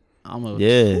shit. I'm gonna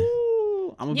Yeah.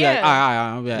 I'm gonna be Yeah. like, all right.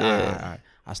 I'm gonna be like, Yeah. all right.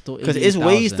 I still Because it's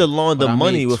ways to launder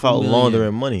money without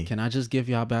laundering money. Can I just give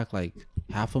y'all back like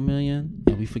 $500,000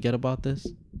 and we forget about this?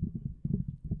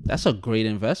 That's a great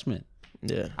investment.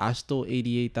 Yeah. I stole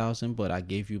 88,000, but I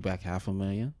gave you back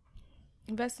 $500,000.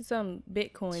 Invest in some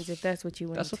bitcoins if that's what you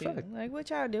want That's a to. fact. Like what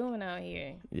y'all doing out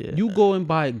here? Yeah. You go and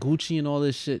buy Gucci and all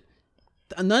this shit.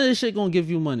 None of this shit gonna give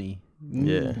you money.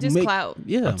 Yeah. Just clout.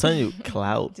 Yeah. I'm telling you,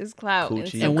 clout. Just clout. Coochie.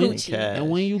 And And some when, coochie. cash. and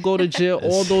when you go to jail,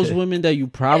 all those women that you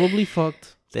probably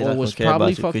fucked They or not was gonna care about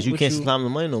probably you fucking because you with can't you. slime the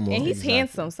money no more. And he's Exactly.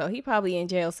 handsome, so he probably in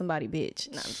jail somebody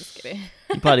bitch. No, I'm just kidding.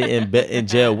 You probably in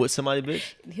jail with somebody,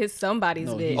 bitch. His somebody's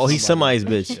No, bitch. Oh, he's somebody's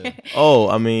Somebody. bitch. Yeah. Oh,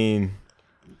 I mean,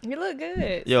 He look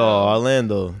good. yo, so,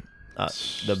 Orlando.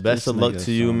 The best This of luck nigga,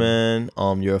 to you, son.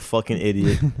 man. You're a fucking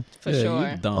idiot. for Yeah, sure.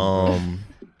 You dumb. Um,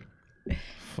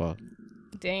 Fuck.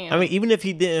 Damn. I mean, even if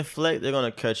he didn't flex, they're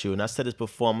gonna cut you. And I said this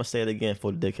before. I'm gonna say it again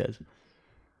for the dickheads.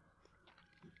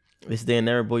 This day and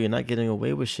era, bro, you're not getting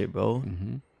away with shit, bro.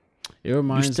 It You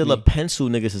reminds still me. a pencil,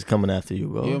 niggas is coming after you, It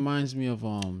bro. reminds me of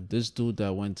this dude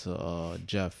that went to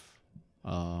Jeff.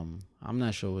 I'm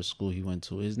not sure what school he went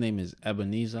to. His name is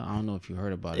Ebenezer. I don't know if you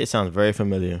heard about It it, sounds very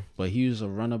familiar. but he was a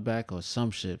runner back or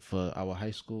some shit for our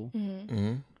high school.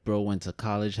 Mm-hmm. Bro went to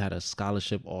college, had a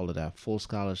scholarship, all of that, full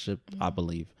scholarship, I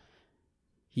believe.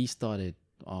 He started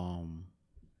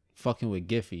fucking with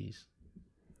Giphies.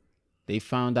 They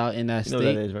found out in that You know what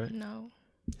that state is, right? no.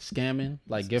 scamming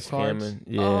like gift cards. Scamming.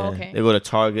 Yeah. Oh, okay. They go to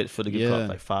Target for the gift Yeah. card,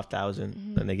 like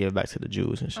 5,000, and they give it back to the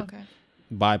Jews and shit. Okay.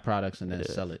 Buy products and then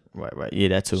Yeah. sell it. Right. Yeah,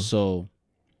 that too. So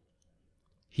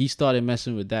he started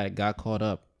messing with that, got caught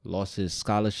up, lost his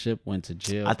scholarship, went to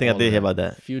jail. I think I all did of hear about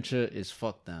that. Future is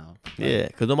fucked down. Like, Yeah,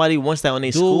 because nobody wants that on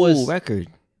their Dude school was- record.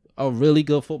 a really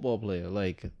good football player,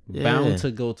 like Yeah. bound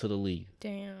to go to the league,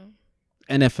 Damn.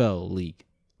 NFL league,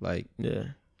 like Yeah.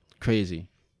 crazy.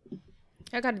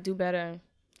 I got to do better.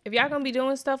 If y'all gonna be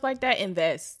doing stuff like that,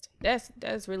 invest. That's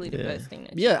really the Yeah. best thing.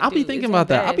 That Yeah, you I'll can be do thinking is about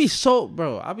that. I'll be invest. so,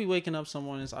 bro. I'll be waking up some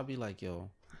mornings. I'll be like, yo,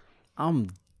 I'm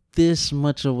this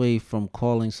much away from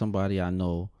calling somebody I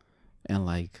know, and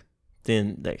like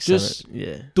Then like Just-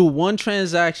 yeah. do one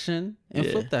transaction and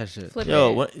Yeah. flip that shit. Flip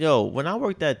Yo, it. when I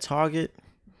worked at Target,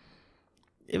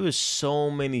 it was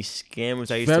so many scammers.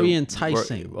 I used Very to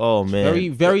enticing. Work. Oh man, Very,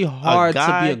 very hard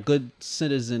guy- to be a good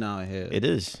citizen out here. It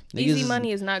is, Easy Niggas-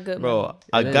 money is not good bro. money.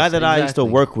 A It guy is, that I used to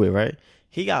exactly. work with, right?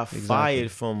 He got Exactly.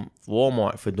 fired from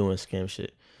Walmart for doing scam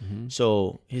shit. Mm-hmm.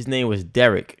 So his name was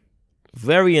Derek.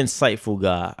 Very insightful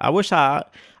guy. I wish I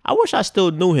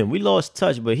still knew him. We lost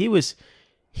touch, but he was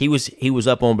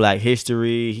up on Black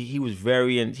History. He was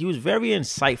very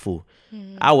insightful.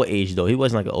 Our age though, he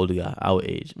wasn't like an older guy. Our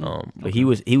age, but he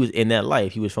was in that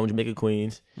life. He was from Jamaica,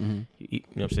 Queens. You know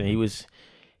what I'm saying?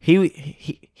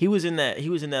 He was in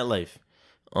that life.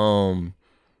 And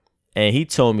he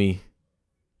told me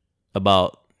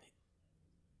about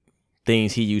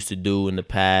things he used to do in the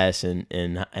past and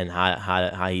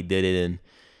how he did it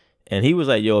and he was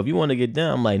like, yo, if you want to get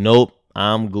down, I'm like, nope,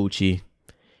 I'm Gucci.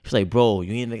 He's like, bro,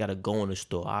 you ain't even gotta go in the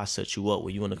store. I'll set you up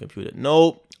where you on the computer.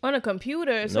 Nope. On a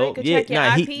computer, so you Nope. can Yeah, check your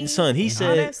nah, IP. he all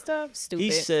said that stuff. Stupid.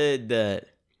 he said that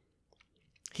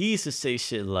he used to say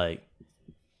shit like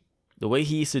the way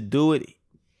he used to do it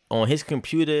on his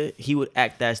computer, he would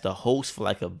act as the host for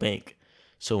like a bank.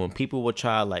 So when people would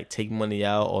try to like take money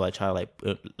out or like try to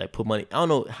like put money, I don't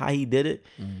know how he did it,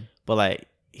 but like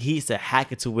he used to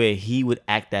hack it to where he would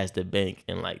act as the bank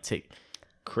and like take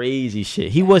crazy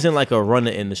shit. He wasn't like a runner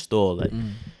in the store. Like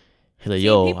he's like, See,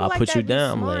 yo, people I'll like put that you be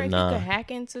down. I'm smart. like, You nah. can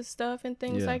hack into stuff and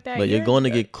things Yeah. like that. But you're going to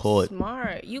get caught.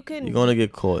 Smart. You can. You're gonna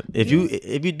get caught if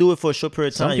you do it for a short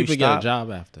period of Some time. people you get a stop,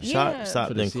 job after. Yeah. stop,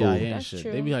 For then the cool. CIA and That's shit.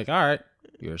 true. They be like, all right,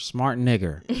 you're a smart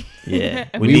nigger. Yeah,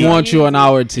 We want you on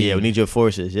our team. Yeah, we need your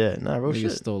forces. Yeah, nah, real Niggas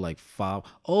shit. stole like 5.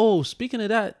 Oh, speaking of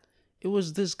that, it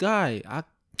was this guy.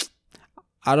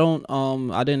 I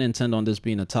didn't intend on this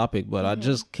being a topic, but I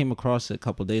just came across it a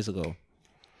couple days ago.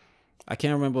 I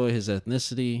can't remember his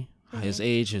ethnicity, his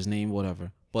age, his name,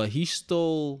 whatever. But he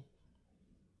stole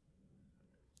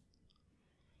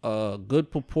a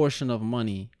good proportion of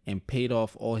money and paid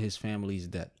off all his family's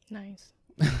debt. Nice.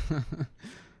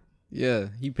 Yeah,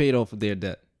 he paid off their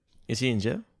debt. Is he in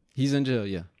jail? He's in jail,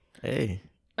 yeah. Hey.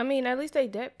 I mean, at least they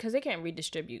debt because they can't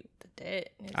redistribute the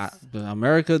debt.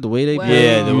 America, the way they Wow.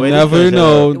 pay, Yeah, the you way they never put it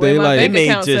know. The way They my like They bank may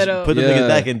account just set up. put them niggas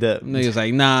back in debt. Niggas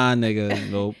like, nah, nigga,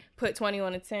 nope. Put 20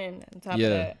 on a 10 on top Yeah.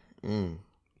 of that. Mm.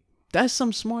 That's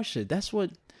some smart shit. That's some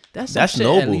That's shit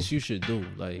noble. at least you should do.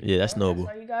 Like, Yeah, that's noble.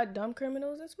 That's why you got dumb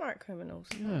criminals and smart criminals.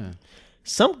 yeah.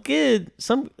 Some kid,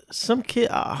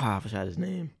 I forgot his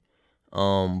name.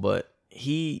 But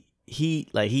he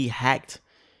hacked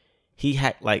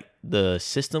like the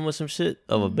system or some shit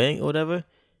of a bank or whatever.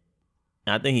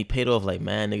 And I think he paid off like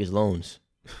mad niggas loans.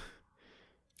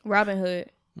 Robin Hood.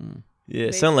 Yeah,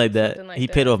 Basically, something like that. something like He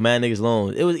paid that. off mad niggas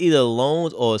loans. It was either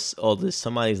loans or this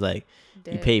somebody's like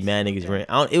he Dead paid mad niggas something.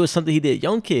 rent. It was something he did.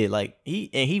 Young kid, like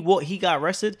he got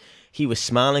arrested. He was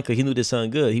smiling because he knew this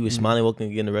something good. He was smiling, walking,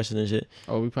 getting arrested and shit.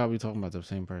 Oh, we probably talking about the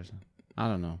same person. I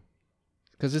don't know,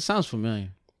 cause it sounds familiar.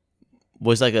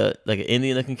 Was like an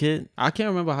Indian looking kid. I can't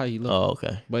remember how he looked, Oh,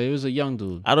 okay. but it was a young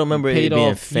dude. I don't remember He it paid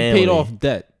being off, family. He paid off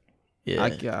debt. Yeah.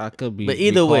 I could be. But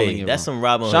either recalling way, it that's wrong. some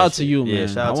Robin Hood Shout out to shit. you, Yeah, man.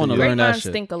 shout I out to wanna you. learn Great that minds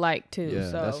shit. think alike too. Yeah,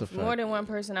 that's So a fact. more than one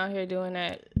person out here doing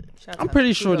that. Shout I'm out pretty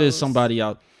to sure there's kudos. somebody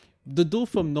out. The dude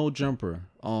from No Jumper,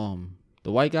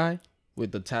 the white guy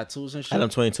with the tattoos and shit. Adam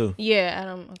 22. Yeah,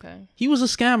 Adam. Okay. He was a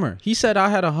scammer. He said I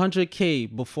had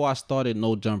 100K before I started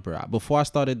No Jumper. Before I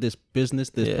started this business,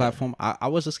 this Yeah. platform, I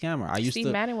was a scammer. I used Steve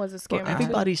to. Madden was a scammer. too.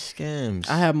 Everybody scams.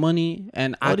 I had money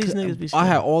and All these niggas be I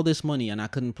had scamming. all this money and I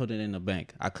couldn't put it in the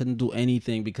bank. I couldn't do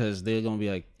anything because they're gonna be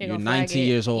like, They're "You're gonna flag 19 it.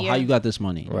 years old. How Yeah. you got this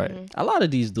money?" Right. A lot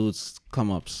of these dudes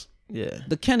come ups. Yeah.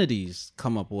 The Kennedys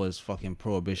come up was fucking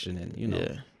prohibition and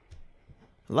Yeah.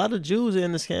 A lot of Jews are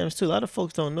in the scams too. A lot of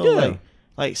folks don't know. Yeah. Like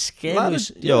lot of-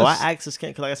 scammers. Yo, yes. I asked a scam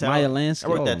because like I said, Maya I Lansky,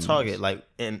 worked oh, at Target like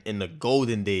in the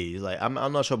golden days. Like I'm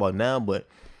not sure about now, but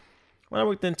when I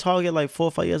worked in Target like 4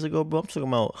 or 5 years ago, bro, I'm talking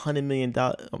about $100 million.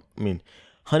 I mean,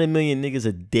 100 million niggas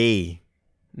a day,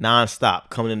 nonstop,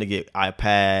 coming in to get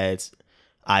iPads,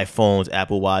 iPhones,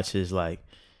 Apple Watches, like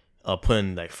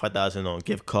putting like 5,000 on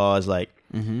gift cards, like.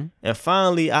 Mm-hmm. And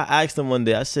finally, I asked them one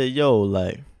day. I said, "Yo,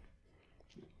 like,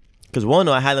 cause one,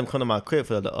 I had them come to my crib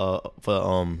for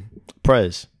the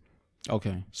press.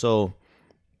 Okay. So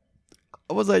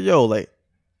I was like, yo, like,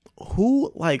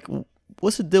 who, like,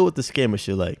 what's the deal with the scammer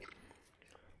shit? Like,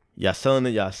 y'all selling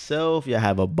it yourself? Y'all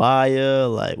have a buyer?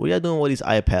 Like, what y'all doing with these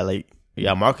iPad? Like,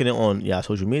 y'all marketing on y'all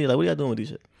social media? Like, what y'all doing with these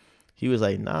shit?" He was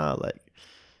like, "Nah, like,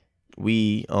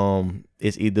 we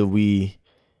it's either we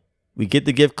get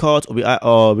the gift cards or we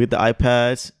get the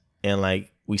iPads and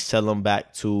like we sell them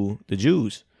back to the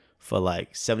Jews for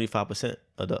like 75%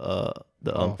 of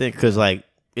the thing, because like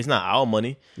it's not our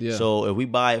money. Yeah. So if we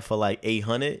buy it for like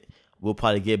 800, we'll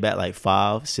probably get back like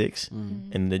 5, 6,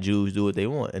 and the Jews do what they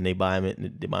want and they buy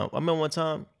them. I remember one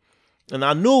time, and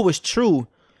I knew it was true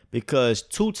because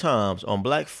 2 times on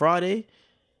Black Friday,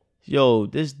 yo,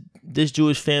 this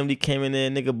Jewish family came in there,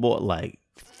 nigga bought like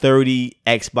 30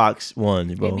 Xbox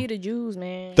Ones, bro. It be the Jews,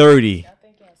 man. 30. I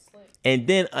think y'all slick. And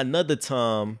then another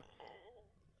time,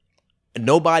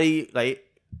 nobody, like,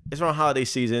 it's around holiday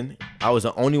season. I was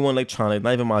the only one electronic,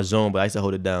 not even my zone, but I used to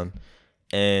hold it down.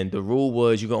 And the rule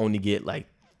was you can only get like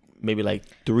maybe like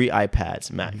 3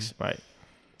 iPads max, right?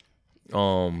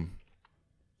 And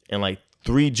like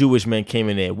 3 Jewish men came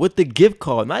in there with the gift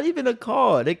card, not even a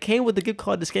card. They came with the gift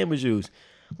card the scammers use.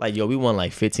 Like, yo, we want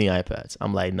like 15 iPads.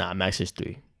 I'm like, nah, max is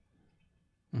 3.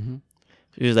 Mm-hmm.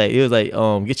 He was like,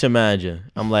 get your manager.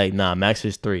 I'm like, nah, max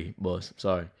is 3, boss.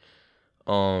 Sorry.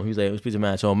 He was like, let's speak to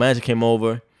manager. So manager came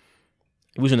over.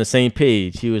 We was on the same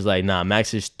page. He was like, nah,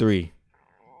 max is 3.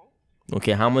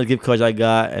 Okay, how much gift cards I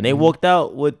got? And they walked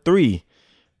out with 3.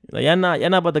 Like, y'all not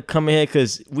about to come in here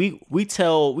because we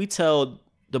tell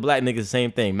the black niggas the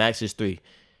same thing. Max is 3. You know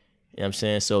what I'm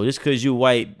saying? So just because you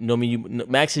white, know me,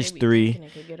 max is They be 3. thinking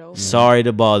it could get over. Sorry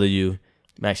to bother you.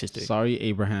 Max is 3. Sorry,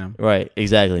 Abraham. Right,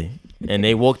 exactly. And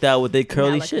they walked out with their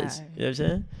curly Malachi. shits. You know what I'm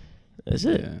saying? That's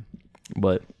it. Yeah.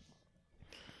 But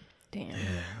Damn.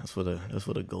 that's for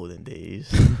the golden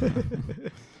days.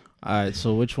 All right.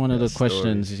 So which one of the That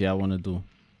questions y'all want to do?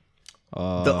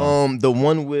 The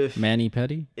one with Manny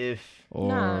Petty if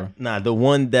or the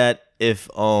one that if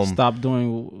stop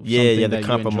doing something the that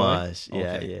compromise. You enjoy?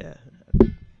 Yeah, Okay. yeah.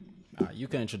 All right, you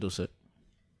can introduce it.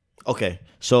 Okay.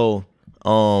 So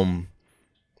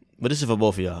but this is for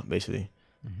both of y'all basically.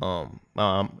 I'm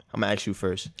gonna ask you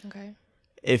first. Okay.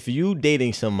 If you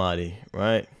dating somebody,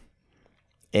 right?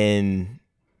 and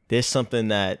there's something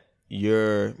that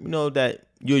you're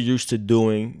used to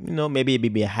doing. Maybe it may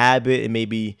be a habit, it may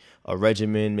be a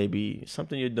regimen, maybe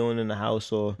something you're doing in the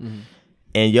house, or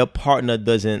and your partner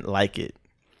doesn't like it.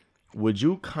 Would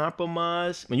you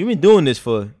compromise? I mean, you've been doing this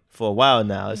for a while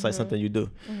now. It's like something you do.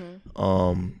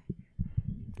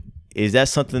 Is that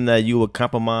something that you would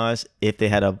compromise if they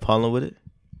had a problem with it?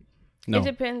 No. It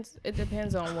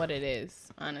depends on what it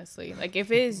is, honestly. Like if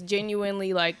it's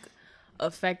genuinely like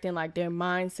affecting like their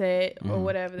mindset or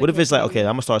whatever. What if it's like, okay,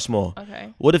 I'm gonna start small.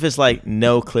 Okay. What if it's like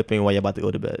nail clipping while you're about to go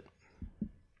to bed?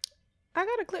 I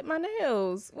gotta clip my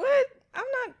nails. What? I'm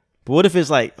not. But what if it's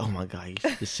like, oh my god,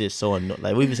 this shit's so annoying.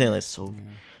 Like we've been saying, like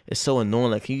it's so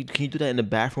annoying. Like can you do that in the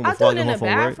bathroom I'll do before I it get in home the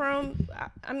from work? bathroom.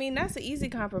 I mean, that's an easy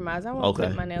compromise. I won't Okay.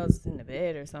 clip my nails in the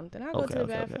bed or something. I'll go to the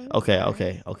bathroom. Okay.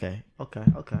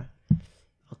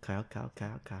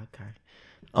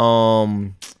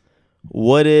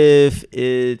 What if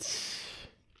it's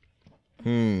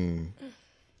give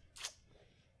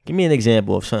me an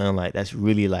example of something like that's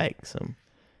really like some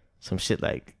shit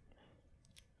like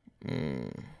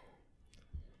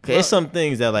okay, it's some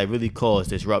things that like really cause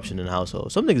disruption in the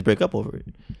household. Some niggas break up over it.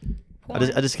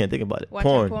 I just can't think about it.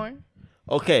 Watching porn.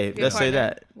 Okay, Your let's say partner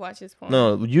that. Watches porn.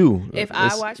 No, you. If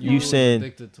I watch you porn? saying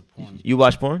Addicted to porn. you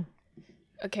watch porn?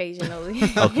 Occasionally.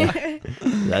 Okay.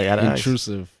 I gotta ask.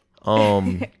 Intrusive.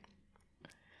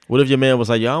 What if your man was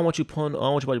like, yo, I don't want you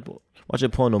watching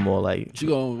porn no more. Like You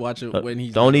gonna watch it when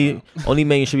he's the only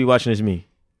man you should be watching is me.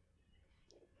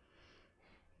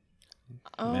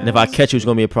 And if I catch you, it's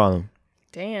gonna be a problem.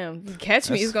 Damn, you catch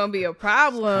me, it's gonna be a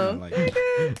problem. Like,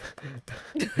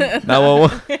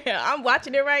 911. I'm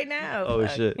watching it right now. Oh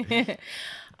Fuck. shit.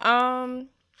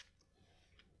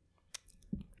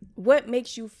 What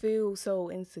makes you feel so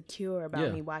insecure about Yeah,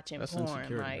 me watching that's porn?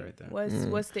 insecurity Like, right there.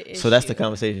 what's the issue? So that's the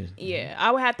conversation. Yeah, I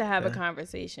would have to have a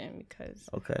conversation because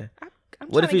Okay. I'm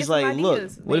What trying if to he's get some like, look?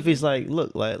 ideas, What if maybe. he's like,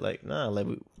 look, like, nah, like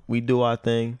we do our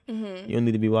thing. Mm-hmm. You don't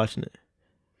need to be watching it.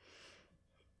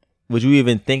 Would you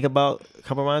even think about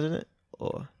compromising it,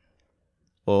 or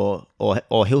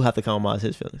he'll have to compromise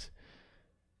his feelings?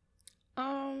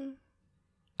 I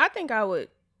think I would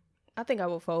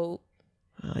fold.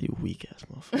 Ah, you weak ass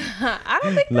motherfucker. I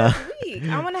don't think Nah. that's weak.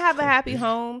 I want to have a happy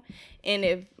home, and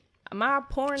if my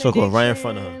porn So go addiction, right in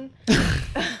front of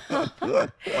her.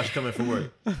 Watch you coming from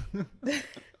work. You know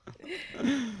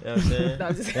what I'm saying? No,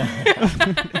 I'm just-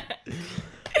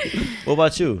 What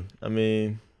about you? I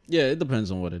mean, yeah, it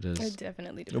depends on what it is. it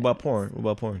definitely what depends. about porn? What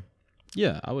about porn?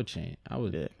 Yeah, I would change. I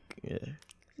would. Yeah.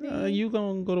 You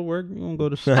gonna go to work? You gonna go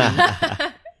to school?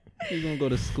 You gonna go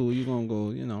to school? You gonna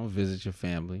go? Visit your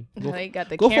family? They got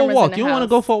the Go for a cameras walk. in the You want to house.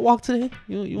 go for a walk today?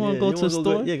 You want to go to the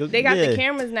store? They got the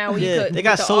cameras now. Where you could, They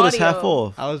got with the sodas audio, half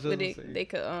off. I was but they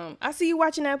could. I see you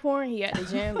watching that porn. He at the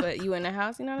gym, but you in the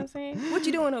house. You know what I'm saying? What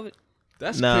you doing over?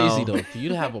 That's No. crazy though. For you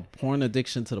to have a porn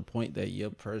addiction to the point that your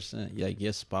person, like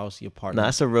your spouse, your partner, Nah,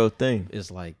 that's a real thing. is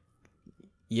like,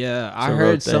 yeah. It's I a real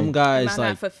heard thing. some Am guys I not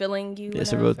like fulfilling you?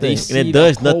 It's a enough? real they thing, see and it the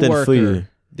does nothing for coworker, you.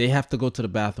 They have to go to the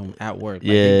bathroom at work.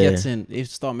 Like, Yeah. it gets in. They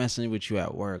start messing with you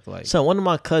at work. Like, So one of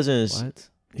my cousins, what?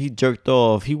 he jerked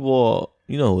off. He wore,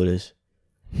 you know who it is.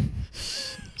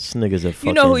 This nigga's a fucking.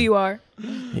 You know who you are.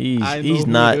 He's I know he's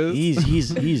who not. it is.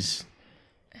 He's.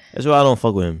 That's why I don't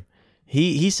fuck with him.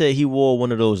 He said he wore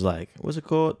one of those like what's it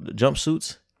called, the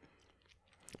jumpsuits.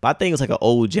 But I think it's like an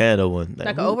old janitor one,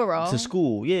 Like an overall? to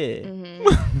school. Yeah,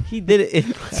 Mm-hmm. he did it.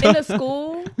 In the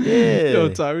school. Yeah, Yo,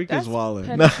 Tyreek That's is wilding.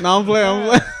 petty. No, I'm playing. I'm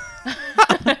playing.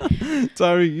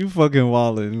 Tyreek, you fucking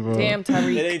wilding, bro. Damn, it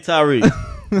Tyreek. ain't Tyreek,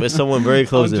 but someone very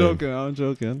close I'm to him. joking. I'm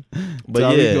joking. But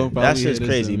Tyreek yeah, gonna probably that's just hit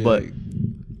us crazy. and be But like,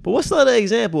 but what's the other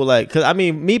example? Like, cause I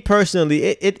mean, me personally,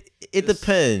 it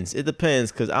depends. It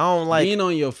depends, cause I don't like. being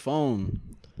on your phone.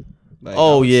 Like, I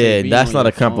Oh would say yeah, being that's on not your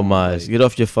a compromise. phone, Get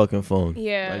off your fucking phone.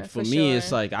 Yeah, like for for me, sure.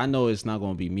 it's like I know it's not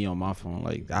gonna be me on my phone.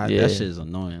 Like Yeah. that shit is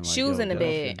annoying. Like, shoes yo, in the get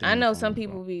off your bed. damn I know phone, some bro.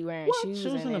 people be wearing What? shoes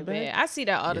Shoes in their bed. I see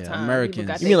that all the Yeah, time. Americans. People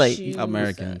got You mean their like- shoes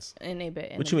Americans. in their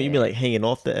bed. What you mean? You mean like hanging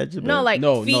off the edge of the bed? no, like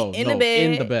No, feet no, in no, the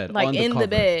bed, in the bed, like on the in cover. the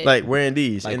bed. like wearing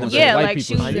these Like in the on bed? yeah, white like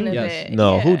people shoes do. in the Yes. bed.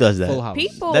 No, yeah. who does that? Full House.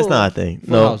 People. That's not a thing.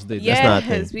 Full No, House did that. that's not a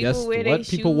Yes, thing. people Yes, wear what their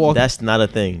people shoes. walk That's not a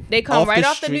thing. They come Off right the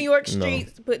off the New street? York No.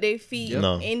 streets, put their feet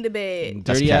No. in the bed.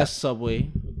 That's dirty cap. ass subway.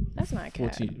 That's not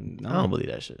cat. I don't believe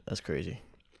that shit. That's crazy.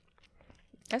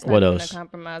 That's not What even else? a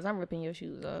compromise. I'm ripping your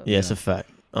shoes off. Yeah, it's a fact.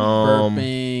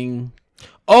 Burping.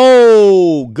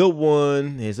 Oh, good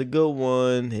one. Here's a good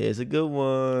one. Here's a good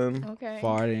one. Okay.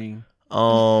 Farting.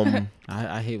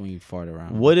 I hate when you fart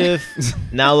around. What if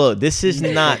now look, this is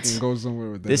not Fucking go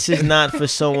somewhere with that. this is not for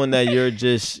someone that you're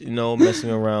just, messing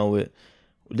around with.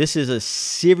 this is a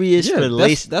serious Yeah,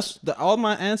 relation. that's all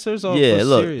my answers are. Yeah, for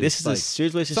look, serious. this is Like, a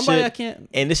serious relationship. somebody I can't.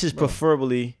 and this is Bro.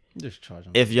 preferably Just charge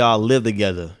them. if y'all live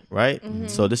together, right? Mm-hmm.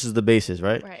 So this is the basis,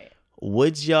 right? Right.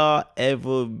 Would y'all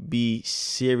ever be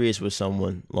serious with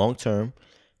someone long term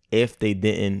if they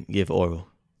didn't give oral?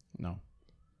 No.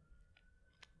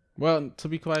 Well, to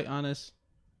be quite honest,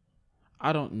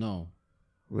 I don't know.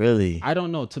 Really? I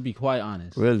don't know. To be quite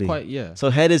honest, Really? quite yeah. So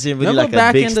head isn't really Remember like a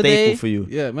back big in the staple day? for you.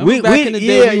 Yeah, remember back in the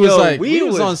day we was like we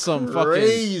was on some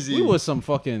crazy. fucking we was some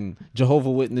fucking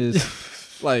Jehovah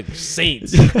Witness like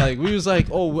saints. Like we was like,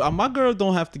 oh, my girl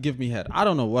don't have to give me head. I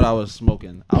don't know what I was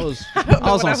smoking. I was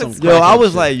on some. Yo, I crackhead was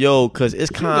shit. like, yo, cause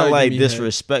it's kind gotta of like give me head.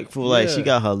 disrespectful. Like she Yeah.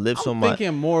 got her lips I'm on my.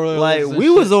 thinking morals. Like and we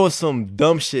shit. was on some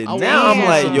dumb shit. I was Now I'm on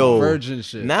like, some yo, virgin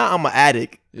shit. now I'm an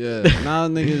addict. Yeah, now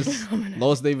niggas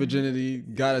lost their virginity,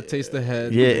 got a taste of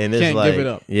head. Yeah, and it's can't like, give it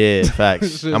up. yeah, facts.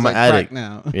 Shit's I'm like an crack addict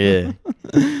now. Yeah,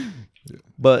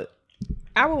 but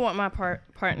I would want my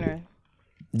partner.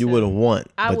 you would want.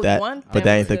 I but would that, want but that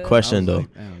them ain't the to- question I was though.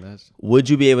 like, damn, that's Would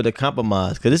you be able to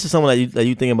compromise? Because this is someone that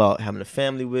you think about having a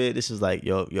family with. This is like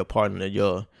your partner,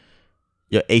 your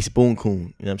Ace Boon Coon. You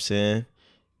know what I'm saying?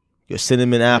 Your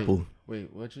cinnamon apple. Wait,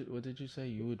 what did you say?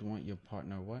 You would want your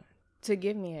partner what? To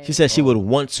give me head. She said she would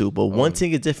want to, but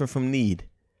wanting is different from need.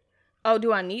 Oh,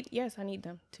 do I need? Yes, I need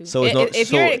them too. So it's no- if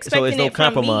so- you're so expecting it's no it from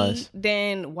compromise. me,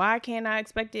 then why can't I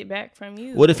expect it back from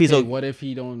you? What if he's Okay, okay? what if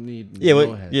he don't need Yeah, no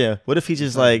what, head? yeah. What if he's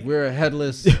just like, we're a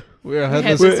headless Headless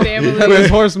headless family.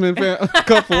 horseman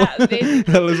couple. Baby.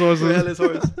 Headless horseman. Headless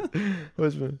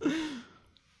horseman.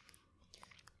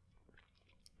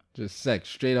 Just sex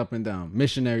straight up and down.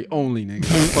 Missionary only, nigga.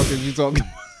 What the fuck is you talking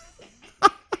about?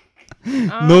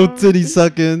 No titty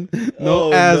sucking,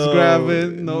 no Oh, ass no,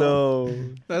 grabbing, no.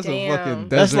 That's Damn. a fucking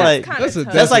That's desert. like- kinda that's a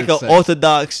tough. That's like an desert sex.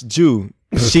 Orthodox Jew.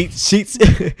 Sheets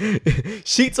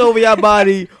sheets over your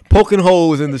body, poking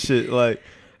holes in the shit. Like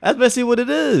that's basically what it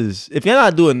is. If you're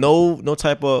not doing no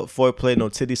type of foreplay, no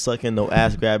titty sucking, no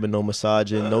ass grabbing, no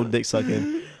massaging, no dick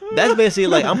sucking, that's basically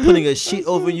like I'm putting a sheet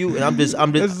over you and I'm just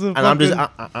That's a I'm just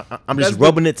that's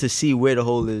rubbing it to see where the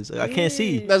hole is. Like, I can't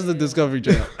see. That's the Discovery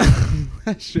Channel.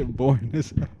 That shit boring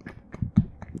as hell.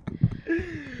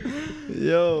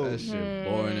 Yo. That shit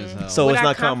boring as hell. So Would it's I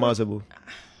not compromisable.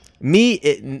 Me,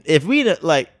 if we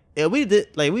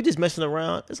we just messing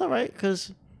around, it's all right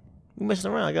because we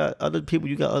messing around. I got other people.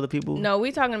 You got other people. No,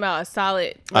 we talking about a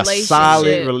solid a relationship.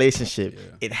 solid relationship.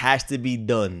 Yeah. It has to be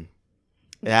done.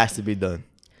 It has to be done.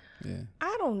 yeah.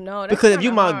 I don't know. That's Because if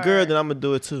you kinda my hard. girl, then I'm gonna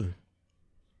do it too.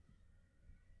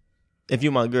 If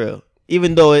you my girl,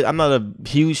 even though I'm not a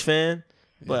huge fan,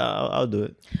 but I'll do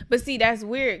it. But see, that's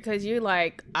weird because you're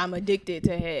like, I'm addicted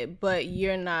to head, but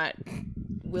you're not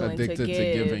willing Addicted to to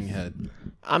give. giving head.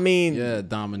 I mean, Yeah,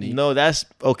 Dominique. no, that's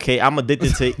okay. I'm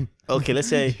addicted to. Okay, let's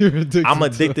say You're addicted I'm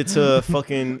addicted to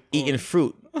fucking eating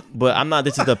fruit, but I'm not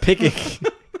addicted to picking.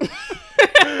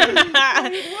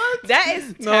 That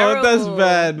is No, terrible. that's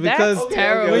bad because that's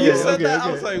terrible. when you okay, said okay, that, I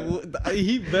okay. was like, what?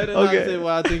 He better Okay. not say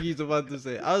what I think he's about to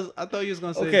say. I thought he was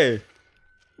gonna say, Okay.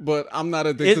 but I'm not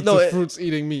addicted no, to it- fruits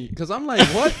eating me because I'm like,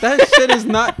 what? That shit is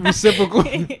not reciprocal.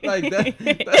 Like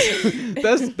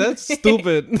that's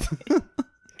stupid.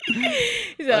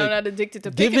 He said, I'm not addicted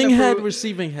to picking Giving the head, fruit.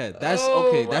 receiving head. That's Oh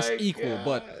okay. That's my equal. God.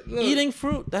 But Look. eating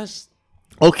fruit, that's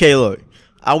Okay, look,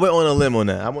 I went on a limb on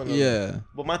that. I went on a limb. yeah.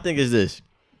 But my thing is this: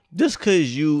 just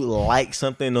because you like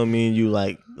something, don't mean you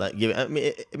like give it. I mean,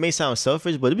 it may sound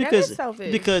selfish, but is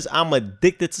selfish. because I'm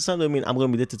addicted to something, I mean I'm gonna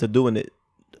be addicted to doing it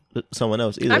to someone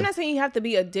else either. I'm not saying you have to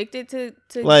be addicted to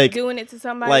Like- doing it to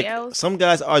somebody like else. some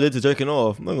guys are addicted to jerking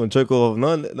off. I'm not gonna jerk off.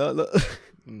 No. No.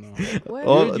 What?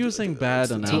 Oh, You're using bad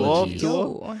too off, analogies. too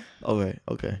off? Ew.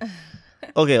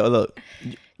 Okay. Look,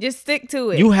 Just stick to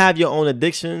it. you have your own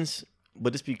addictions,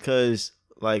 but it's because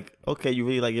like okay, you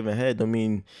really like giving head. Don't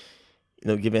mean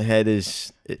giving head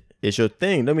is it's your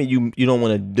thing. Don't mean you don't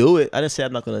want to do it. I didn't say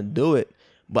I'm not gonna do it,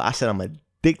 but I said I'm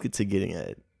addicted to getting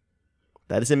head.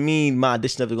 That doesn't mean my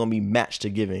addiction is gonna be matched to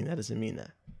giving. That doesn't mean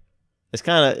that. It's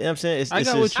kind of, you know what I'm saying? I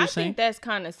got what you're I saying. think that's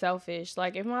kind of selfish.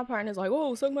 Like if my partner's like,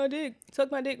 "Oh, suck my dick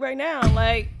right now,"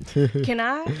 like, can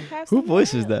I have? Who some of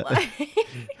voices that? Like,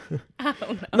 I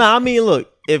don't know. Nah, I mean,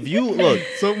 look, if you look,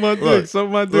 Suck my Look, suck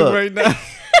my dick look. right now.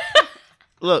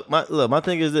 my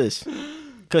thing is this,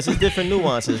 because it's different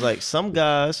nuances. Like some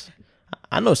guys,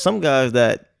 I know some guys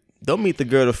that don't meet the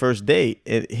girl the first date,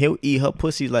 and he'll eat her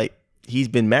pussy like he's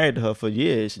been married to her for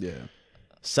years. Yeah.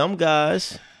 Some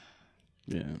guys,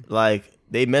 Yeah. like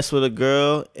they mess with a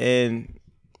girl and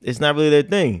it's not really their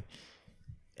thing,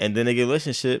 and then they get a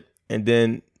relationship, and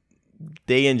then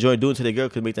they enjoy doing it to their girl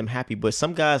because it makes them happy. But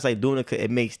some guys like doing it because it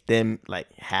makes them like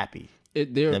happy. It You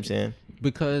know there what I'm saying?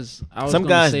 because I was Some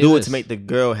gonna guys say do it this. to make the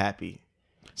girl happy.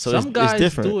 So Some guys it's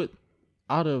different. do it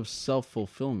out of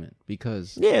self-fulfillment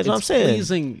because Yeah, that's what I'm saying.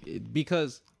 pleasing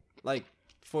because like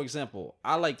for example,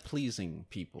 I like pleasing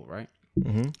people, right?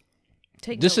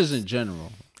 Take This notes. isn't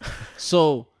general.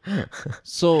 So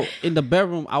in the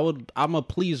bedroom I'm a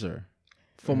pleaser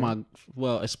for my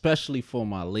especially for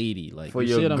my lady, like For you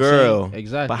see your what I'm girl. saying?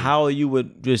 Exactly. But how are you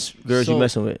with just girls you So-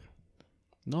 messing with?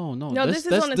 No, No, this is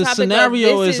that's on the the topic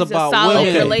scenario of this is is about a solid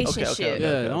women. relationship.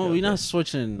 Yeah, no, we're not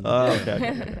switching.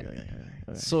 Okay.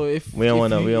 So if We don't if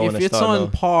wanna- you- we don't if wanna it's start on no-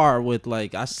 par with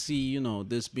like I see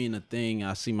this being a thing,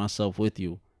 I see myself with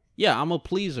you. Yeah, I'm a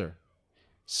pleaser.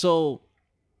 So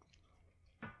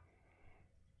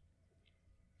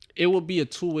it will be a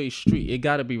two-way street. It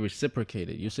got to be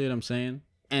reciprocated. You see what I'm saying?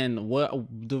 And where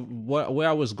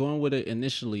I was going with it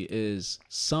initially is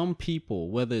some people,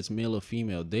 whether it's male or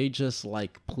female, they just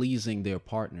like pleasing their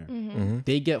partner.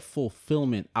 They get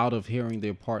fulfillment out of hearing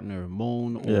their partner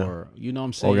moan or you know what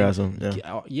I'm saying? Orgasm.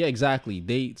 Yeah. Yeah, exactly.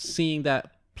 They seeing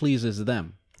that pleases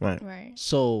them. Right. Right.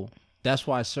 So that's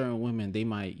why certain women they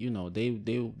might,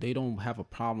 they don't have a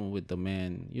problem with the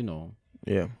man,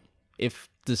 Yeah. if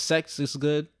the sex is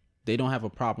good, they don't have a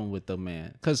problem with the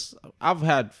man. Cause I've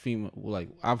had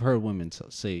I've heard women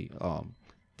say,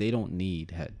 they don't need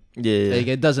head. Yeah. Like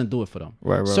it doesn't do it for them.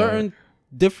 Right. Certain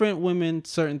different women,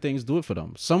 certain things do it for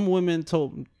them. Some women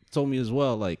told me as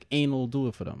well, like anal do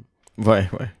it for them. Right.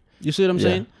 You see what I'm Yeah.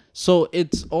 saying? So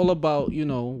it's all about,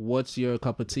 what's your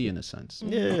cup of tea in a sense.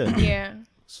 Yeah. Yeah.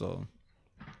 So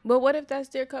But what if that's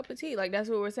their cup of tea? Like, that's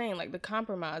what we're saying. Like, the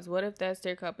compromise. What if that's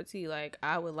their cup of tea? Like,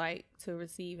 I would like to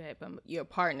receive it, but your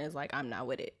partner's like, I'm not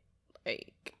with it.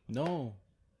 Like, no,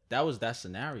 that was that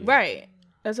scenario. right.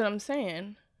 That's what I'm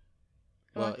saying.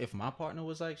 Well, if my partner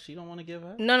was like, she don't want to give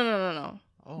her. No.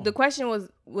 Oh. The question was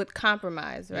with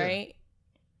compromise, right?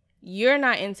 You're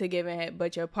not into giving it,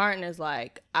 but your partner's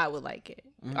like, I would like it.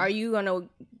 Are you going to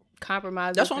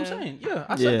compromise That's with what I'm them? saying. Yeah,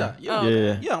 I Yeah. said that. Yeah, Oh,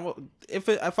 okay. yeah. Well,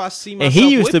 if I see myself And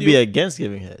he used with to be you, against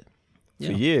giving head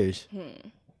for Yeah. years.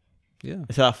 yeah.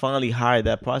 Until I finally hired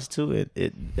that prostitute.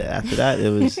 After that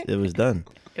it was done.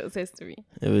 It was history.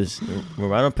 It was we're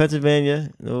right on Pennsylvania,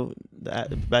 the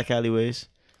back alleyways.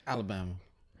 Alabama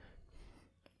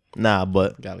Nah,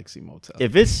 but Galaxy Motel.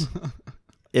 if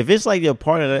it's like your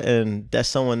partner and that's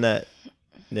someone that,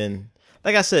 then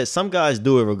like I said, some guys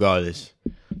do it regardless.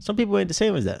 Some people ain't the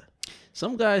same as that.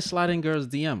 Some guys slide in girls'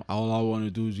 DM. All I want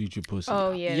to do is eat your pussy.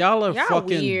 Oh, yeah. Y'all are Y'all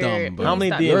fucking weird. dumb, bro. How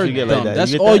many Stop DMs You're you get dumb. like that?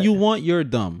 That's You get all that? you want. You're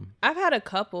dumb. I've had a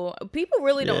couple. People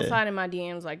really don't Yeah. slide in my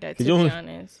DMs like that, to 'Cause you be don't-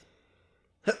 honest.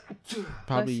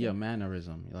 Probably Bless your you.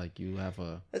 mannerism. Like you have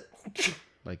a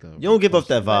You don't give off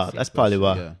that Bless vibe. you. That's probably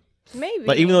why. Yeah, Maybe.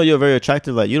 Like even though you're very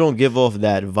attractive, like you don't give off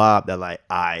that vibe that like,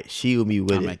 she will be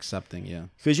with I'm it. accepting. Yeah,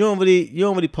 Cause you don't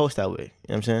really post that way. You know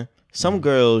what I'm saying? Some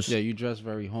girls, yeah. You dress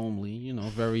very homely.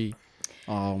 Very,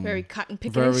 very cotton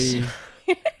pickerish.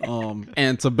 very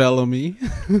antebellum-y.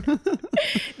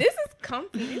 This is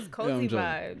comfy. These Yeah, cozy I'm joking.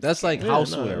 vibes. That's like Yeah,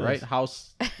 houseware, no, right?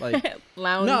 House like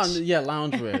Lounge. no, yeah,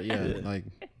 loungewear. Yeah, like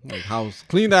house.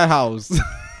 Clean that house.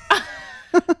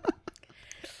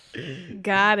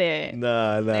 Got it.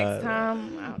 nah. Next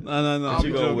time, No. I'll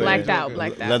You go with blacked it. out.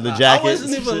 Leather I jackets.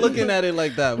 wasn't even looking at it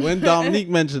like that. When Dominique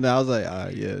mentioned that, I was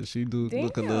like, yeah, she do Damn,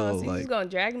 look a so little you like just gonna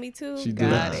drag me too? she do.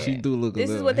 Got She it. do look a This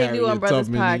little. is what they do on Harriet Brothers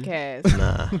Tubman-y. Podcast.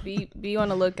 Nah. Be on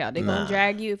the lookout. They gonna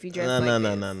drag you if you dress like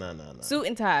this. No. Suit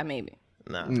and tie, maybe.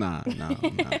 Nah. Nah.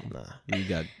 You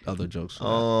got other jokes for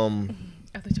that.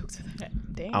 Other jokes for that.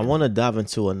 Damn. I want to dive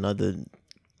into another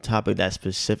topic that's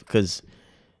specific because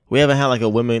we haven't had like a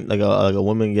woman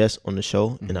woman guest on the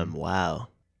show, and I'm wow.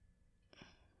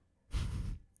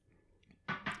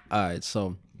 All right,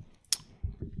 so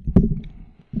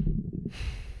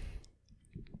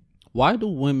why do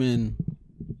women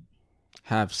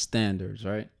have standards,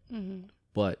 right?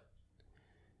 But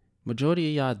majority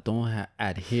of y'all don't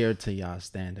adhere to y'all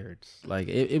standards. Like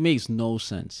it makes no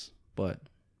sense. But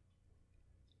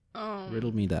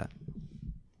riddle me that.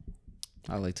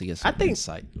 I like to get some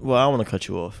insight. Well, I want to cut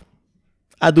you off.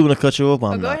 I do want to cut you off, but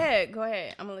I'm Go not. ahead.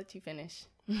 I'm gonna let you finish.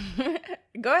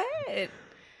 Go ahead.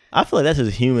 I feel like that's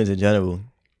just humans in general.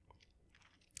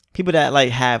 People that like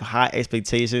have high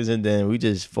expectations and then we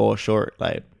just fall short.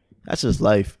 Like that's just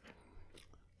life.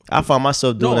 I find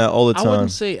myself doing that all the I time.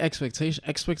 wouldn't say expectation.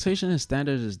 Expectation and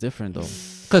standards is different though,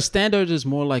 because standards is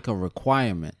more like a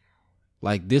requirement.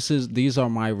 Like these are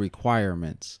my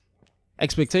requirements.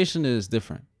 Expectation is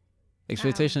different.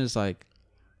 Expectation is like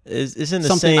It's in the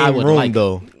something I same would room like.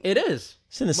 though. It is.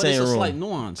 It's in the But same it's a room. slight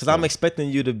nuance. Because I'm though. expecting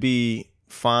you to be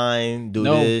fine, do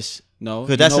No. this, No,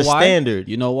 because that's you a know why? standard.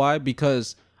 You know why?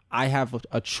 Because I have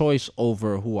a choice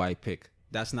over who I pick.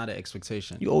 That's not an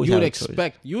expectation. You always would have a choice.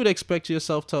 expect you would expect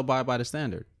yourself to abide by the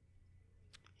standard.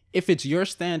 If it's your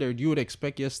standard, you would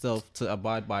expect yourself to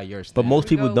abide by your standard. But most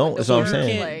people Go don't. with That's the what I'm word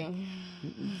saying.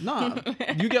 play. Nah,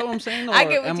 you get what I'm saying? Or I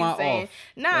get what am you're I saying. off?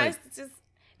 Nah, Like- it's just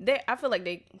I feel like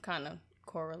they kind of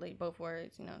correlate both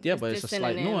words. You know. Yeah, but it's a just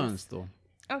slight synonyms. nuance though.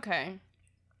 Okay.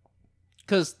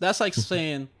 Because that's like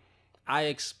saying I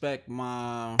expect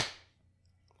my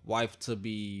wife to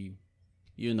be,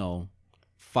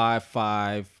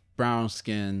 5'5", brown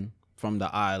skin from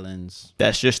the islands.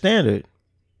 That's your standard.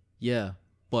 Yeah,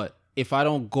 but if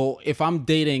I'm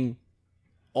dating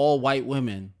all white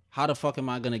women, how the fuck am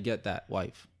I gonna get that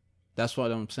wife? That's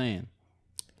what I'm saying.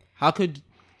 How could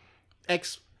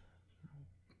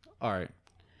all right.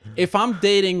 If I'm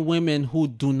dating women who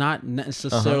do not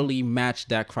necessarily match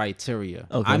that criteria,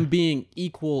 Okay. I'm being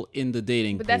equal in the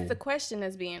dating But pool. that's the question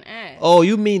that's being asked. Oh,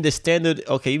 you mean the standard?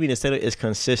 Okay, you mean the standard is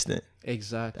consistent.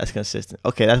 Exactly. That's consistent.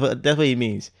 Okay, that's what he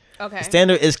means. Okay. The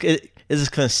standard is a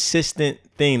consistent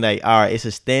thing. Like, all right, it's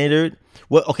a standard.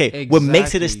 What what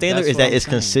makes it a Exactly. standard That's is what that I'm it's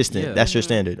saying. consistent. Yeah. That's your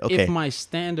standard. Okay. If my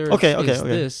standard Okay, is okay.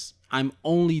 this, I'm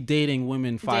only dating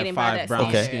women Dating by 5'5", that brown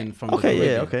standard. skin from Okay, the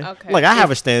yeah, Caribbean. okay. Okay. Like I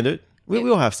have a standard. We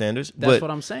all have standards. That's but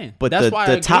what I'm saying. but that's the- why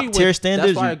the I agree top tier with, standards,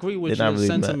 That's why I agree with they're your not really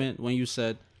met. sentiment when you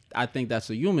said I think that's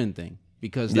a human thing,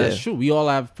 because that's Yeah. true. We all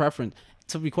have preference.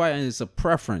 To be quite honest, it's a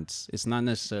preference. It's not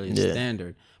necessarily a Yeah.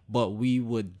 standard, but we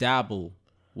would dabble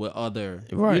with other.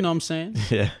 Right. You know what I'm saying?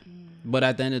 yeah, But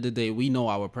at the end of the day, we know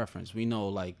our preference. We know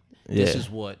like this Yeah. is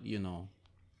what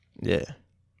yeah,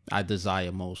 I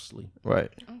desire mostly. right.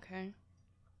 Okay.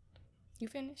 You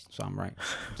finished? So I'm right.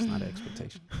 It's not an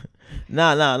expectation.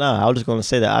 Nah. I was just gonna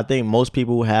say that I think most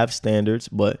people have standards,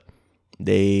 but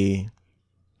they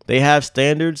have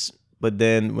standards, but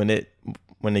then when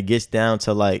it gets down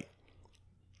to like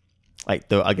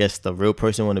I guess the real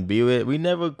person want to be with, we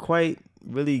never quite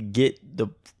really get the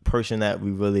person that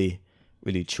we really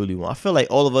truly want. I feel like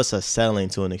all of us are settling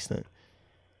to an extent.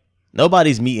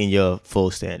 Nobody's meeting your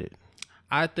full standard.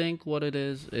 I think what it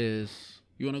is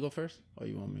you want to go first or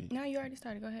you want me? No, you already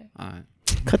started. Go ahead. All right.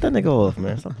 Cut that nigga off,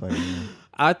 man. Stop playing. Man.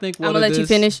 I think what I'm gonna it let you is-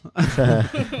 finish.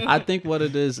 I think what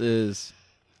it is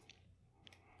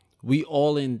we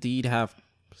all indeed have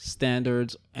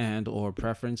standards and or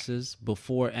preferences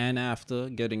before and after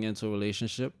getting into a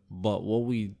relationship, but what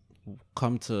we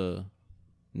come to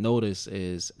notice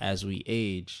is as we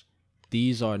age,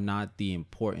 these are not the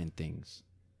important things.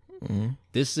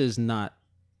 This is not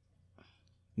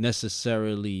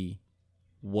necessarily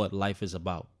what life is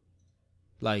about.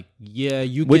 Like, yeah,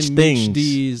 you Which can things? reach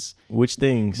these, Which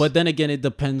things? but then again, it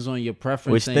depends on your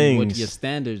preference Which and what things? your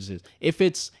standards is.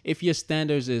 If your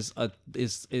standards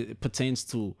it pertains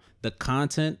to the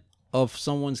content of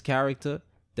someone's character,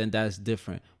 then that's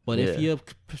different. But if Yeah. your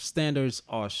standards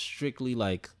are strictly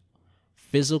like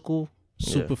physical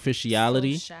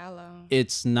superficiality, So shallow.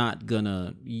 it's not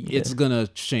gonna. It's gonna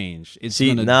change. It's See,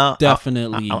 gonna now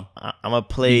definitely I'm gonna be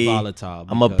play. volatile.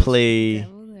 I'm gonna because- play.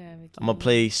 Devil's advocate. I'm gonna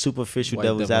play superficial White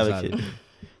devil's devil's advocate. advocate.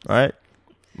 All right,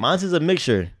 mine's is a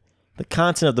mixture. The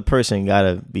content of the person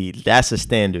gotta be. That's a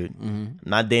standard. I'm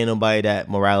not dating nobody that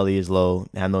morality is low,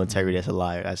 have no integrity. That's a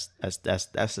liar.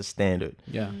 That's a standard.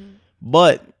 Yeah,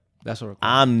 But that's what.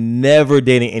 I'm never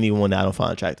dating anyone that I don't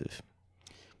find attractive.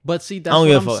 But see, I that's don't what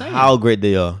give I'm a fuck saying. how great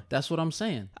they are. That's what I'm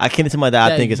saying. I can't date somebody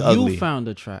that I think is ugly. You find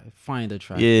attractive.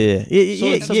 Yeah, So yeah,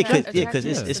 it's yeah, attractive. because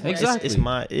Yeah, it's exactly.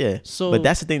 my yeah. So but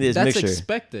that's the thing that is that's mixture.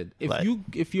 expected. Like-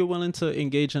 If you're willing to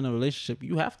engage in a relationship,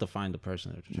 you have to find the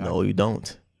person that's attractive. No, you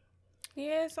don't.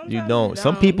 Yeah, sometimes You don't.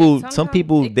 Some people,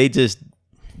 Sometimes they just,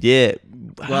 yeah.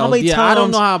 Well, how many times? I don't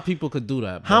know how people could do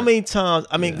that. How but many times?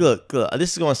 I mean, Yeah. look.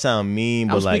 This is gonna sound mean,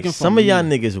 I'm but like speaking some from of y'all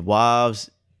me. niggas' wives,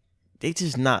 they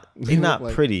just not. They look not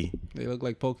like pretty. They look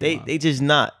like Pokemon. They just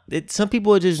not. Some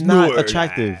people are just not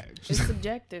attractive. It's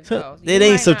subjective, though. You It might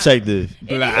ain't not- subjective.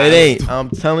 It It is. ain't. I'm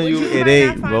telling But you, you it might ain't,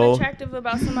 not find bro. attractive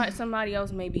about somebody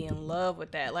else may be in love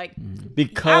with that. Like I don't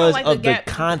Because like of the gap.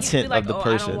 content You be like, of the I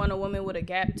person. don't want a woman with a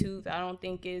gap tooth. I don't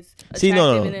think is attractive. See,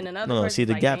 no. And then another No, person's see,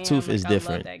 the like, gap damn, tooth like, is I love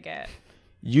different. that gap.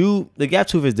 The gap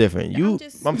tooth is different. I'm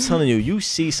I'm telling you, you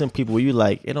see some people where you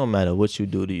like, it don't matter what you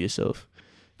do to yourself.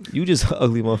 You just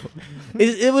ugly motherfucker.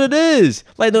 It's what it is.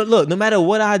 Like, look, no matter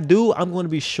what I do, I'm going to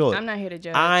be short. I'm not here to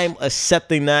judge. I'm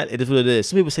accepting that. It is what it is.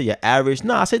 Some people say you're average.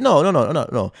 No, I said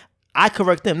no. I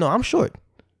correct them. No, I'm short.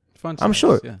 Fun I'm size,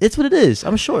 short. yeah. It's what it is.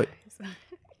 I'm short.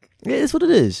 Yeah, it's what it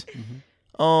is.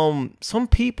 Some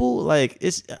people like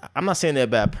it's. I'm not saying they're a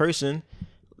bad person.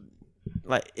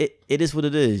 Like it is what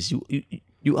it is.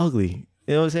 You ugly.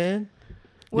 You know what I'm saying?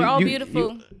 We're all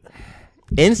beautiful.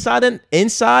 Inside,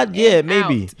 yeah, And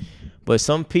maybe. out. But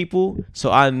some people,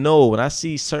 so I know when I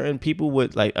see certain people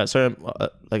with like a certain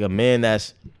like a man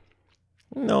that's,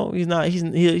 he's not he's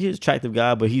an attractive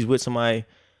guy, but he's with somebody.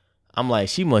 I'm like,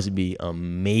 she must be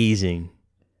amazing.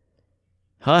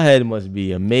 Her head must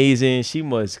be amazing. She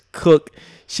must cook.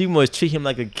 She must treat him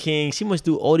like a king. She must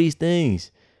do all these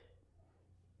things.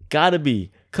 Gotta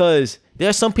be. Cause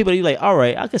there's some people that you're like, all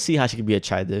right, I can see how she could be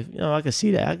attractive. I can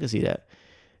see that.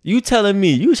 You telling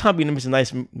me you trying to be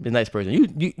a nice person.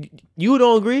 You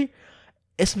don't agree?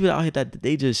 It's people out here that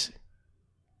they just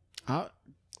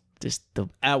the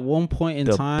at one point in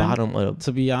the time, bottom of the,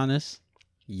 to be honest,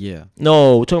 yeah.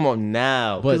 no, we're talking about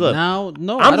now. But look, now,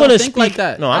 no, I'm I gonna don't think speak like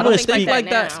that. No, I I'm don't gonna think speak like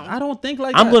that. now. I don't think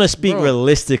like that. I'm gonna speak bro.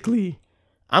 realistically.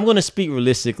 I'm gonna speak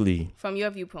realistically. From your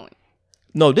viewpoint.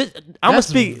 No, this I'm gonna That's-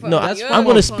 speak. No, that's I'm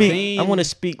gonna from speak. I'm gonna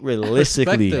speak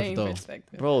realistically, perspective. Though.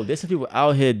 Perspective. bro. There's some people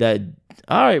out here that.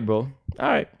 All right, bro. All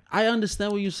right. I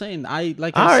understand what you're saying. I All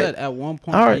I right. said at one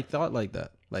point All I right. thought like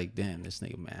that. Like, damn, this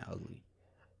nigga mad ugly.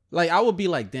 Like I would be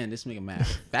like, damn, this nigga mad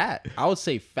fat. I would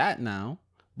say fat now.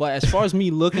 But as far as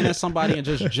me looking at somebody and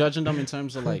just judging them in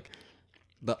terms of like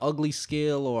the ugly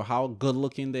scale or how good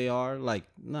looking they are, like,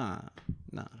 nah.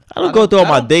 I don't go through all that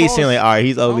my don't days cross- saying like, all right,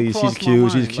 he's that don't ugly, she's cross my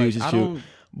cute, she's mind. cute, Like, she's I cute. don't-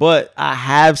 But I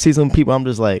have seen some people. I'm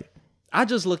just like, I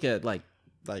just look at like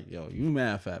yo, you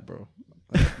mad fat, bro.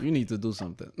 Like, you need to do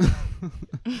something.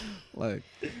 Like,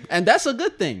 and that's a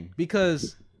good thing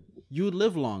because you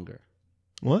live longer.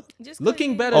 what? Just 'cause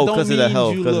Looking you- better Oh, don't 'cause of mean the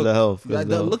health, you 'cause of look. the health, 'cause Like, of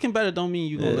the health. looking better don't mean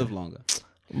you gonna Yeah. live longer.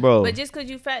 Bro, But just because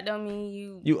you fat don't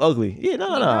mean you ugly. Yeah,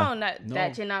 no.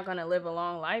 that you're not gonna live a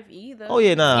long life either. Oh,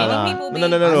 yeah, nah, Skinny nah. people No, be- no,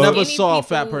 no, I no. never skinny saw a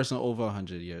fat people- person over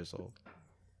 100 years old.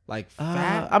 Like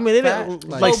fat. I mean, fat,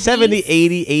 like Obese? 70,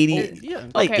 80, 80. yeah,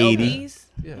 Like Okay, 80. obese.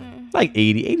 yeah. Like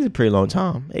 80. 80 is a pretty long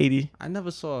time. 80. I never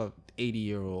saw an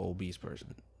 80-year-old obese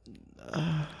person.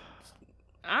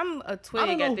 I'm a I don't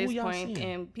twig know at who this y'all point,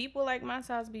 seeing. and people like my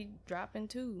size be dropping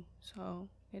too, so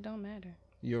it don't matter.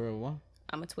 You're a what?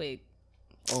 I'm a twig.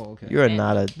 Oh, okay. You're And-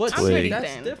 not a But I'm pretty twig.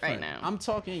 that's thin different. right now. I'm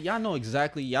talking. Y'all know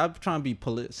exactly. Y'all trying to be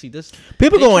See this.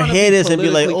 People they gonna tryna hear be this and be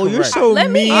like, politically "Oh, you're correct. so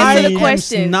Let me mean." answer the am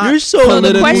question. not You're so So the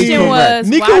politically question correct. was,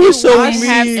 Nico why was do so women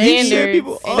have mean. standards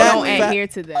People- and fat- don't fat- adhere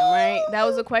to them, right? That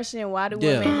was the question. Why do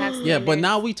women have standards? Yeah, but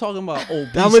now we talking about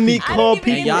obese Dominique people. called I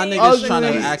didn't people even And get y'all into niggas trying to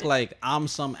ugly. act like I'm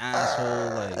some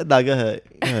asshole. Like, Nah, go ahead.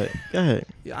 Go ahead.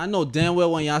 yeah, I know damn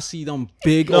well when y'all see them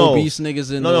big No. obese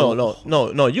niggas in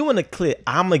No. You want to clear?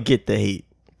 I'ma get the hate.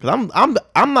 Cause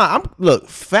I'm not. Look,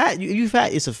 fat. You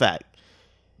fat. It's a fact.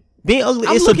 Being ugly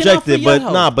I'm is looking out for subjective, your but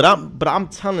health. nah. But I'm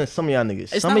telling some of y'all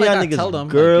niggas. It's Some not of y'all like I niggas, tell them,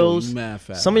 like, girls. yo, you mad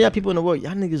fat, some of man. y'all people in the world,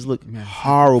 y'all niggas look Mad fat.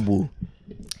 horrible.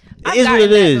 I've It is what gotten it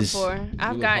that is. before.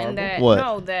 I've look gotten horrible? that. What?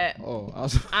 No, that Oh, I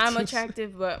was I'm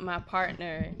attractive, but my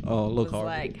partner Oh, look was horrible.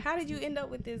 like, "How did you end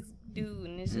up with this dude?"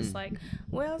 And it's just like,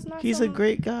 "Well, it's not." He's a some-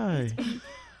 great guy.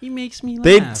 He makes me laugh.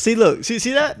 They see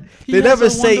that? He They has never a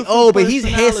say, wonderful "Oh, but he's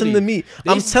handsome to personality." me."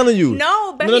 I'm telling you.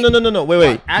 No, but No.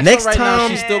 Wait. Ask her Next right now, time,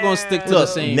 she's still gonna stick to the look.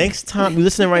 same. Next time, you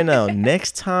listening right now.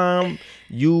 Next time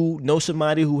you know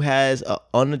somebody who has an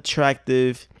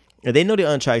unattractive, and they know they're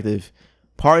unattractive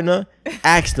partner,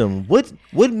 ask them what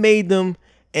made them.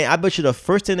 And I bet you the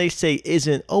first thing they say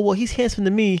isn't, "Oh, well, he's handsome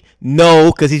to me."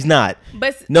 No, because he's not.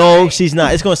 But No, alright. she's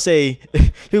not. It's gonna say,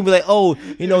 he'll be like, "Oh,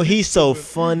 he's so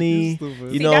funny. See,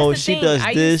 You that's the she thing. does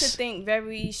I this." used to think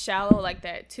very shallow like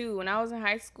that too. When I was in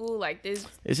high school, like this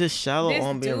It's just shallow this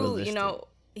on being dude,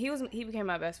 realistic. he became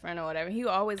my best friend or whatever. He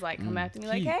would always like come after me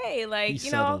like, He- "Hey, like, he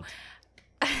you know."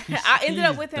 settled. I ended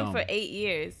up he's with him dumb. for 8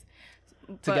 years.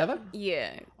 But- Together?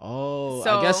 Yeah. Oh,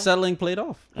 So- I guess settling played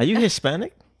off. Are you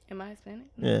Hispanic? Am I Hispanic?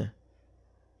 Yeah.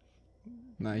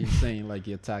 Nah, he's saying like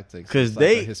your tactics. Because It's like a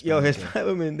they, Hispanic Hispanic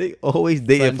women, they always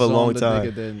dated for a long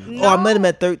time. No. Oh, I met him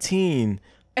at 13.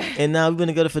 And now we've been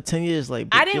together for 10 years. Like,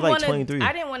 I you're didn't like want 23. to.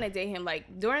 I didn't want to date him.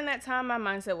 Like during that time, my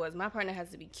mindset was my partner has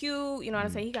to be cute. You know what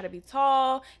I'm saying? He got to be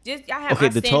tall. Just I had Okay, my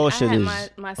the tall shit I had is-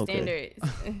 my okay. standards.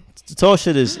 The tall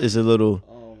shit is a little.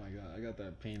 Oh my god, I got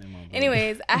that pain in my.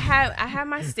 Anyways, I had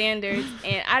my standards,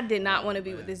 and I did not want to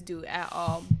be with this dude at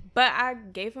all. But I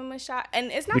gave him a shot,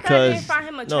 and it's not that I didn't find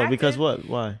him attractive. No, because what?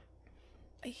 Why?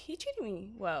 He treated me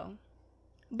well.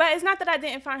 But it's not that I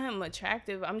didn't find him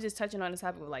attractive. I'm just touching on the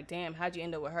topic of like, damn, how'd you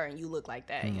end up with her and you look like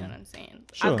that? You know what I'm saying?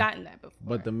 Sure. I've gotten that before.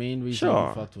 But the main reason Sure.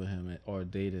 you fucked with him or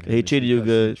dated him, He is treated you because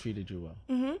good. He treated you well,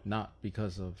 Mm-hmm. not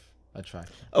because of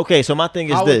attraction. Okay, so my thing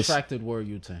is How this. attracted were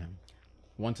you to him?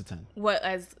 1 to 10. What,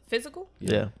 as physical?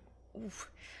 Yeah.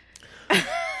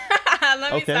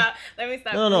 Let me Okay. stop. Let me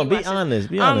stop. No, Let me be watch this. honest.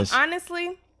 Be honest.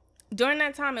 Honestly, during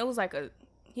that time, he was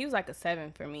like a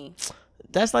 7 for me.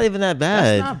 That's not even that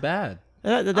bad. That's not bad.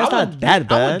 That's I not would that I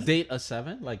bad. would date a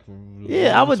 7, like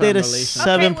Yeah, I would date a long-term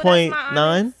relationship.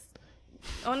 7.9.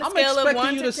 On the I'm scale of expecting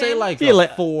 1 you to to say 10? like Yeah, a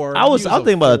like, 4. I was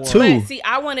thinking about a 2. But see,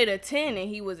 I wanted a 10 and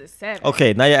he was a 7.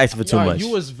 Okay, now you're asking for too Nah, much. You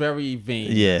was very vain.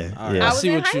 Yeah, All yeah. I I was see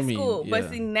in what high you school, mean. but Yeah.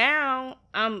 see now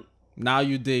Now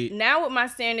you date. now with my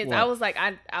standards, What? I was like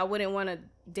I wouldn't want to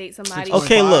date somebody.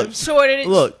 Okay, look. shorter than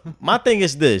Look, my thing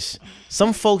is this: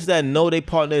 some folks that know their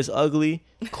partner is ugly,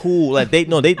 cool. Like they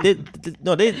no.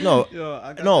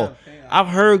 No, I've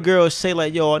heard girls say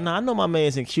like, "Yo, nah, I know my man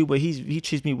isn't cute, but he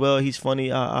treats me well. He's funny,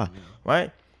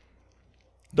 right?"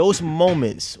 Those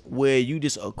moments where you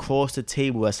just across the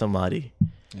table at somebody,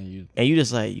 And you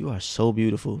just like, "You are so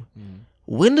beautiful."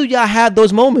 When do y'all have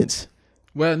those moments?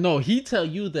 well, no, he tell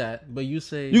you that, but you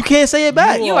say You can't say it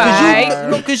back. You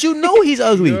Because you know he's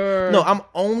ugly. You're- No, I'm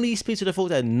only speaking to the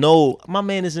folks that know my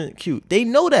man isn't cute. They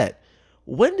know that.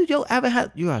 When did you ever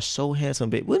have? You are so handsome,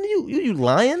 babe. When do you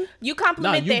lying? you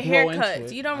compliment Nah, their you grow into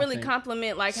haircuts. it, You don't I really think.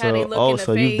 compliment like how they look in the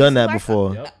so face. you've done that Like,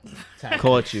 before. Yep.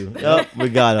 Caught you. Yep, we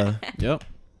got her. Yep.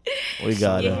 We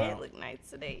got Your her. hair look nice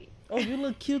today. Oh, you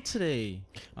look cute today.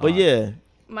 But yeah,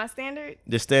 My standard.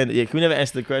 the standard. Yeah, can we never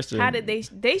answer the question? How did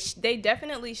they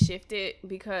definitely shifted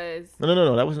because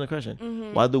No. That wasn't the question.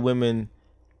 Mm-hmm. Why do women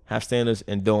have standards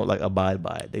and don't like abide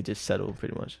by it? They just settle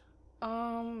pretty much.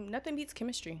 nothing beats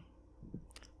chemistry.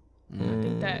 I Mm.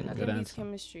 think that nothing Good beats answer.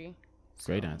 chemistry.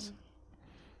 Great So, answer.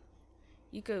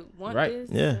 You could want Right. this,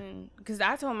 Yeah. Because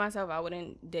I told myself I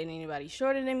wouldn't date anybody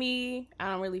shorter than me. I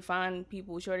don't really find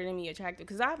people shorter than me attractive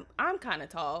because I'm kind of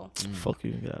tall. Fuck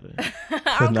you. Get out of here.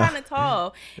 I'm Nah. kind of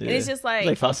tall, and it's Yeah. just like,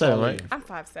 Like 5'7", right? I'm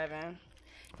 5'7".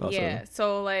 5'7". Yeah,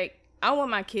 so like I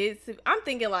want my kids to. I'm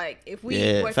thinking like if we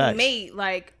Yeah, were to facts. mate,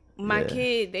 like my Yeah.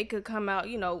 kid, they could come out,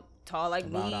 tall like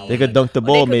About our me. They could dunk the or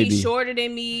ball, they could maybe. be shorter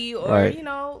than me, or Right.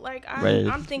 like Right.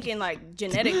 I'm thinking like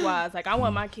genetic wise. Like I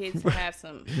want my kids to have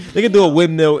some They could do a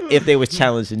windmill if they was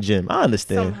challenged in gym. I some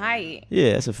understand. height.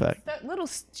 Yeah, that's a fact. That little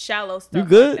shallow stuff. You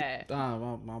good? Like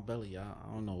that. My belly. I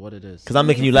don't know what it is. Cause I'm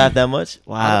making you laugh that much.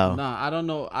 Wow, Nah, I don't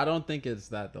know. I don't think it's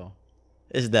that though.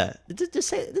 it's that. Just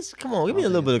say this. Come on, give me a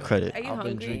little bit of credit. Are you I've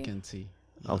hungry? been drinking tea.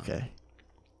 Okay.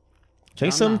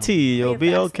 Drink I'm some not tea. You'll You're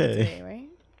be fasting okay. today, right?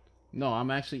 No,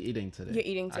 I'm actually eating today. You're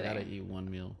eating I gotta today. eat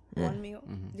one meal. One meal.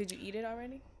 Mm-hmm. Did you eat it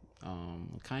already?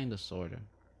 Kind of, sorta.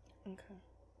 Okay.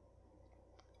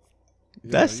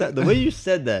 That's the way you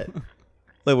said that.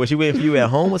 Like, was she waiting for you at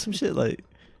home or some shit? Like,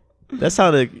 that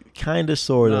sounded kind of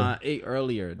sort of. Nah, I ate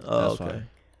earlier. That's Oh, why. okay.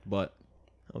 But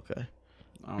Okay.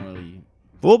 I don't really.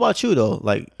 But what about you though?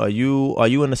 Like, are you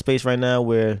in a space right now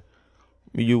where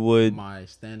you would My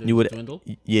standards you would dwindle.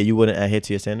 yeah you wouldn't adhere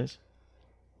to your standards?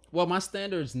 Well, my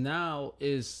standards now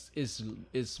is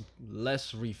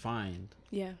less refined.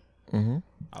 Yeah. Mm-hmm.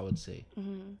 I would say.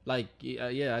 Like,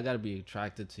 yeah, I gotta be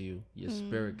attracted to you. Your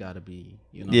spirit gotta be,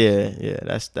 Yeah.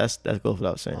 That's goes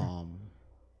without saying.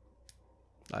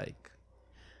 Like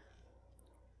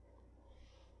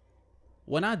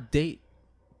when I date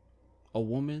a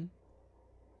woman,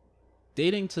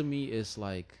 dating to me is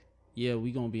like, yeah,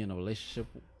 we gonna be in a relationship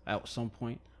at some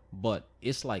point, but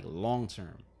it's like long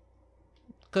term.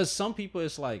 Cause some people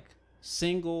it's like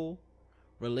single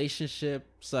relationship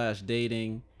 /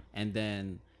 dating, and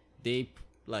then they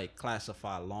like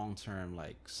classify long term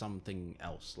like something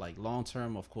else. Like long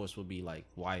term, of course, would be like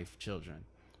wife, children.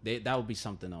 That would be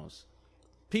something else.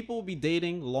 People will be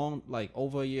dating long, like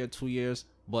over a year, 2 years,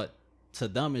 but to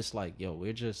them it's like, yo,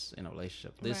 we're just in a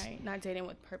relationship. Right. Not dating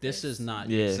with purpose. This is not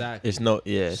Yeah, exactly. it's no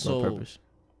So, purpose.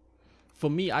 For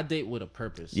me, I date with a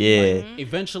purpose. Yeah. Like,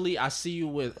 eventually, I see you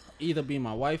with either being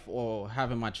my wife or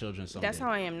having my children someday. That's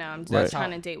how I am now. I'm just Right.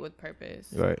 trying to date with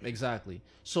purpose. Right. Exactly.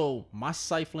 So my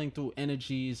siphoning through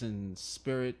energies and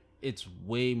spirit, it's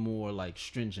way more like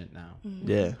stringent now.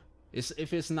 Yeah. It's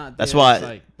if it's not. That's there, why. it's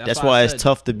like, That's I why it's said,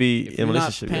 tough to be If in a you're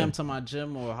relationship. not Pam Yeah. to my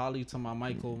Jim or Holly to my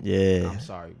Michael, Yeah. I'm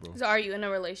sorry, bro. So are you in a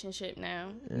relationship now?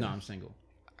 No, I'm single.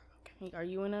 Are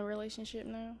you in a relationship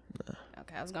now?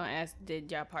 Okay, I was gonna ask, did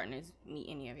y'all partners meet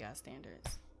any of y'all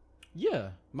standards? Yeah,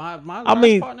 my I last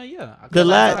mean, partner. Yeah, the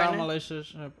last- got out of my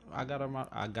relationship. I got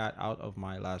out of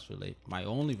my last my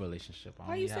only relationship. I Why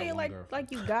only you had say it one like girlfriend.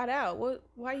 like you got out? What?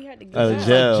 Why you had to get Out of out?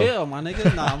 jail. Jail, my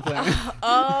nigga. Nah, I'm playing.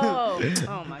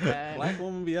 Oh my god. Black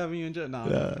woman be having you in jail. Nah,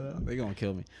 they gonna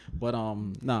kill me. But our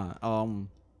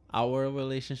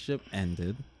relationship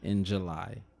ended in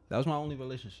July. That was my only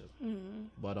relationship.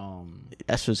 But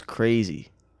That's just crazy.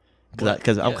 But,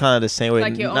 Because I'm yeah. kind of the same way.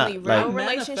 Like your not, only real like, I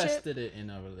relationship? manifested it in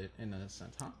a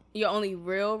sense, huh? Your only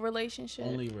real relationship?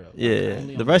 Only real. yeah.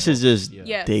 Only The on rest the is just Yeah.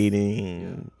 Yes.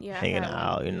 dating, Yeah, I hanging had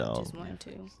out, one. you know, Just one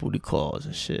too. booty calls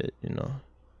and shit, you know.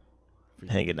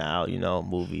 hanging out,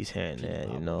 movies here and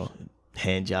there,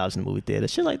 hand jobs in the movie theater,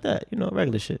 shit like that,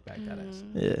 regular shit. Back that ass.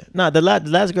 Yeah. Nah, the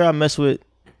last girl I messed with,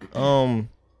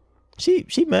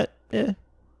 she met. Yeah.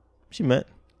 She met.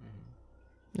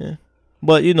 Yeah.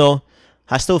 But,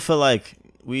 I still feel like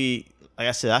like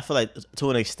I said, I feel like to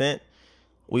an extent,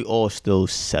 we all still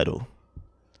settle.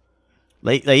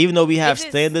 Like even though we have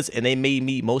standards and they may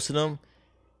meet most of them,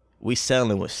 we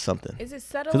settling with something. Is it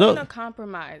settling or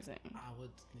compromising?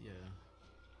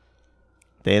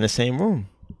 They're in the same room.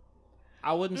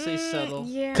 I wouldn't say settle.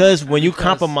 Yeah. Because when you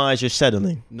compromise, you're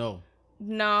settling. No.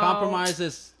 Compromise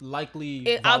is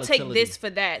likely. I'll take this for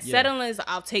that. Yeah. Settling is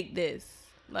I'll take this.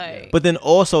 Like. But then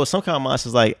also some compromise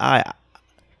is like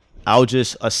I'll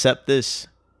just accept this.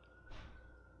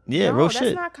 Yeah, real shit.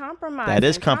 That's not compromising. That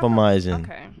is compromising.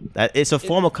 Okay. That it's a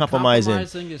form of compromising.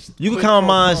 Is you can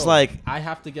compromise like I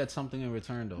have to get something in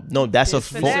return though. No, that's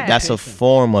a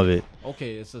form of it.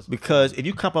 Okay, it's because if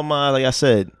you compromise, like I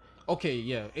said. Okay,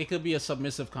 yeah, it could be a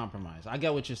submissive compromise. I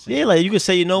get what you're saying. Yeah, like you could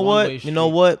say, you know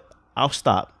what, I'll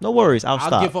stop. No worries, I'll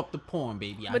stop. I'll give up the porn,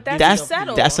 baby. But that's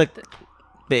settled. That's a.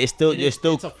 But it's still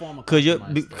it's a form of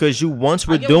because you once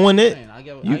were doing it. I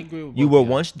agree with you were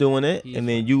once doing it, and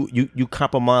then you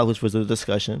compromised, which was the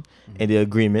discussion and the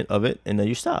agreement of it, and then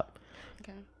you stop.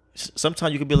 Okay.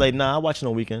 Sometimes you could be like, nah, I watch it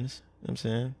on weekends. You know what I'm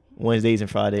saying Wednesdays and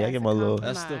Friday. I get my little.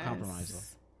 That's still compromise though.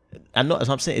 I know, that's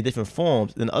what I'm saying, in different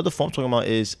forms. And the other form I'm talking about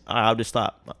is, I'll just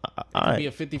stop. It could be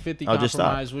a 50-50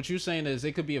 compromise. What you're saying is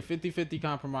it could be a 50-50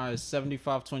 compromise,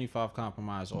 75-25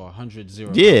 compromise, or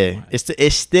 100-0 Yeah, compromise.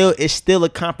 it's still a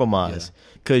compromise.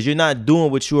 Because you're not doing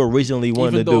what you originally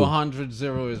wanted to do. Even though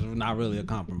 100-0 is not really a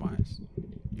compromise.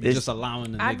 You're just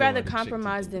allowing the I'd rather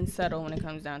compromise than settle when it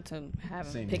comes down to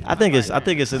having I think it's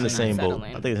in the same boat.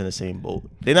 I think it's in the same boat.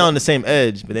 They're not on the same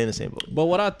edge, but they're in the same boat. But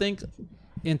what I think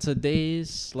in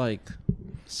today's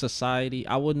society,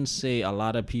 I wouldn't say a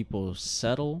lot of people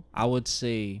settle. I would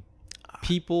say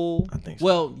people. I think so.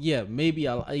 Well, yeah, maybe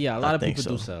a lot of people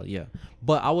do settle. Yeah,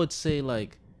 but I would say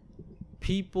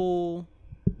people.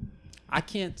 I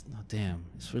can't. Oh, damn,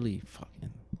 it's really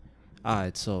fucking. All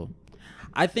right, so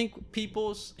I think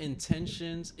people's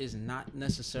intentions is not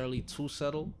necessarily to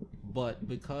settle, but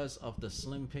because of the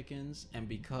slim pickings and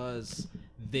because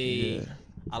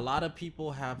a lot of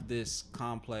people have this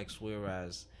complex,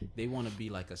 whereas they want to be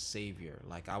like a savior.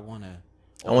 Like I want to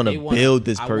build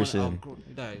this person.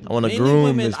 I want to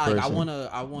groom this person. I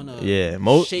want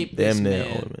to shape this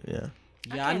man. Yeah,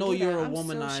 I know you're a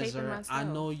womanizer. I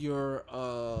know you're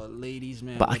a ladies'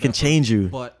 man. But I can change you.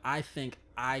 But I think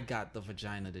I got the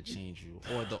vagina to change you,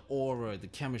 or the aura, the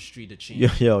chemistry to change you.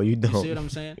 Yo, you don't. You see what I'm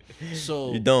saying?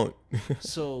 So you don't.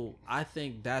 So I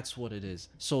think that's what it is.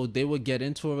 So they would get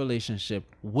into a relationship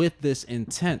with this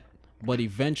intent, but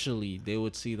eventually they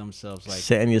would see themselves like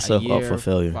setting yourself up for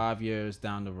failure 5 years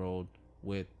down the road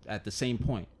at the same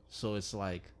point. So it's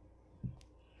like.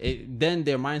 Then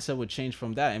their mindset would change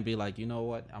from that and be like, you know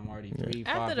what? I'm already 3-5 years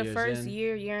after the first in.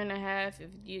 year and a half. If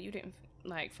you didn't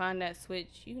find that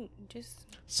switch, you just.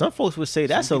 Some folks would say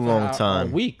that's a long time.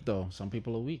 A week though. Some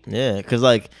people a week. Yeah, because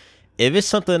if it's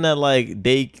something that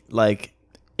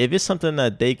if it's something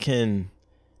that they can,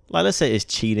 let's say it's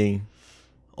cheating,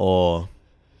 or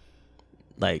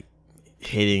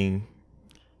hitting,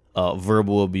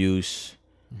 verbal abuse.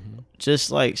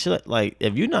 Just shit,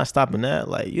 if you're not stopping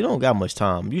that, you don't got much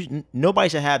time. Nobody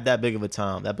should have that big of a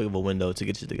time, that big of a window to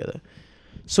get shit together.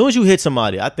 As soon as you hit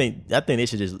somebody, I think they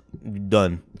should just be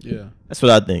done. Yeah, that's what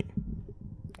I think.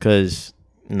 Cause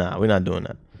we're not doing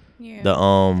that. Yeah,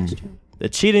 the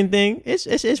cheating thing, it's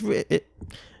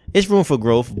room for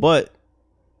growth, but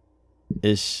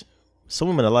it's some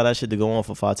women allow that shit to go on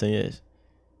for 5-10 years.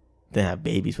 Then have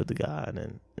babies with the guy, and then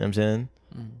you know what I'm saying.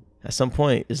 At some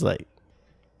point, it's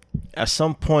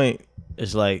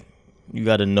you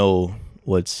got to know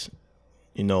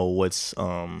you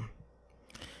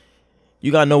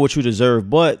got to know what you deserve.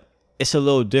 But it's a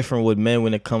little different with men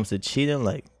when it comes to cheating.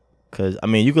 Because,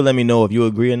 you can let me know if you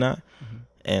agree or not. Mm-hmm.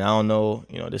 And I don't know,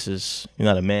 you're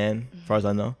not a man, as far as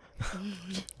I know.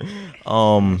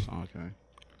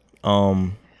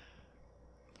 Okay.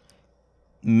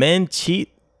 Men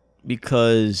cheat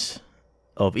because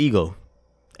of ego.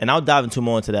 And I'll dive into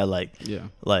more into that,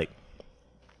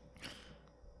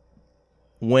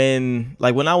 when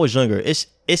I was younger, it's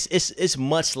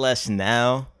much less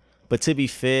now. But to be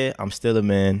fair, I'm still a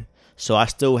man, so I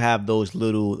still have those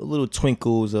little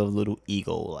twinkles of little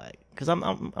ego, because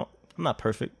I'm not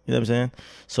perfect. You know what I'm saying?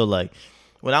 So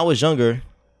when I was younger,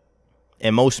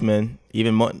 and most men,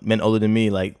 even men older than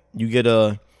me, you get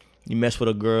a you mess with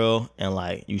a girl and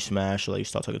like you smash or like you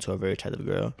start talking to a very attractive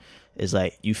girl, it's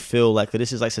like you feel like, 'cause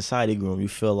this is like society groom. You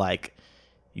feel like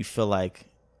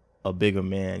a bigger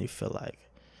man. You feel like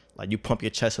you pump your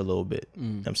chest a little bit. You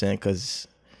know what I'm saying? Because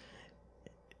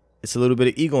it's a little bit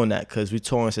of ego in that, because we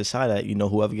told in society that, you know,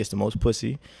 whoever gets the most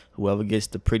pussy, whoever gets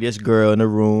the prettiest girl in the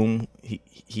room,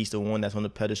 he's the one that's on the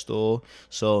pedestal.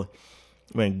 So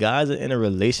when guys are in a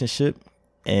relationship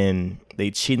and they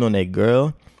cheat on their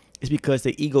girl, it's because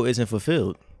their ego isn't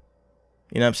fulfilled.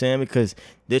 You know what I'm saying? Because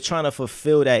they're trying to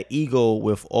fulfill that ego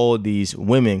with all these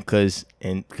women, because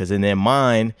in their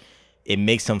mind, it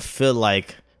makes them feel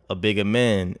like a bigger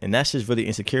man. And that's just really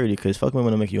insecurity, because fuck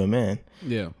women don't make you a man.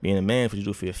 Yeah. Being a man, what you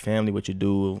do for your family, what you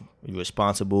do, you're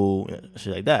responsible,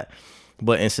 shit like that.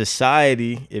 But in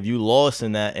society, if you lost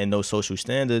in that and those social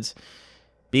standards,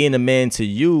 being a man to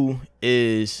you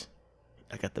is,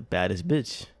 I got the baddest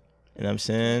bitch. You know what I'm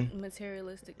saying?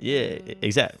 Materialistic. Yeah, things.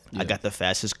 exactly. Yeah. I got the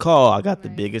fastest car. I got the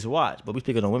Right. biggest watch. But we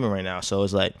speaking on women right now. So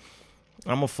it's like,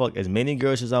 I'm going to fuck as many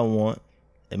girls as I want.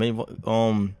 As many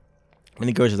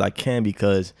girls as I can,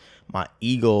 because my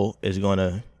ego is going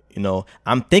to, you know,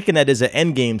 I'm thinking that there's an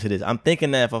end game to this. I'm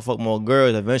thinking that if I fuck more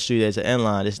girls, eventually there's an end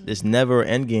line. There's never an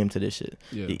end game to this shit.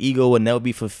 Yeah. The ego will never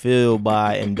be fulfilled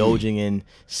by indulging in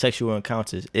sexual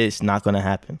encounters. It's not going to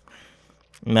happen.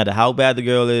 No matter how bad the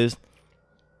girl is,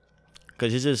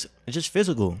 because it's just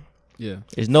physical. Yeah.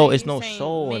 It's So no you no saying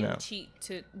soul in men that. cheat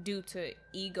due to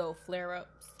ego flare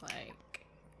ups, like.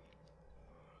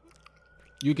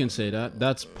 You can say that.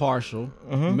 That's partial.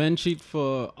 Mm-hmm. Men cheat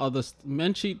for others.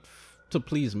 Men cheat to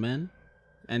please men,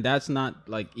 and that's not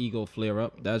like ego flare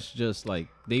up. That's just like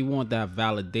they want that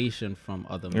validation from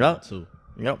other men Yep. too.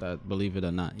 Yep. That, believe it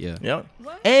or not, yeah. Yep.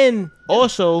 What? And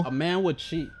also, A man would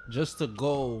cheat just to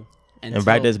go and And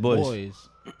brag tell to his boys.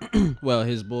 well,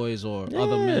 his boys or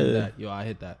other men Yeah. that, yo, I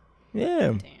hit that. yeah.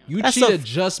 Damn. You That's cheated the-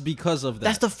 just because of that.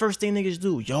 That's the first thing niggas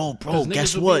do. Yo, bro, 'Cause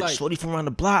guess niggas will be what? like- Shorty from around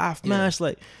the block, I smashed.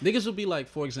 Like, Niggas would be like,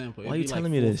 for example, Why it'd you be telling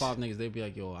like me 4 or this? 5 niggas. They'd be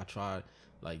like, yo, I tried.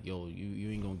 Like, yo,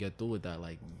 you ain't gonna get through with that.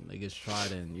 Like, niggas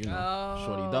tried and, you know,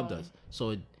 shorty dubbed us.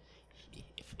 So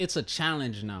it's a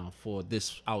challenge now for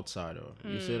this outsider.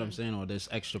 You see what I'm saying? Or this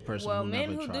extra person Well, who men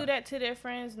never who tried. do that to their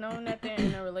friends, knowing that they're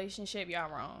in a relationship, y'all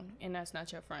wrong, and that's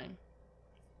not your friend.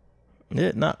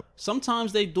 yeah, not.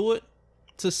 Sometimes they do it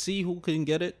to see who can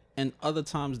get it. And other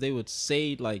times they would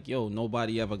say, like, yo,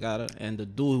 nobody ever got it. And the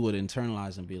dude would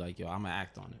internalize and be like, yo, I'm going to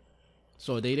act on it.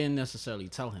 So they didn't necessarily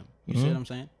tell him. You see what I'm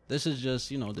saying? This is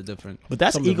just, you know, the different. But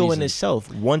that's some of the ego in reasons.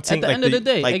 itself. Wanting, At the like, end of the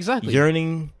day, like, exactly.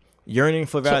 yearning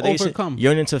for validation, overcome.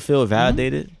 yearning to feel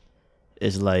validated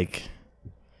is like, you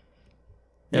know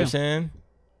what Yeah. I'm saying?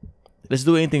 Let's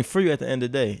do anything for you at the end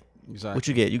of the day. Exactly. What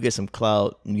you get? You get some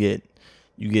clout.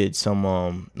 You get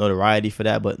some notoriety for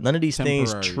that. But none of these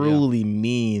things Temporary, truly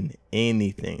mean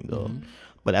anything, though. Mm-hmm.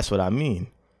 But that's what I mean.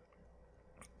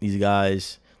 These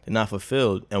guys, they're not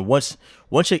fulfilled. And once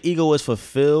your ego is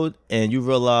fulfilled and you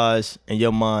realize in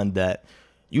your mind that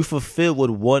you fulfilled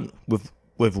with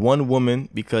one woman,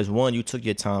 because one, you took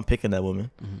your time picking that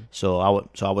woman. Mm-hmm. So I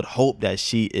would hope that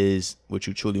she is what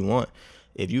you truly want.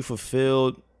 If you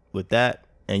fulfilled with that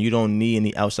and you don't need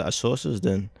any outside sources,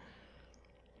 then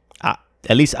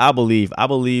at least I believe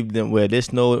that where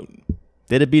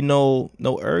there'd be no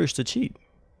urge to cheat.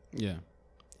 Yeah.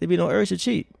 There'd be no urge to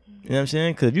cheat. You know what I'm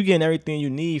saying? Because if you're getting everything you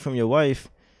need from your wife,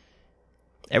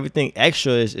 everything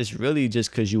extra is really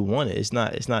just because you want it. It's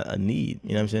not a need. You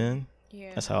know what I'm saying?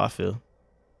 Yeah. That's how I feel.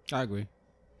 I agree.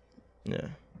 Yeah.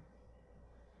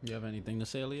 You have anything to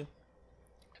say, Aaliyah?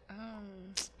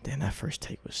 Damn, that first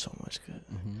take was so much good.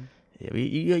 Mm-hmm.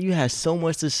 Yeah, you had so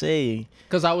much to say.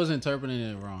 Because I was interpreting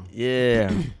it wrong.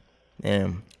 Yeah.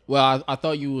 Damn. Well, I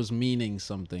thought you was meaning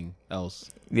something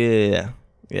else. Yeah.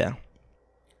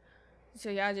 So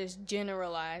y'all just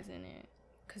generalizing it,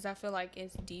 because I feel like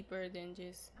it's deeper than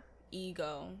just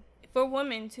ego for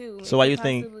women too. So It why could you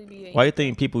think possibly be a- why you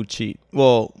think people cheat?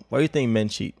 Well, why do you think men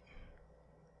cheat?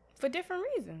 for different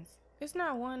reasons? It's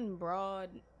not one broad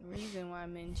reason why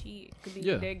men cheat. It could be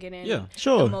Yeah. they're getting Yeah.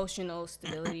 Sure. emotional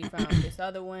stability from this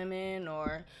other women,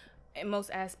 or in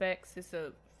most aspects it's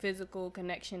a physical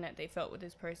connection that they felt with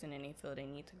this person and they feel they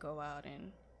need to go out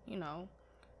and, you know,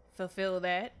 fulfill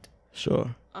that.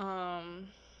 Sure.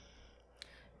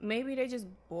 Maybe they're just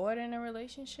bored in a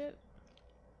relationship.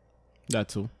 That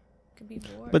too. Could be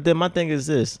bored. But then my thing is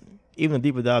this, even a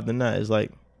deeper dive than that, is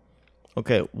like,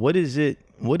 okay, what is it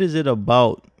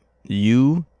about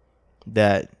you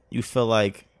that you feel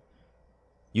like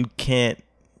you can't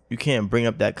bring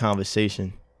up that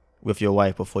conversation with your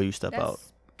wife before you step That's out?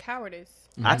 cowardice.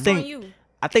 I That's think- on you.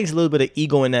 I think it's a little bit of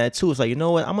ego in that too. It's like, I'm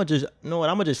gonna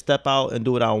just step out and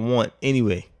do what I want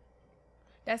anyway.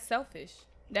 That's selfish.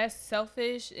 That's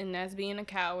selfish, and that's being a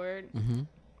coward. Mm-hmm.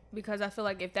 Because I feel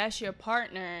like if that's your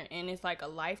partner and it's like a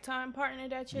lifetime partner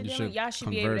that you're You dealing with, should y'all should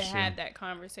be able to converse, have yeah. that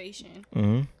conversation.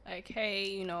 Mm-hmm. Like,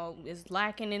 hey, it's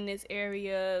lacking in this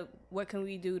area. What can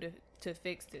we do to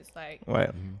fix this? Like, Right.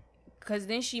 because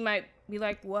then she might be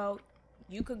like, well,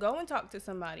 you could go and talk to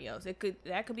somebody else. That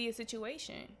could be a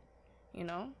situation.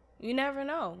 You never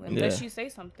know unless you say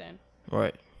something.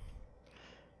 Right.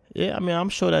 Yeah, I mean, I'm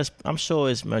sure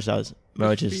it's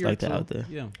marriages like that too. out there.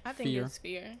 Yeah, I think it's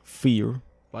fear. Fear.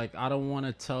 Like, I don't want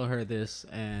to tell her this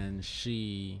and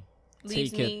she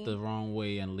Leaves take me. it the wrong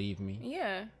way and leave me.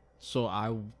 Yeah. So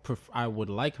I would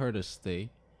like her to stay,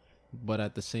 but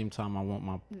at the same time, I want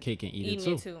my cake and eat it Eating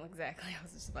too. it too. Exactly. I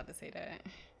was just about to say that.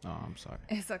 Oh, I'm sorry.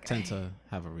 It's okay. Tend to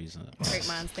have a reason. Great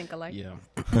minds think alike. Yeah.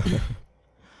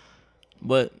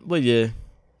 But yeah,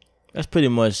 that's pretty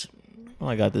much all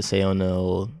I got to say on the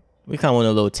whole. We kind of went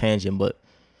a little tangent, but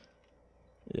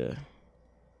yeah.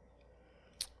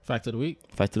 Fact of the week.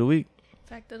 Fact of the week.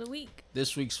 Fact of the week.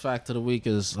 This week's fact of the week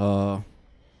is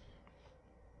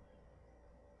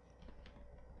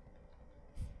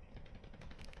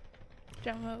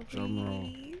Drum roll, Drum roll.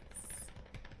 please.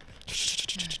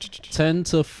 10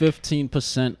 to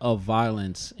 15% of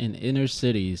violence in inner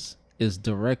cities is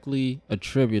directly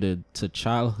attributed to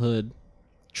childhood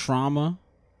trauma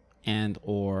and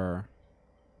or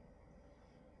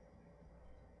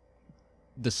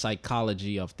the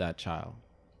psychology of that child.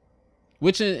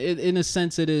 Which in a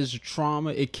sense it is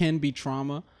trauma. It can be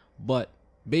trauma, but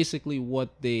basically what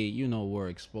they, were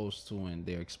exposed to and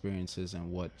their experiences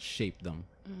and what shaped them.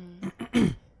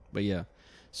 But yeah.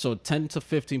 So 10 to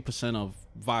 15% of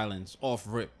violence off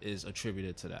rip is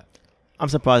attributed to that. I'm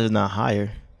surprised it's not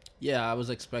higher. Yeah, I was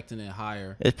expecting it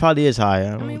higher. It probably is higher.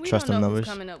 I I don't mean, we trust don't the know numbers.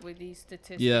 who's coming up with these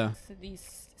statistics. Yeah.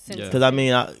 These Yeah. Because I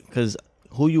mean, because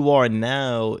who you are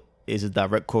now is a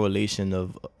direct correlation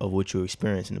of what you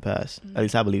experienced in the past. At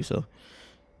least I believe so.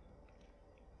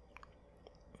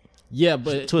 Yeah,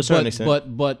 but To a certain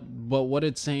extent. but what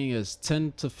it's saying is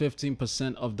 10 to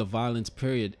 15% of the violence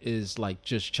period is like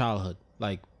just childhood,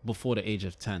 like before the age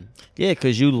of 10. Yeah,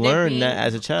 because you learn being- that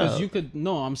as a Because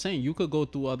child. I'm saying you could go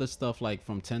through other stuff like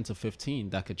from 10 to 15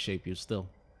 that could shape you still.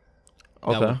 That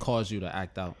Okay. would cause you to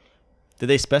act out. Did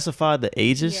they specify the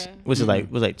ages? Yeah. Was it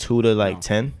like 2 to like No.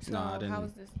 10? So Nah, I didn't. how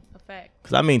is this a fact?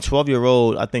 Because I mean,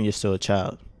 12-year-old, I think you're still a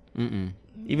child. Mm-mm.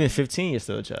 Even 15, you're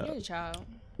still a child. You're a child.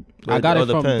 I got all it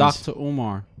from depends. Dr.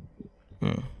 Umar.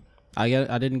 Mm.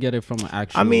 I didn't get it from an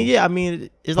actual. I mean, yeah,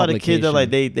 there's a lot of kids that like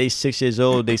they 6 years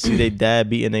old, they see their dad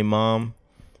beating their mom,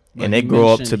 But and they he grow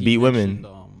up mentioned- to he beat women.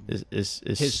 mentioned, It's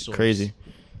his source crazy.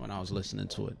 when I was listening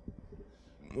to it.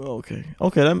 Okay,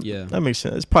 that Yeah. that makes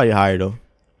sense. It's probably higher though.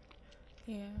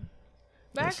 Yeah.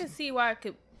 But I could see why it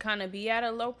could kind of be at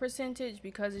a low percentage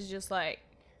because it's just like,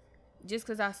 just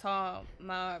because I saw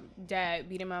my dad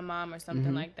beating my mom or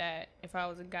something like that, if I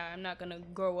was a guy, I'm not going to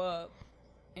grow up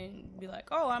and be like,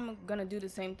 oh, I'm going to do the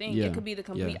same thing. Yeah. It could be the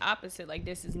complete Yeah. opposite. Like,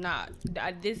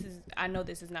 I know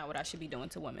this is not what I should be doing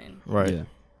to women. Right. Yeah,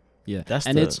 yeah. That's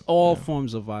and the- it's all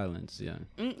forms of violence. Yeah.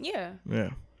 Yeah.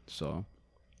 Yeah. So,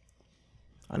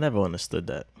 I never understood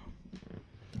that.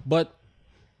 but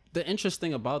the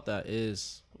interesting about that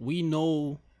is we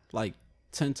know like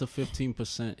 10 to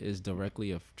 15% is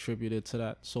directly attributed to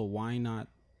that. So why not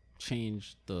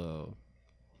change the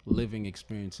living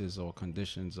experiences or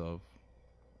conditions of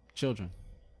children?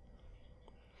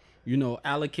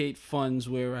 Allocate funds,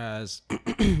 whereas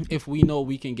if we know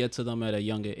we can get to them at a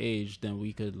younger age, then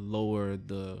we could lower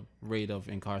the rate of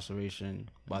incarceration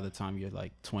by the time you're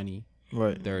like 20,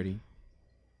 Right. 30.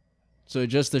 So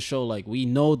just to show like we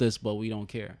know this, but we don't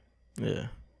care. Yeah.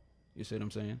 You see what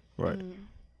I'm saying? Right.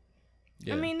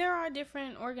 Yeah. I mean, there are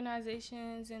different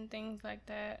organizations and things like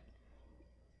that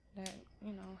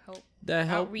help that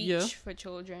help. outreach Yeah. for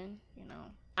children.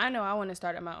 I know I want to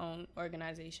start my own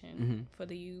organization for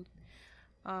the youth.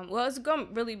 Well, it's gonna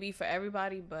really be for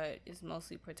everybody, but it's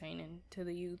mostly pertaining to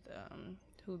the youth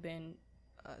who've been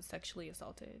sexually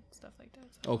assaulted, stuff like that.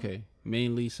 So, Okay.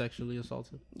 Mainly sexually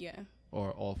assaulted, yeah.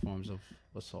 or all forms of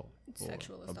assault. or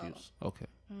Sexual assault. abuse. Okay.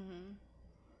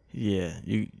 Yeah.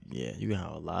 You can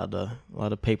have a lot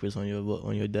of papers on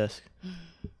your desk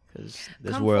because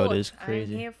this Come world forth. is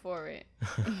crazy. I'm here for it.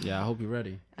 Yeah. I hope you're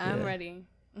ready. I'm Yeah. ready.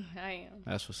 I am.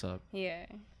 That's what's up. Yeah.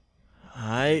 All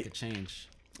right. Could change.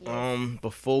 Yes.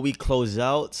 Before we close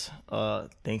out,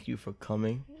 thank you for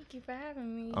coming. Thank you for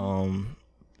having me.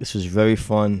 This was very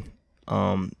fun.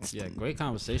 Yeah. Great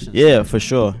conversation. Yeah, for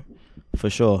sure.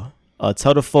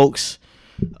 Tell the folks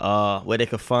where they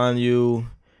could find you,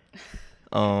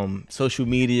 social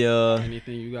media,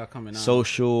 Anything you got coming out?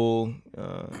 social,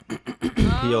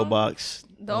 PO box.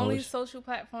 The only social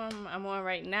platform I'm on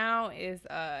right now is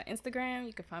Instagram.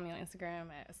 You can find me on Instagram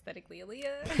at aesthetically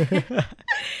Aaliyah.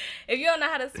 If you don't know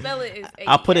how to spell it, it's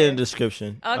I'll put it in the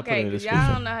description. Okay, because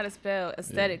y'all don't know how to spell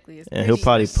aesthetically. It's And he'll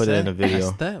probably put it in the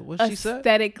video. What she said?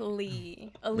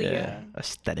 Aesthetically Aaliyah. Yeah,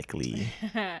 aesthetically.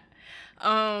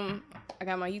 I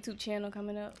got my YouTube channel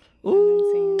coming up. You know what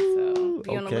I'm saying? So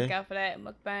be on the okay. lookout for that.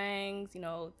 Mukbangs,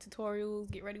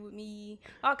 tutorials, get ready with me,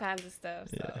 all kinds of stuff.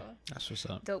 So That's what's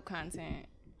up. dope content.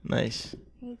 Nice.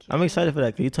 Thank you. I'm excited for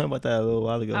that. Cause you told me about that a little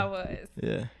while ago. I was.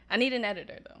 Yeah. I need an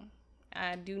editor though.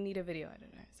 I do need a video editor.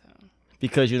 So.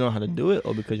 Because you know how to do it,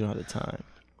 or because you don't have the time.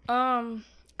 I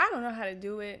don't know how to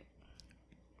do it,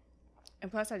 and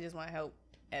plus I just want help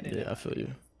editing. Yeah, I feel you.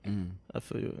 I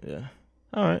feel you. Yeah.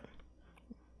 All right.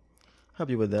 Help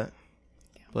you with that.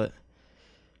 Yeah. But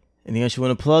anything else you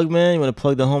want to plug, man? You want to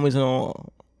plug the homies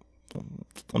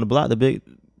on the block, the big,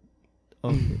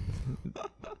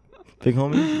 big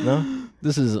homies? No.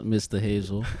 This is Mr.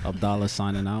 Hazel Abdallah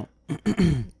signing out.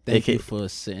 Thank you for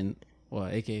sitting.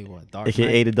 What? AKA what? Dark AKA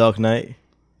Knight? the Dark Knight.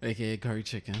 AKA Curry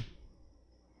Chicken.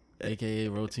 AKA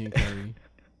Routine Curry.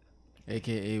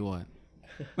 AKA what?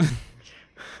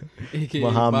 AKA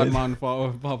Muhammad.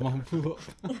 Batman Pull Up.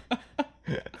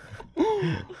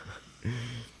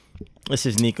 This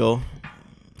is Nico,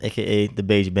 AKA the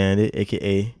Beige Bandit,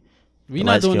 AKA We're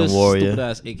not doing this Warrior. stupid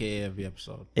ass AKA every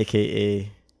episode.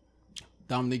 AKA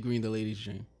Dominic Green, the Ladies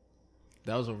Dream.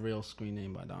 That was a real screen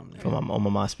name by Dominic. on my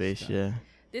MySpace. Yeah.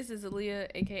 This is Aaliyah,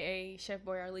 aka Chef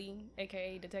Boyardee,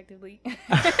 aka Detective Lee.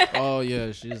 Oh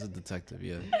yeah, she's a detective.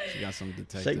 Yeah, she got some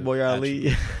detective. Shake Boy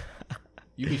Ali.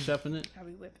 You be chefing it? I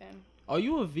be whipping. Are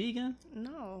you a vegan?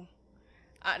 No.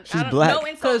 She's I don't, black. No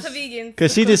insult to vegans.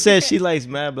 Cause she just said she likes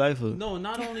mad black food. No,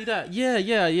 not only that. Yeah.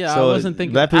 So I wasn't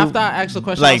thinking. black people- After I asked the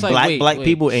question, like, I was like, black wait,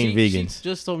 people ain't she vegans.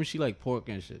 just told me she like pork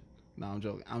and shit. No,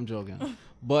 I'm joking.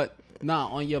 But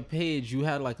on your page, you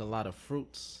had like a lot of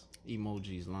fruits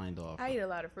emojis lined off. I eat a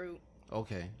lot of fruit.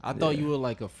 Okay, I thought you were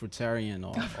like a fruitarian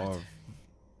or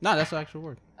no, that's the actual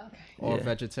word. Okay. Or Yeah.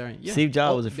 vegetarian. Yeah. Steve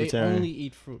Jobs was a They fruitarian. only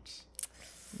eat fruits.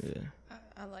 Yeah.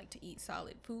 I like to eat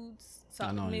solid foods, I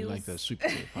solid know meals. you like the sweet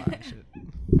potato pie and shit,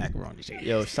 macaroni shit.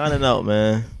 Yo, signing out,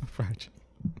 man.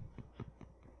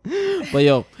 But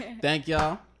yo, thank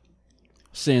y'all.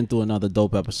 Seeing through another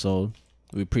dope episode.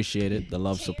 We appreciate it. The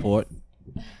love, support.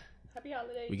 Happy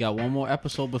holidays. We got one more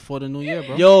episode before the new year,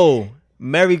 bro. Yo,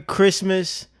 Merry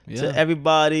Christmas Yeah. to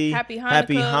everybody. Happy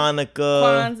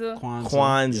Hanukkah.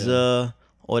 Kwanzaa.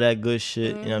 All that good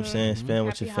shit. You know what I'm saying? Spend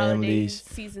with Happy your families.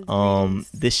 holidays, season's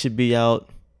greetings. This should be out.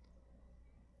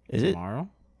 Is it? Tomorrow,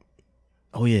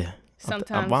 Oh yeah.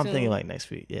 Sometime I'm soon. thinking like next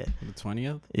week. Yeah. the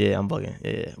 20th. Yeah, I'm bugging.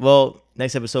 Yeah. Well,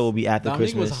 next episode will be after Dominic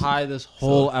Christmas. was high this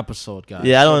whole episode, guys.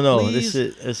 Yeah, I So don't know. Please,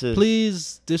 This is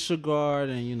please disregard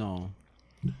and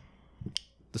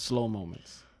the slow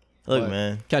moments. look, but-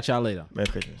 man. Catch y'all later. Merry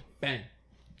Christmas. Bang.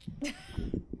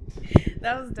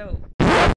 That was dope.